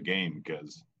come to the game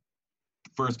because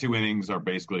first 2 innings are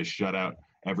basically a shutout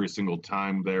every single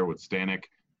time there with Stanek.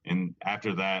 And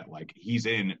after that, like he's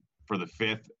in for the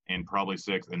 5th and probably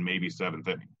 6th and maybe 7th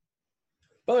inning.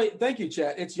 By the way, thank you,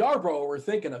 Chat. It's Yarbrough we're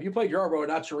thinking of. You played Yarbrough,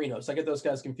 not Chirinos. I get those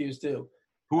guys confused too.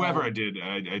 Whoever I did,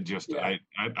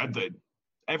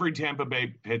 every Tampa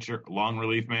Bay pitcher, long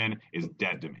relief man, is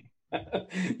dead to me.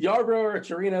 Yarbrough,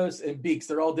 Chirinos, and Beeks,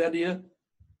 they're all dead to you?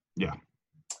 Yeah.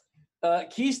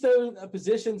 Keystone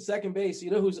position, second base.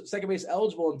 You know who's second base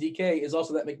eligible in DK is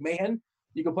also that McMahon.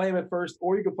 You can play him at first,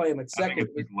 or you can play him at second. I think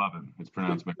it's McLovin. It's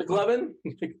pronounced McLovin.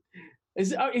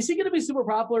 Is he going to be super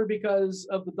popular because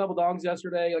of the double dongs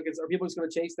yesterday? Like, are people just going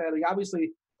to chase that? Like,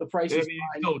 obviously, the price is he's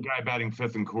still a guy batting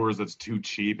fifth in Coors that's too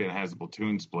cheap and has a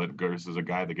platoon split versus a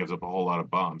guy that gives up a whole lot of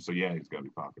bombs. So, yeah, he's going to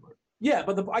be popular. Yeah,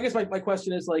 but I guess my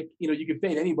question is, like, you can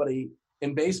fade anybody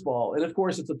in baseball. And, of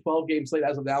course, it's a 12-game slate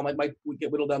as of now. Might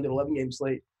get whittled down to an 11-game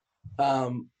slate.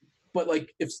 But,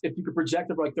 like, if you could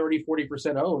project it for, like, 30,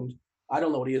 40% owned, I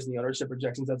don't know what he is in the ownership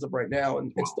projections as of right now.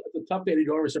 And it's a tough day to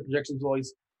do ownership projections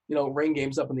always, rain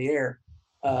games up in the air.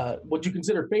 Would you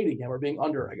consider fading him or being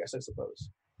under, I guess, I suppose?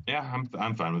 Yeah,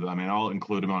 I'm fine with it. I mean, I'll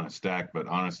include him on a stack, but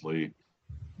honestly,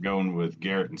 going with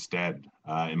Garrett instead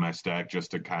in my stack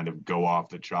just to kind of go off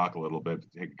the chalk a little bit,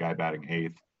 take a guy batting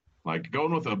eighth. Like,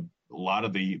 going with a lot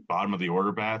of the bottom of the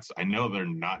order bats, I know they're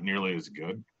not nearly as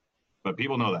good, but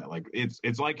people know that. Like,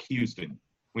 it's like Houston.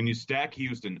 When you stack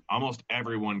Houston, almost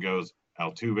everyone goes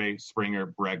Altuve, Springer,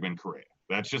 Bregman, Correa.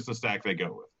 That's just the stack they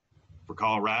go with. For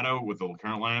Colorado, with the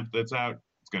current lineup that's out,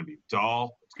 it's going to be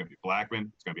Dahl, it's going to be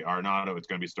Blackman, it's going to be Arenado, it's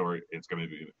going to be Story, it's going to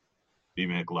be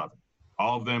McLovin.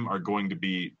 All of them are going to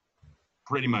be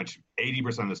pretty much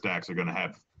 80% of the stacks are going to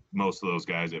have most of those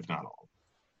guys, if not all.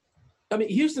 I mean,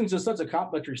 Houston's just such a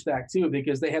complimentary stack, too,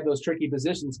 because they have those tricky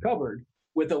positions covered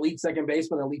with elite second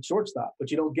baseman and elite shortstop.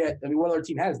 But you don't get – I mean, what other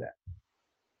team has that?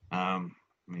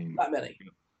 Not many.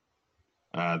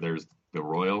 There's the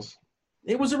Royals.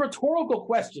 It was a rhetorical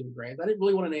question, Grant. I didn't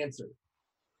really want an answer.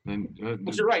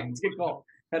 But you're right. It's a good call.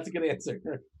 That's a good answer.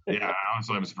 Yeah,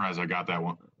 honestly, I'm surprised I got that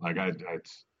one. Like, I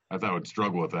thought I would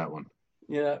struggle with that one.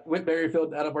 Yeah, Whit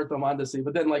Merrifield, Adalberto Mondesi.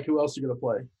 But then, like, who else are you going to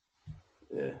play?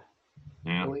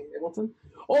 Yeah. Really, Hamilton?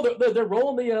 Oh, they're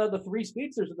rolling the three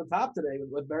speedsters at the top today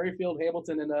with Merrifield,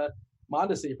 Hamilton, and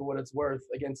Mondesi for what it's worth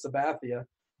against Sabathia.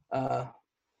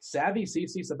 Savvy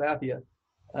CC Sabathia.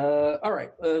 All right.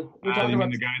 We're talking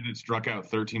about the guy that struck out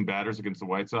 13 batters against the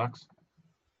White Sox?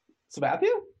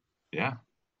 Sabathia? Yeah.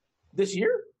 This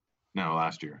year? No,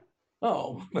 last year.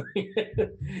 Oh,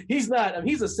 he's not. I mean,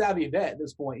 he's a savvy vet at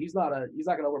this point. He's not going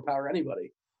to overpower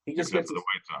anybody. He just Except gets for the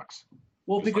White Sox.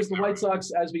 Well, Just because like the White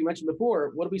Sox, as we mentioned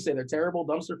before, what did we say? They're terrible,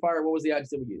 dumpster fire. What was the odds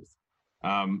that we used?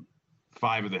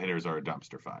 5 of the hitters are a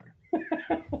dumpster fire.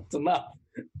 That's enough.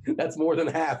 That's more than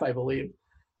half, I believe.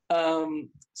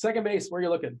 Second base, where are you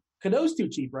looking? Cano's too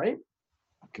cheap, right?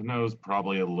 Cano's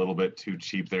probably a little bit too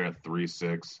cheap there at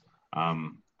 3.6.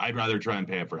 I'd rather try and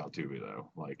pay up for Altuve,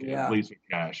 though. Like, at least with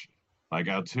cash. Like,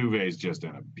 Altuve is just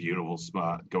in a beautiful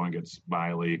spot, going at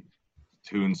Smiley,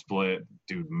 tune split,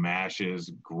 dude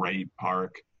mashes, great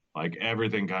park. Like,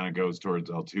 everything kind of goes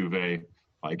towards Altuve.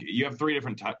 Like, you have 3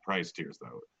 different price tiers,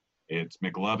 though. It's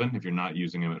McLovin, if you're not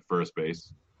using him at first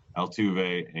base,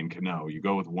 Altuve, and Cano. You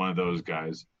go with one of those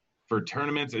guys. For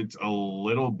tournaments, it's a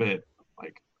little bit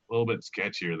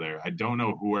sketchier there. I don't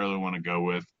know who I really want to go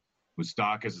with.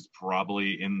 Moustakas is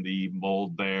probably in the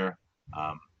mold there.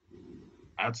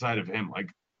 Outside of him, like,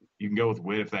 you can go with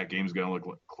Witt if that game's going to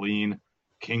look clean.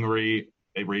 Kingery,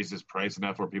 they raised his price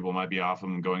enough where people might be off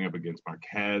him going up against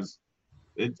Marquez.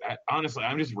 Honestly,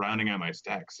 I'm just rounding out my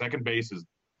stack. Second base is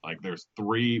like there's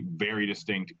 3 very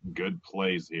distinct good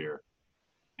plays here,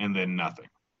 and then nothing.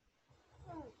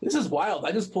 This is wild.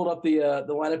 I just pulled up the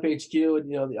lineup HQ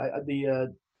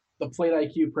and the plate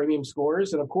IQ premium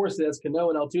scores, and of course it has Cano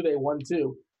and Altuve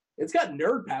 1-2. It's got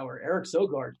nerd power. Eric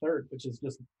Sogard third, which is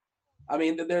just. I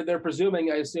mean, they're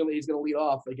presuming. I assume that he's going to lead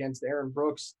off against Aaron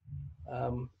Brooks.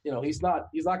 He's not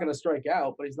going to strike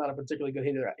out, but he's not a particularly good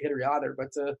hitter either.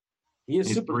 But he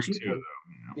is super cheap.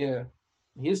 Yeah,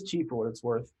 he is cheap for what it's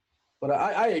worth. But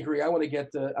I agree. I want to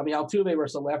get Altuve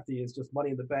versus a lefty is just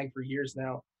money in the bank for years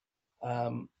now.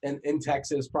 And in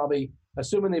Texas, probably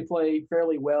assuming they play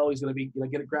fairly well, he's going to be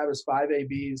grab his 5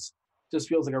 ABs. Just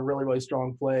feels like a really, really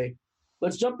strong play.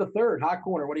 Let's jump to third. Hot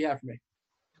corner. What do you have for me?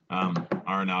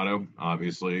 Arenado,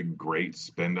 obviously, great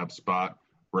spend-up spot.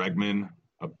 Bregman,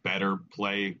 a better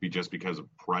play just because of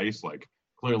price. Like,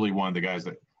 clearly one of the guys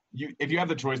that if you have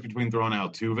the choice between throwing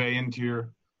Altuve into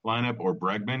your lineup or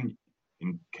Bregman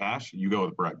in cash, you go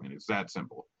with Bregman. It's that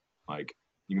simple. Like,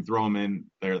 you can throw him in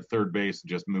there at third base and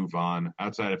just move on.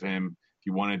 Outside of him, if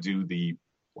you want to do the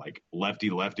lefty,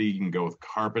 you can go with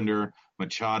Carpenter.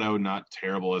 Machado, not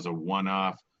terrible as a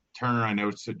one-off. Turner, I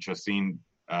know Chacin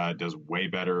does way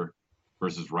better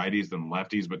versus righties than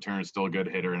lefties, but Turner's still a good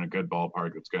hitter in a good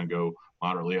ballpark that's going to go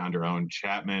moderately under-owned.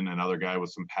 Chapman, another guy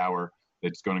with some power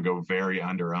that's going to go very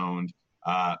under-owned.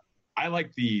 I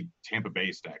like the Tampa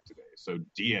Bay stack today. So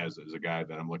Diaz is a guy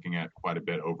that I'm looking at quite a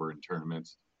bit over in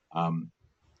tournaments.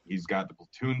 he's got the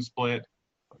platoon split.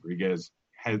 Rodriguez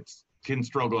can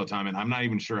struggle at time, and I'm not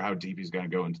even sure how deep he's going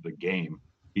to go into the game.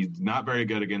 He's not very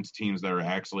good against teams that are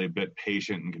actually a bit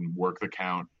patient and can work the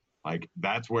count. Like,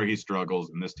 that's where he struggles,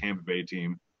 and this Tampa Bay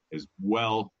team is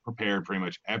well prepared pretty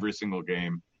much every single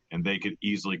game, and they could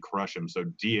easily crush him. So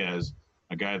Diaz,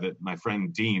 a guy that my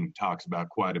friend Dean talks about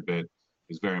quite a bit,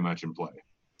 is very much in play.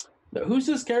 Now, who's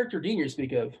this character Dean you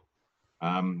speak of?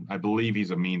 I believe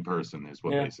he's a mean person, is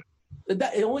what they say.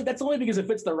 That's only because it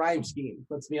fits the rhyme scheme.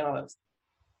 Let's be honest.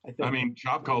 I mean,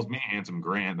 Chop calls me Handsome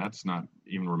Grant. That's not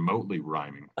even remotely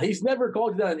rhyming. He's never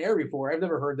called you that on air before. I've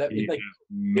never heard that. He like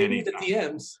many the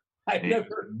DMs.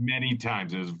 Many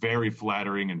times. It was very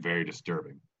flattering and very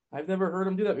disturbing. I've never heard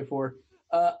him do that before.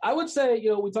 I would say,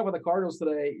 we talked about the Cardinals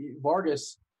today.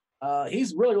 Vargas,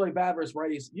 he's really, really bad versus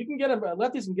righties. You can get him.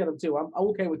 Lefties can get him too. I'm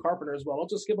okay with Carpenter as well. I'll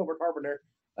just skip over Carpenter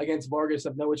against Vargas. I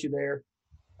have no issue there.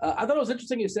 I thought it was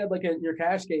interesting you said, like, in your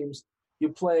cash games, you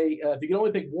play, if you can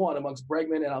only pick one amongst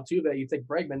Bregman and Altuve, you take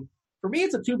Bregman. For me,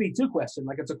 it's a 2v2 question.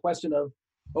 Like, it's a question of,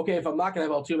 okay, if I'm not going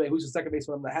to have Altuve, who's the second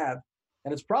baseman I'm going to have?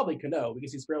 And it's probably Cano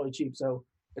because he's fairly cheap. So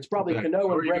it's probably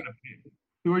Cano and Bregman.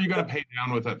 Who are you going to pay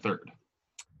down with at third?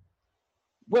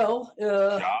 Well,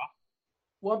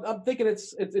 I'm thinking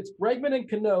it's Bregman and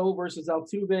Cano versus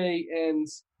Altuve and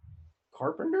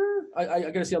Carpenter. I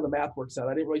got to see how the math works out.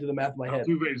 I didn't really do the math in my head.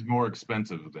 Altuve is more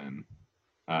expensive than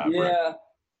Bregman.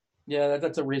 Yeah,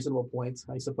 that's a reasonable point.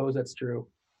 I suppose that's true.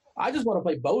 I just want to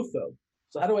play both, though.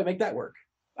 So how do I make that work?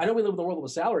 I know we live in the world of a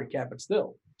salary cap, but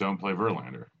still. Don't play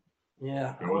Verlander.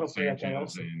 Yeah, go with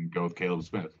Sanchez and go with Caleb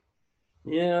Smith.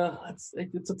 Yeah,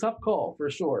 it's a tough call for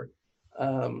sure.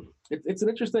 It's an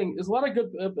interesting. There's a lot of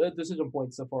good decision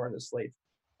points so far in this slate.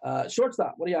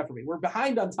 Shortstop, what do you have for me? We're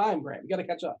behind on time, Grant. We got to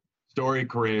catch up. Story,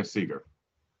 Correa, Seager.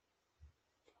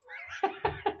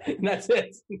 And that's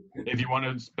it. If you want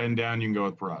to spend down, you can go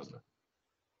with Peraza.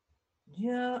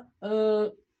 Yeah.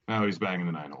 No, he's batting in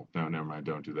the 9 hole. No, never mind.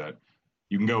 Don't do that.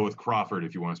 You can go with Crawford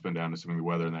if you want to spend down, assuming the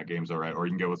weather in that game's all right. Or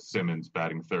you can go with Simmons.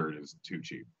 Batting third is too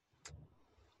cheap.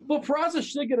 Well, Peraza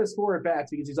should get his 4 at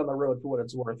bats because he's on the road for what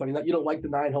it's worth. I mean, you don't like the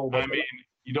 9 hole. I mean,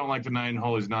 you don't like the 9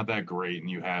 hole. He's not that great. And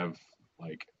you have,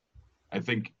 I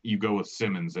think you go with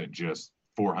Simmons at just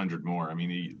 400 more. I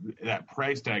mean, that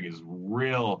price tag is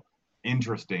real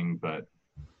interesting, but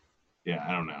yeah,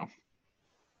 I don't know.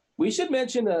 We should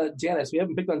mention Janus. We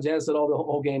haven't picked on Janus at all the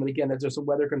whole game. And again, there's some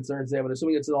weather concerns there, but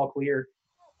assuming it's all clear,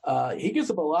 he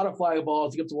gives up a lot of fly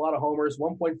balls. He gives a lot of homers,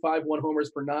 1.51 homers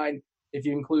per 9 if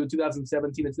you include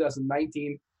 2017 and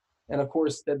 2019. And of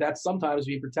course, that's sometimes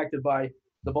being protected by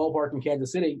the ballpark in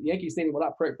Kansas City. Yankee Stadium will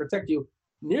not protect you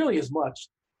nearly as much.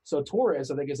 So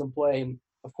Torres, I think, is in play. And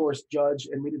of course, Judge.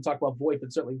 And we didn't talk about Voit,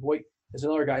 but certainly Voit is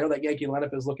another guy. I know that Yankee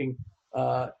lineup is looking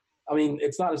I mean,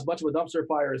 it's not as much of a dumpster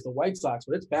fire as the White Sox,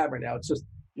 but it's bad right now. It's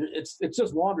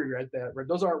just laundry right there.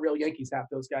 Those aren't real Yankees, half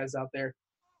those guys out there.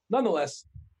 Nonetheless,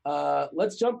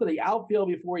 let's jump to the outfield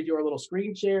before we do our little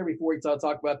screen share, before we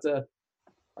talk about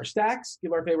our stacks,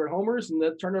 give our favorite homers, and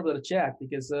then turn over to the chat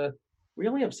because we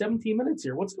only have 17 minutes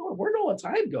here. What's going on? Where did all the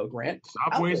time go, Grant?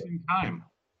 Stop wasting time.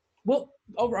 Well,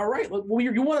 all right. Well,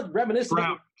 you want to reminisce.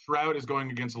 Trout is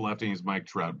going against the lefty. He's Mike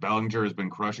Trout. Bellinger has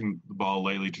been crushing the ball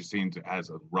lately. Justine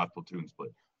has a rough platoon split.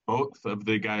 Both of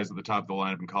the guys at the top of the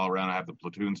lineup in Colorado have the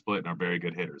platoon split and are very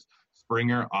good hitters.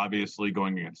 Springer, obviously,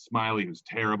 going against Smiley, who's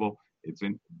terrible.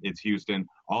 It's Houston.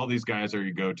 All these guys are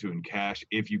you go to in cash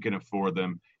if you can afford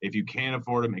them. If you can't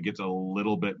afford them, it gets a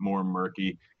little bit more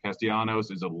murky.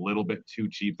 Castellanos is a little bit too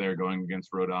cheap there going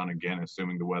against Rodon, again,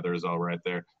 assuming the weather is all right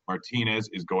there. Martinez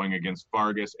is going against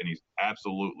Vargas, and he's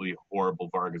absolutely horrible.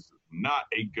 Vargas is not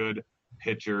a good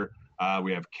pitcher.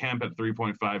 We have Kemp at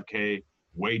 3.5K,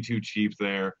 way too cheap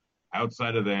there.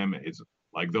 Outside of them, it's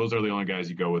like those are the only guys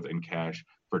you go with in cash.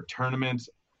 For tournaments,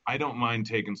 I don't mind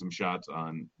taking some shots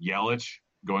on Yelich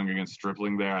going against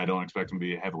Stripling there. I don't expect him to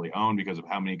be heavily owned because of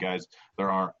how many guys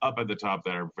there are up at the top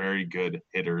that are very good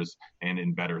hitters and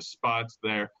in better spots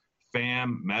there.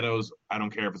 Pham, Meadows, I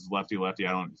don't care if it's lefty-lefty.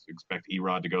 I don't expect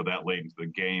Erod to go that late into the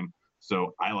game.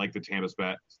 So I like the Tampa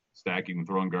stack. You can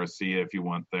throw in Garcia if you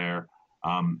want there.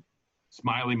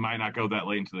 Smiley might not go that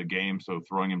late into the game, so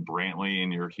throwing in Brantley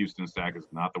in your Houston stack is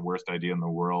not the worst idea in the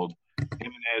world.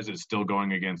 Jimenez is still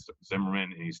going against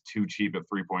Zimmerman, and he's too cheap at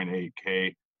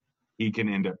 3.8K. He can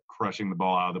end up crushing the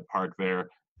ball out of the park there.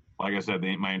 Like I said,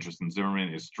 my interest in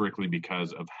Zimmerman is strictly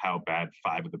because of how bad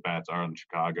 5 of the bats are in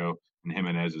Chicago, and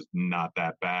Jimenez is not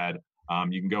that bad.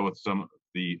 You can go with some of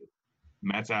the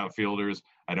Mets outfielders.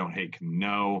 I don't hate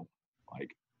Cano.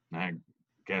 I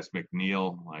guess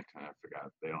McNeil. I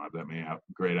forgot they don't have that many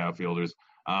great outfielders.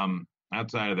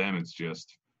 Outside of them, it's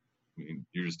just mean,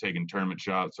 you're just taking tournament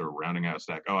shots or rounding out a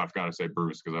stack. Oh, I've got to say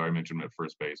Bruce because I already mentioned him at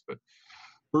first base, but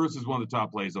Bruce is one of the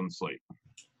top plays on the slate.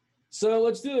 So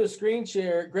let's do a screen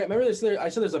share. Grant, remember this? I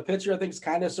said there's a picture I think is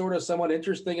kind of sort of somewhat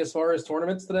interesting as far as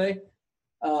tournaments today.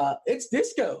 It's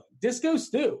Disco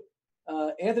Stu.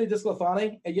 Anthony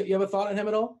DeSclafani. You have a thought on him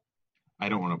at all? I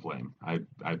don't want to play him.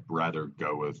 I'd rather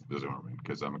go with Zimmerman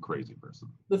because I'm a crazy person.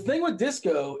 The thing with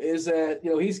Disco is that,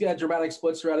 he's got dramatic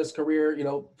splits throughout his career,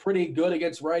 pretty good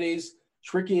against righties,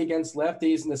 tricky against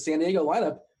lefties, and the San Diego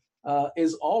lineup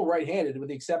is all right-handed with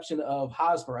the exception of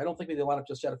Hosmer. I don't think they line up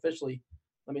just yet officially.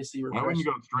 Let me see. Why wouldn't you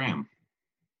go with Stram?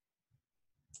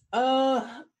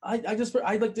 I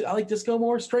like Disco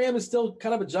more. Stram is still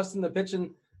kind of adjusting the pitch,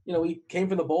 and he came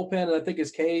from the bullpen, and I think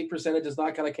his K percentage is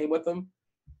not kind of came with him.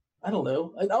 I don't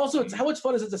know. And also, it's how much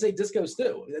fun is it to say Disco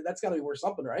Stu? That's got to be worth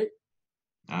something, right?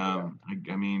 I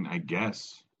mean, I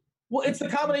guess. Well, it's the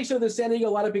combination of the San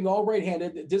Diego lineup being all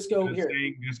right-handed. Disco Does here.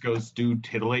 Saying Disco Stu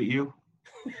titillate you?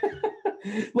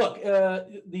 Look,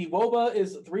 the WOBA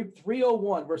is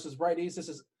 301 versus righties. This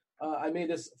is I made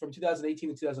this from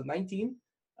 2018 to 2019.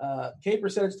 K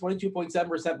percentage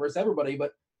 22.7% versus everybody,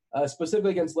 but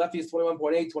specifically against lefties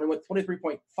 21.8,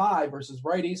 23.5 versus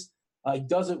righties. He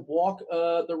doesn't walk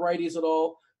the righties at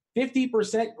all.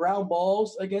 50% ground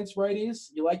balls against righties.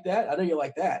 You like that? I know you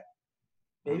like that.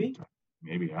 Maybe?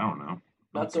 Maybe. I don't know.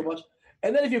 Not so much.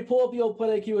 And then if you pull up the old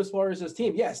play IQ as far as his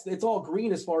team, yes, it's all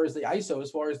green as far as the ISO, as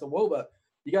far as the WOBA.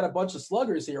 You got a bunch of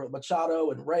sluggers here with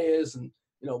Machado and Reyes and,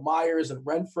 Myers and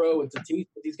Renfroe and Tatis.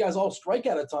 These guys all strike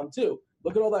out a ton too.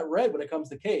 Look at all that red when it comes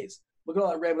to Ks. Look at all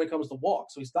that red when it comes to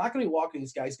walks. So he's not going to be walking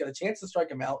these guys. He's got a chance to strike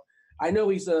them out. I know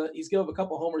he's given up a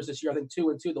couple homers this year. I think 2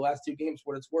 and 2 the last 2 games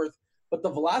for what it's worth. But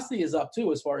the velocity is up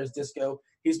too as far as Disco.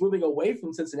 He's moving away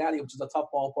from Cincinnati, which is a tough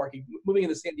ballpark. He's moving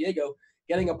into San Diego,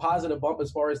 getting a positive bump as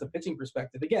far as the pitching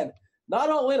perspective. Again, not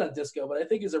all in on Disco, but I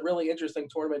think is a really interesting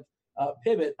tournament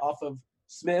pivot off of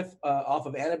Smith, off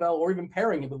of Annabelle, or even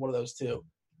pairing him with one of those two.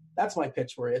 That's my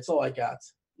pitch for you. It's all I got.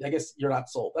 I guess you're not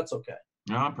sold. That's okay.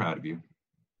 No, I'm proud of you.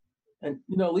 And,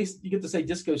 at least you get to say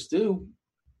Disco Stu.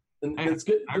 And it's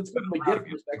good. It's good from a gift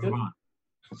perspective. I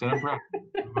said I'm proud.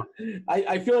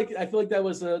 I feel like that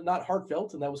was not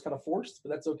heartfelt and that was kind of forced,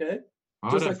 but that's okay. I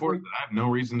have no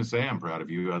reason to say I'm proud of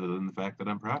you other than the fact that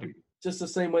I'm proud of you. Just the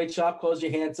same way Chop calls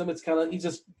you handsome. It's kind of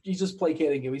he's just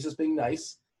placating you. He's just being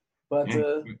nice. But he's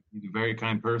a very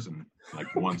kind person.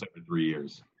 Like once every 3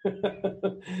 years.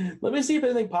 Let me see if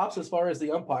anything pops as far as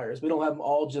the umpires. We don't have them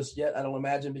all just yet, I don't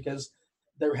imagine, because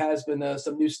there has been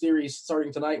some new series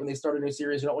starting tonight. When they start a new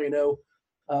series, you don't really know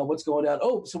what's going on.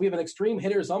 Oh, so we have an extreme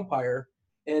hitters umpire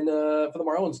for the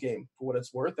Marlins game, for what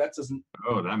it's worth. That doesn't.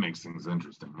 Oh, that makes things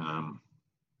interesting.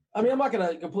 I mean, I'm not going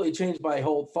to completely change my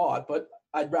whole thought, but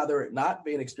I'd rather it not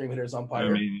be an extreme hitters umpire. I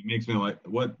mean, it makes me like,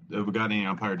 what have we got any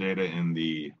umpire data in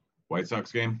the White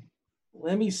Sox game?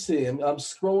 Let me see. I'm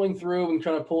scrolling through and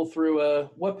trying to pull through.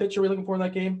 What pitcher are we looking for in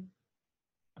that game?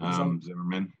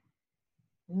 Zimmerman.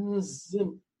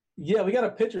 Yeah, we got a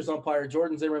pitcher's umpire,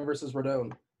 Jordan Zimmerman versus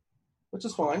Rodon, which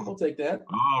is fine. We'll take that.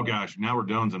 Oh gosh, now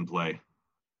Rodon's in play.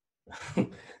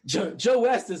 Joe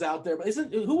West is out there, but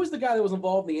who was the guy that was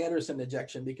involved in the Anderson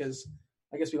ejection? Because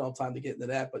I guess we don't have time to get into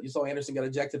that, but you saw Anderson got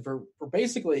ejected for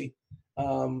basically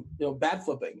bat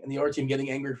flipping, and the other team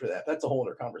getting angry for that. That's a whole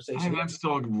other conversation. I'm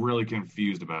still really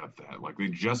confused about that. Like, they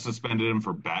just suspended him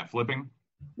for bat flipping.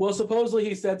 Well, supposedly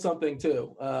he said something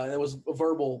too. It was a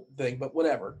verbal thing, but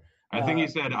whatever. I think he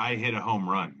said, "I hit a home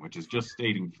run," which is just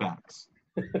stating facts.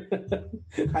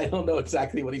 I don't know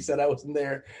exactly what he said. I wasn't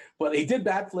there, but he did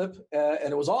bat flip,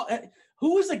 and it was all.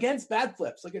 Who is against bat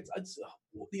flips? Like it's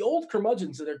the old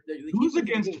curmudgeons that are. Who's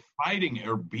against fighting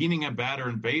or beating a batter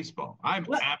in baseball? I'm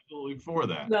absolutely for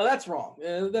that. No, that's wrong.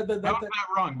 How's that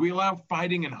wrong? We allow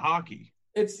fighting in hockey.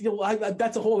 It's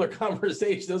that's a whole other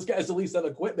conversation. Those guys at least have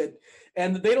equipment,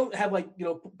 and they don't have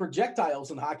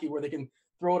projectiles in hockey where they can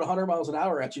throw it 100 miles an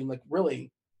hour at you and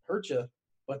really hurt you.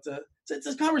 But it's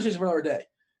a conversation for another day.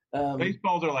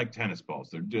 Baseballs are like tennis balls.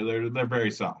 They're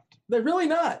very soft. They're really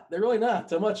not. They're really not.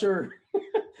 So I'm not sure.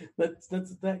 They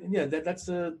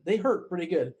hurt pretty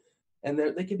good, and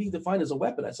they can be defined as a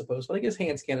weapon, I suppose. But I guess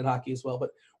hands can in hockey as well.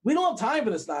 But we don't have time for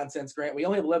this nonsense, Grant. We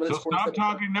only have 11 minutes. So stop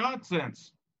talking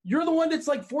nonsense. You're the one that's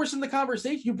forcing the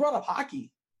conversation. You brought up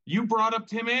hockey. You brought up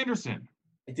Tim Anderson.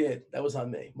 I did. That was on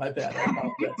me. My bad. I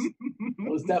apologize.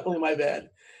 It was definitely my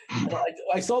bad.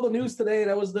 I saw the news today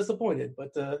and I was disappointed.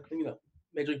 But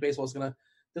Major League Baseball is going to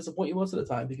disappoint you most of the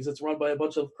time because it's run by a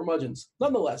bunch of curmudgeons.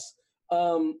 Nonetheless,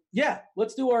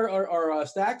 let's do our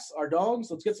stacks, our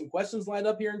dogs. Let's get some questions lined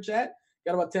up here in chat.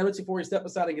 Got about 10 minutes before we step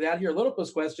aside and get out of here. Load up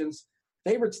those questions.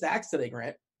 Favorite stacks today,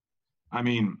 Grant? I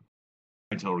mean,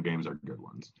 total games are good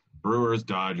ones. Brewers,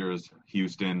 Dodgers,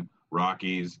 Houston,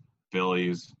 Rockies,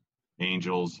 Phillies,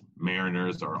 Angels,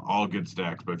 Mariners are all good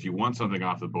stacks. But if you want something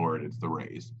off the board, it's the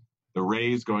Rays. The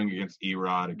Rays going against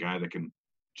Erod, a guy that can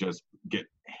just get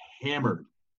hammered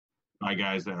by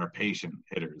guys that are patient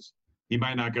hitters. He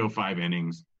might not go 5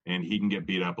 innings, and he can get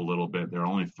beat up a little bit. There are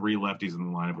only 3 lefties in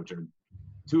the lineup, which are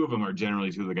 2 of them are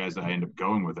generally 2 of the guys that I end up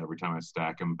going with every time I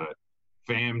stack them. But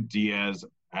Pham, Diaz,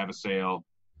 Avasale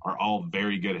are all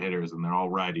very good hitters, and they're all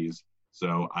righties.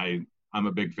 So I'm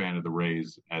a big fan of the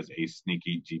Rays as a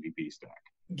sneaky GPP stack.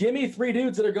 Give me 3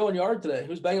 dudes that are going yard today.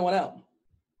 Who's banging one out?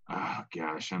 Oh,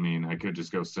 gosh. I mean, I could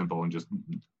just go simple and just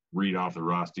read off the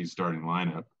Rosty's starting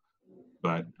lineup,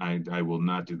 but I will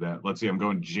not do that. Let's see. I'm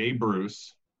going Jay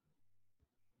Bruce,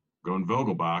 going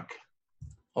Vogelbach.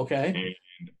 Okay.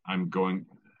 And I'm going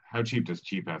 – how cheap does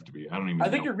cheap have to be? I don't even know. I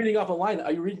think you're reading off a line.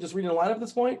 Are you just reading a lineup at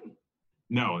this point?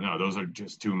 No. Those are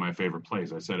just 2 of my favorite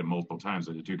plays. I said it multiple times.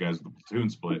 The 2 guys with the platoon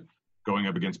split going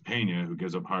up against Pena, who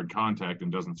gives up hard contact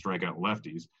and doesn't strike out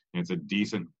lefties. And it's a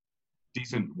decent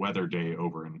weather day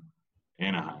over in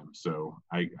Anaheim. So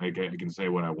I can say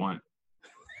what I want.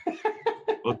 Let's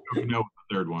go with the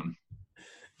third one.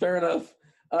 Fair enough.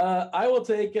 I will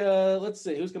take, let's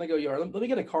see, who's going to go yard? Let me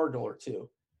get a Cardinal or 2.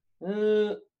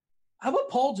 How about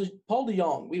Paul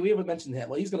DeJong? We haven't mentioned him.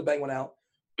 Well, he's going to bang one out.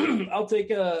 I'll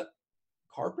take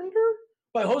Carpenter?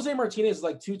 But Jose Martinez is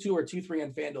like 2-2 or 2-3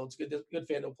 on FanDuel. It's good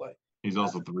FanDuel play. He's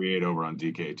also 3-8 over on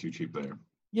DK. Too cheap there.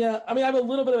 Yeah, I mean, I have a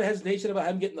little bit of hesitation about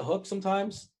him getting the hook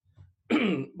sometimes,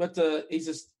 but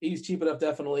he's cheap enough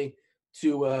definitely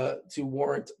to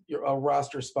warrant a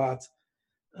roster spot.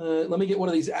 Let me get one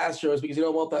of these Astros because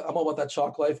I'm all about that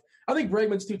chalk life. I think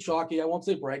Bregman's too chalky. I won't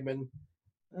say Bregman.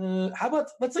 How about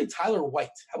let's say Tyler White?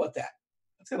 How about that?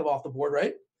 That's kind of off the board,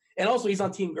 right? And also he's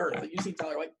on Team Girth. You see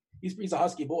Tyler White? He's a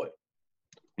Husky boy.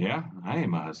 Yeah, I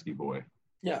am a Husky boy.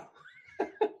 Yeah.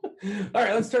 All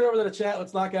right, let's turn over to the chat.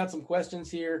 Let's knock out some questions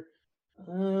here.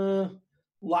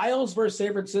 Lyles versus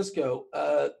San Francisco.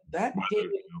 That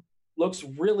game looks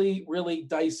really, really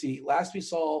dicey. Last we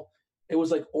saw, it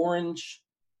was like orange.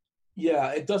 Yeah,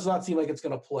 it does not seem like it's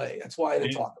going to play. That's why I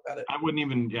didn't talk about it. I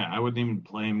wouldn't even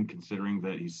play him considering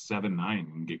that he's 7'9". You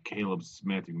can get Caleb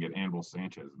Smith. You can get Anibal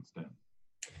Sanchez instead.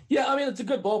 Yeah, I mean, it's a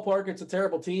good ballpark. It's a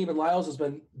terrible team, and Lyles has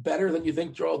been better than you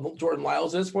think Jordan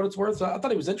Lyles is, for what it's worth. So I thought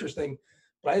he was interesting.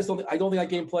 But I don't think that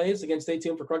game plays. Again, stay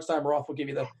tuned for Crunch Time. Roth will give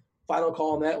you the final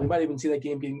call on that. We might even see that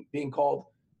game being called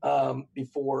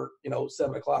before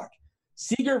 7:00.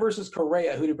 Seager versus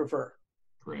Correa. Who do you prefer?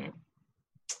 Correa.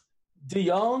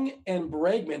 DeYoung and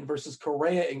Bregman versus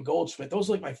Correa and Goldschmidt. Those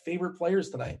are like my favorite players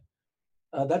tonight.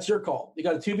 That's your call. You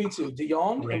got a 2v2.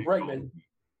 DeYoung and Bregman.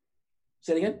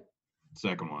 Say it again.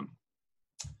 Second one.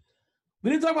 We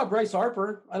didn't talk about Bryce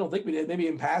Harper. I don't think we did. Maybe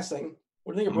in passing.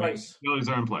 What do you think of Bryce? Phillies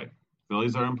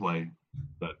are in play,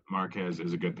 but Marquez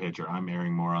is a good pitcher. I'm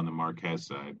erring more on the Marquez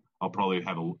side. I'll probably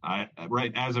have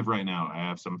as of right now, I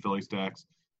have some Philly stacks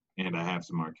and I have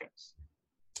some Marquez.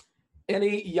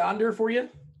 Any yonder for you?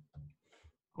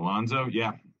 Alonso,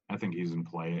 yeah, I think he's in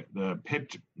play. The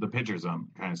pitcher's kind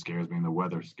of scares me and the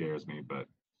weather scares me, but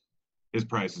his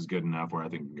price is good enough where I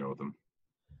think we can go with him.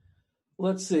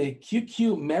 Let's see.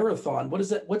 QQ Marathon. What is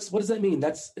that? What does that mean?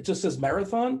 It just says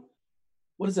marathon?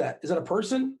 What is that? Is that a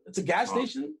person? It's a gas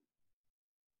station?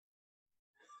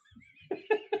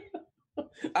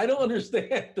 I don't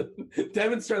understand.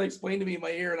 Devin's trying to explain to me in my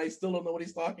ear, and I still don't know what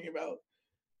he's talking about.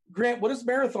 Grant, what does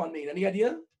marathon mean? Any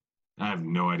idea? I have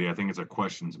no idea. I think it's a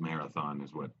questions marathon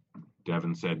is what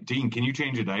Devin said. Dean, can you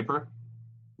change a diaper?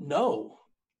 No.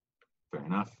 Fair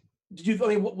enough.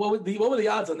 What were the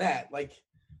odds on that? Like,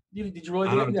 did you really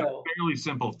think? It's a fairly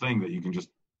simple thing that you can just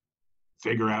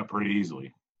figure out pretty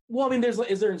easily. Well, I mean,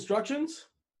 is there instructions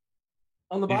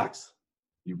on the box?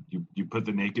 You put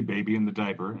the naked baby in the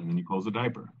diaper, and then you close the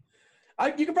diaper.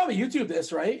 You can probably YouTube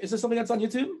this, right? Is this something that's on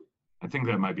YouTube? I think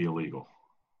that might be illegal.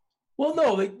 Well,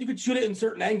 no, you could shoot it in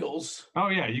certain angles. Oh,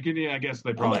 yeah, you can. Yeah, I guess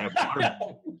they probably have.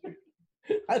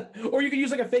 Or you could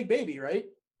use like a fake baby, right?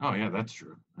 Oh, yeah, that's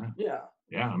true. Yeah.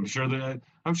 Yeah, I'm sure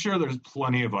there's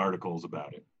plenty of articles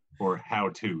about it or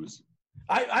how-tos.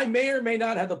 I may or may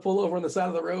not have to pull over on the side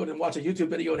of the road and watch a YouTube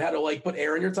video on how to put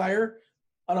air in your tire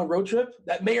on a road trip.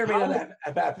 That may or may not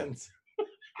have happened.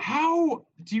 How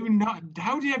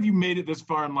have you made it this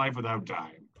far in life without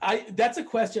dying? That's a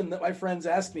question that my friends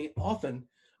ask me often.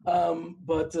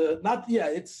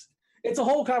 It's a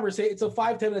whole conversation. It's a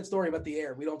 5-10 minute story about the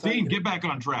air. We don't talk. Dean, get back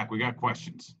on track. We got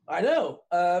questions. I know.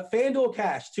 FanDuel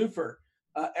Cash, twofer.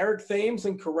 Eric Thames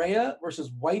and Correa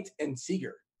versus White and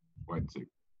Seager. White and Seager.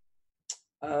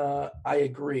 I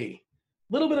agree.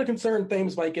 Little bit of concern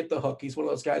Thames might get the hook. He's one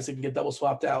of those guys that can get double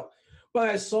swapped out. But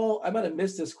I might have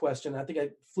missed this question. I think I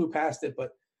flew past it,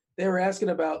 but they were asking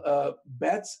about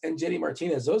Betts and JD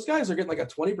Martinez. Those guys are getting like a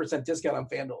 20% discount on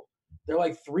FanDuel. They're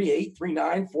like 3.8,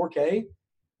 3.9, 4K.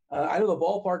 I know the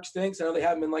ballpark stinks. I know they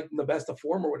haven't been like in the best of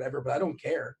form or whatever, but I don't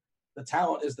care. The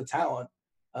talent is the talent.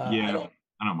 I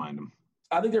don't mind them.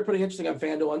 I think they're pretty interesting on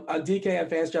FanDuel. On DK and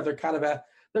FanStraff,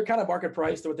 they're kind of market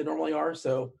price to what they normally are.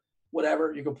 So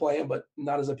whatever, you can play them, but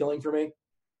not as appealing for me.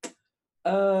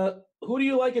 Who do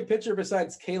you like at pitcher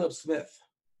besides Caleb Smith?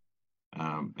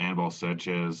 Anibal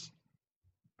Sanchez,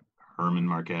 Herman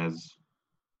Marquez.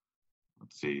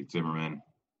 Let's see, Zimmerman.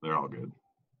 They're all good.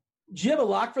 Do you have a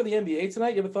lock for the NBA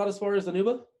tonight? You have a thought as far as the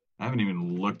Nuba? I haven't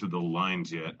even looked at the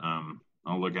lines yet.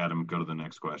 I'll look at them. Go to the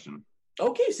next question.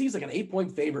 OKC's like an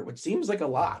 8-point favorite, which seems like a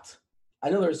lot. I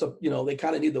know there's they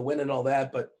kind of need the win and all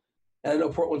that, and I know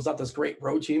Portland's not this great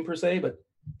road team per se, but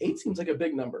 8 seems like a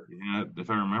big number. Yeah, if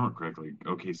I remember correctly,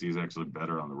 OKC is actually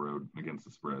better on the road against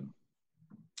the spread.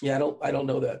 Yeah, I don't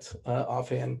know that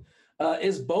offhand.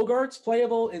 Is Bogarts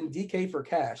playable in DK for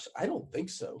cash? I don't think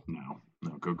so. No,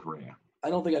 go Correa. I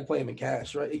don't think I'd play him in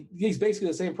cash, right? He's basically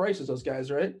the same price as those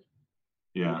guys, right?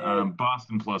 Yeah,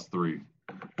 Boston +3.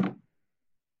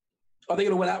 Are they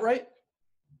going to win outright?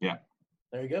 Yeah.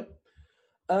 There you go.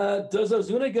 Does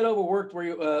Ozuna get overworked?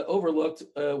 Overlooked?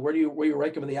 Where do you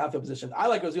rank him in the outfield position? I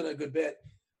like Ozuna a good bit.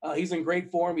 He's in great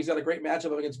form. He's got a great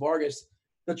matchup against Vargas.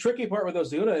 The tricky part with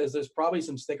Ozuna is there's probably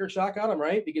some sticker shock on him,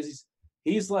 right? Because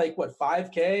he's like,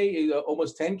 5K,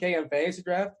 almost 10K on fantasy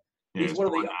draft. Yeah, he's one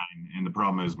of the 9. And the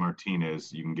problem is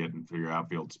Martinez, you can get for your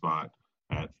outfield spot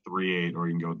at 3.8, or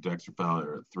you can go with Dexter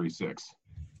Fowler at 3.6.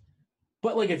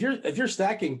 But like if you're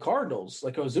stacking Cardinals,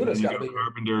 like Ozuna's got to be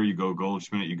Carpenter, you go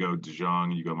Goldschmidt, you go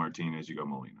DeJong, you go Martinez, you go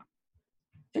Molina.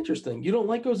 Interesting. You don't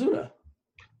like Ozuna?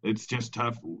 It's just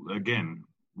tough. Again,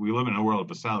 we live in a world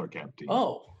of a salary cap team.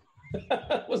 Oh,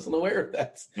 I wasn't aware of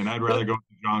that. And I'd rather go with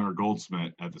DeJong or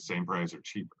Goldschmidt at the same price or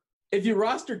cheaper. If you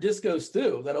roster Disco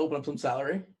Stu, that'll open up some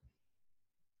salary.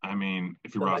 I mean,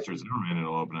 if you roster Zimmerman,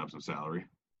 it'll open up some salary.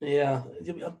 Yeah.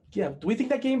 Do we think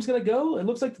that game's going to go? It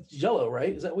looks like it's Jello,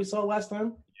 right? Is that what we saw last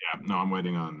time? Yeah. No, I'm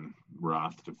waiting on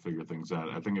Roth to figure things out.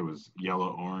 I think it was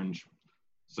yellow-orange.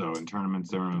 So in tournaments,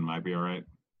 Zimmerman might be all right.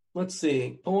 Let's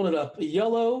see. Pulling it up.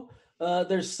 Yellow,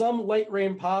 there's some light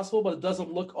rain possible, but it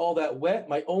doesn't look all that wet.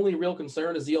 My only real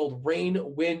concern is the old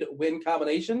rain-wind-wind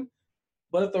combination.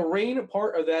 But if the rain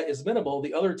part of that is minimal,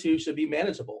 the other two should be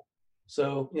manageable.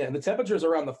 So, yeah, and the temperatures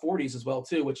are around the 40s as well,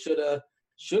 too, which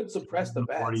should suppress the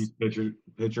bats. 40s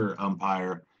pitcher,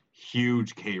 umpire,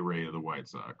 huge K rate of the White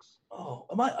Sox. Oh,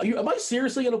 am I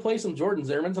seriously going to play some Jordan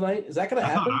Zimmerman tonight? Is that going to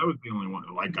happen? I was the only one.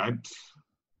 Like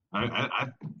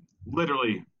I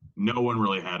literally no one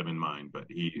really had him in mind, but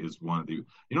he is one of the.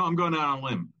 I'm going out on a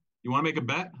limb. You want to make a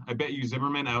bet? I bet you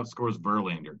Zimmerman outscores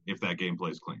Verlander if that game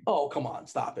plays clean. Oh, come on,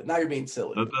 stop it! Now you're being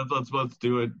silly. Let's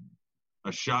do it.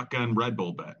 A shotgun Red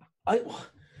Bull bet.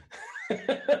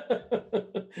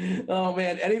 Oh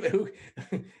man,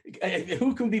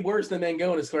 who can be worse than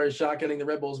Mangone as far as shotgunning the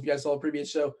Red Bulls? If you guys saw a previous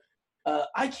show,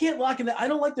 I can't lock in that. I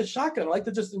don't like the shotgun. I like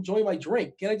to just enjoy my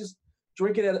drink. Can I just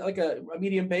drink it at like a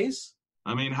medium pace?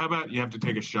 I mean, how about you have to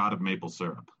take a shot of maple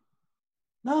syrup?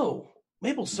 No,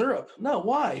 maple syrup. No,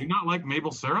 why? Do you not like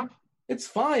maple syrup? It's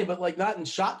fine, but like not in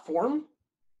shot form.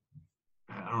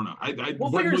 I don't know.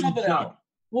 We'll figure something out.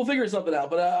 We'll figure something out,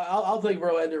 but I'll take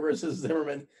Verlander versus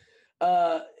Zimmerman.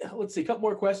 Let's see, a couple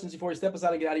more questions before we step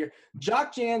aside and get out of here.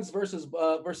 Jock Jans versus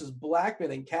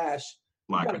Blackman and Cash.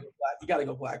 Blackman. You got to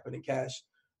go Blackman and Cash.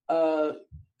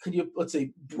 Let's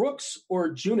see, Brooks or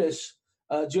Junis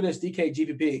DK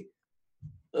GPP.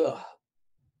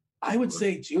 I would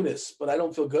say Junis, but I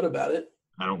don't feel good about it.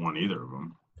 I don't want either of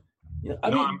them. Yeah,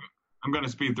 I'm going to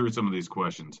speed through some of these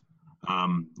questions.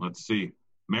 Let's see.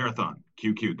 Marathon,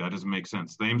 QQ. That doesn't make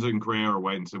sense. Thames and Correa are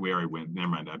white, and so we already win. Never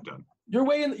mind, I'm done.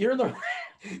 You're in the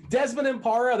Desmond and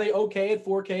Parra. Are they okay at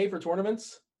 4K for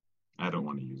tournaments? I don't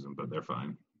want to use them, but they're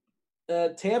fine.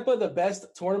 Tampa, the best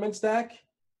tournament stack.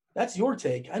 That's your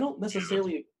take. I don't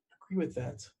necessarily agree with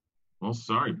that. Well,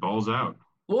 sorry, balls out.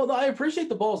 Well, no, I appreciate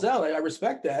the balls out. I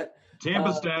respect that.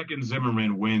 Tampa stack and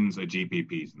Zimmerman wins a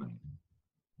GPP tonight.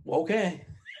 Okay.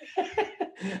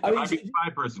 It might be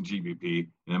 5-person GPP,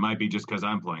 and it might be just because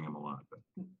I'm playing him a lot. But.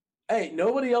 Hey,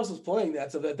 nobody else is playing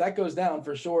that, so that goes down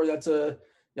for sure. That's you're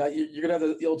gonna have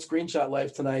the old screenshot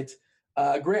life tonight.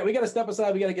 Grant, we got to step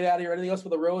aside. We got to get out of here. Anything else for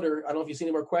the road, or I don't know if you see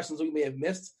any more questions we may have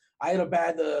missed. I had a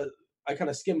bad. I kind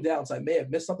of skimmed down, so I may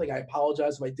have missed something. I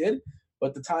apologize if I did,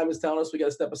 but the time is telling us we got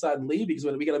to step aside and leave because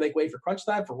we got to make way for crunch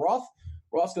time for Roth.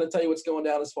 Roth's going to tell you what's going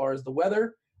down as far as the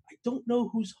weather. I don't know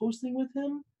who's hosting with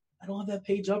him. I don't have that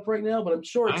page up right now, but I'm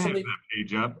sure it's I have something. that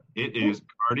page up. It is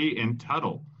Cardi and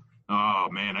Tuttle. Oh,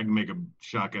 man, I can make a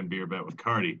shotgun beer bet with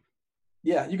Cardi.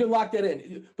 Yeah, you can lock that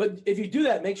in. But if you do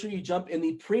that, make sure you jump in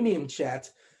the premium chat.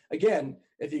 Again,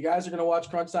 if you guys are going to watch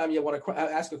Crunch Time, you want to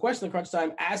ask a question in Crunch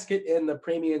Time, ask it in the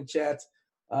premium chat.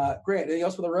 Grant, anything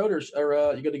else for the road,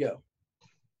 or you good to go?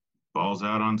 Balls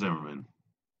out on Zimmerman.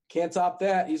 Can't top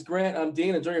that. He's Grant. I'm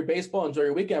Dean. Enjoy your baseball. Enjoy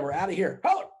your weekend. We're out of here.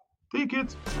 Holler! See you,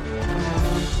 kids.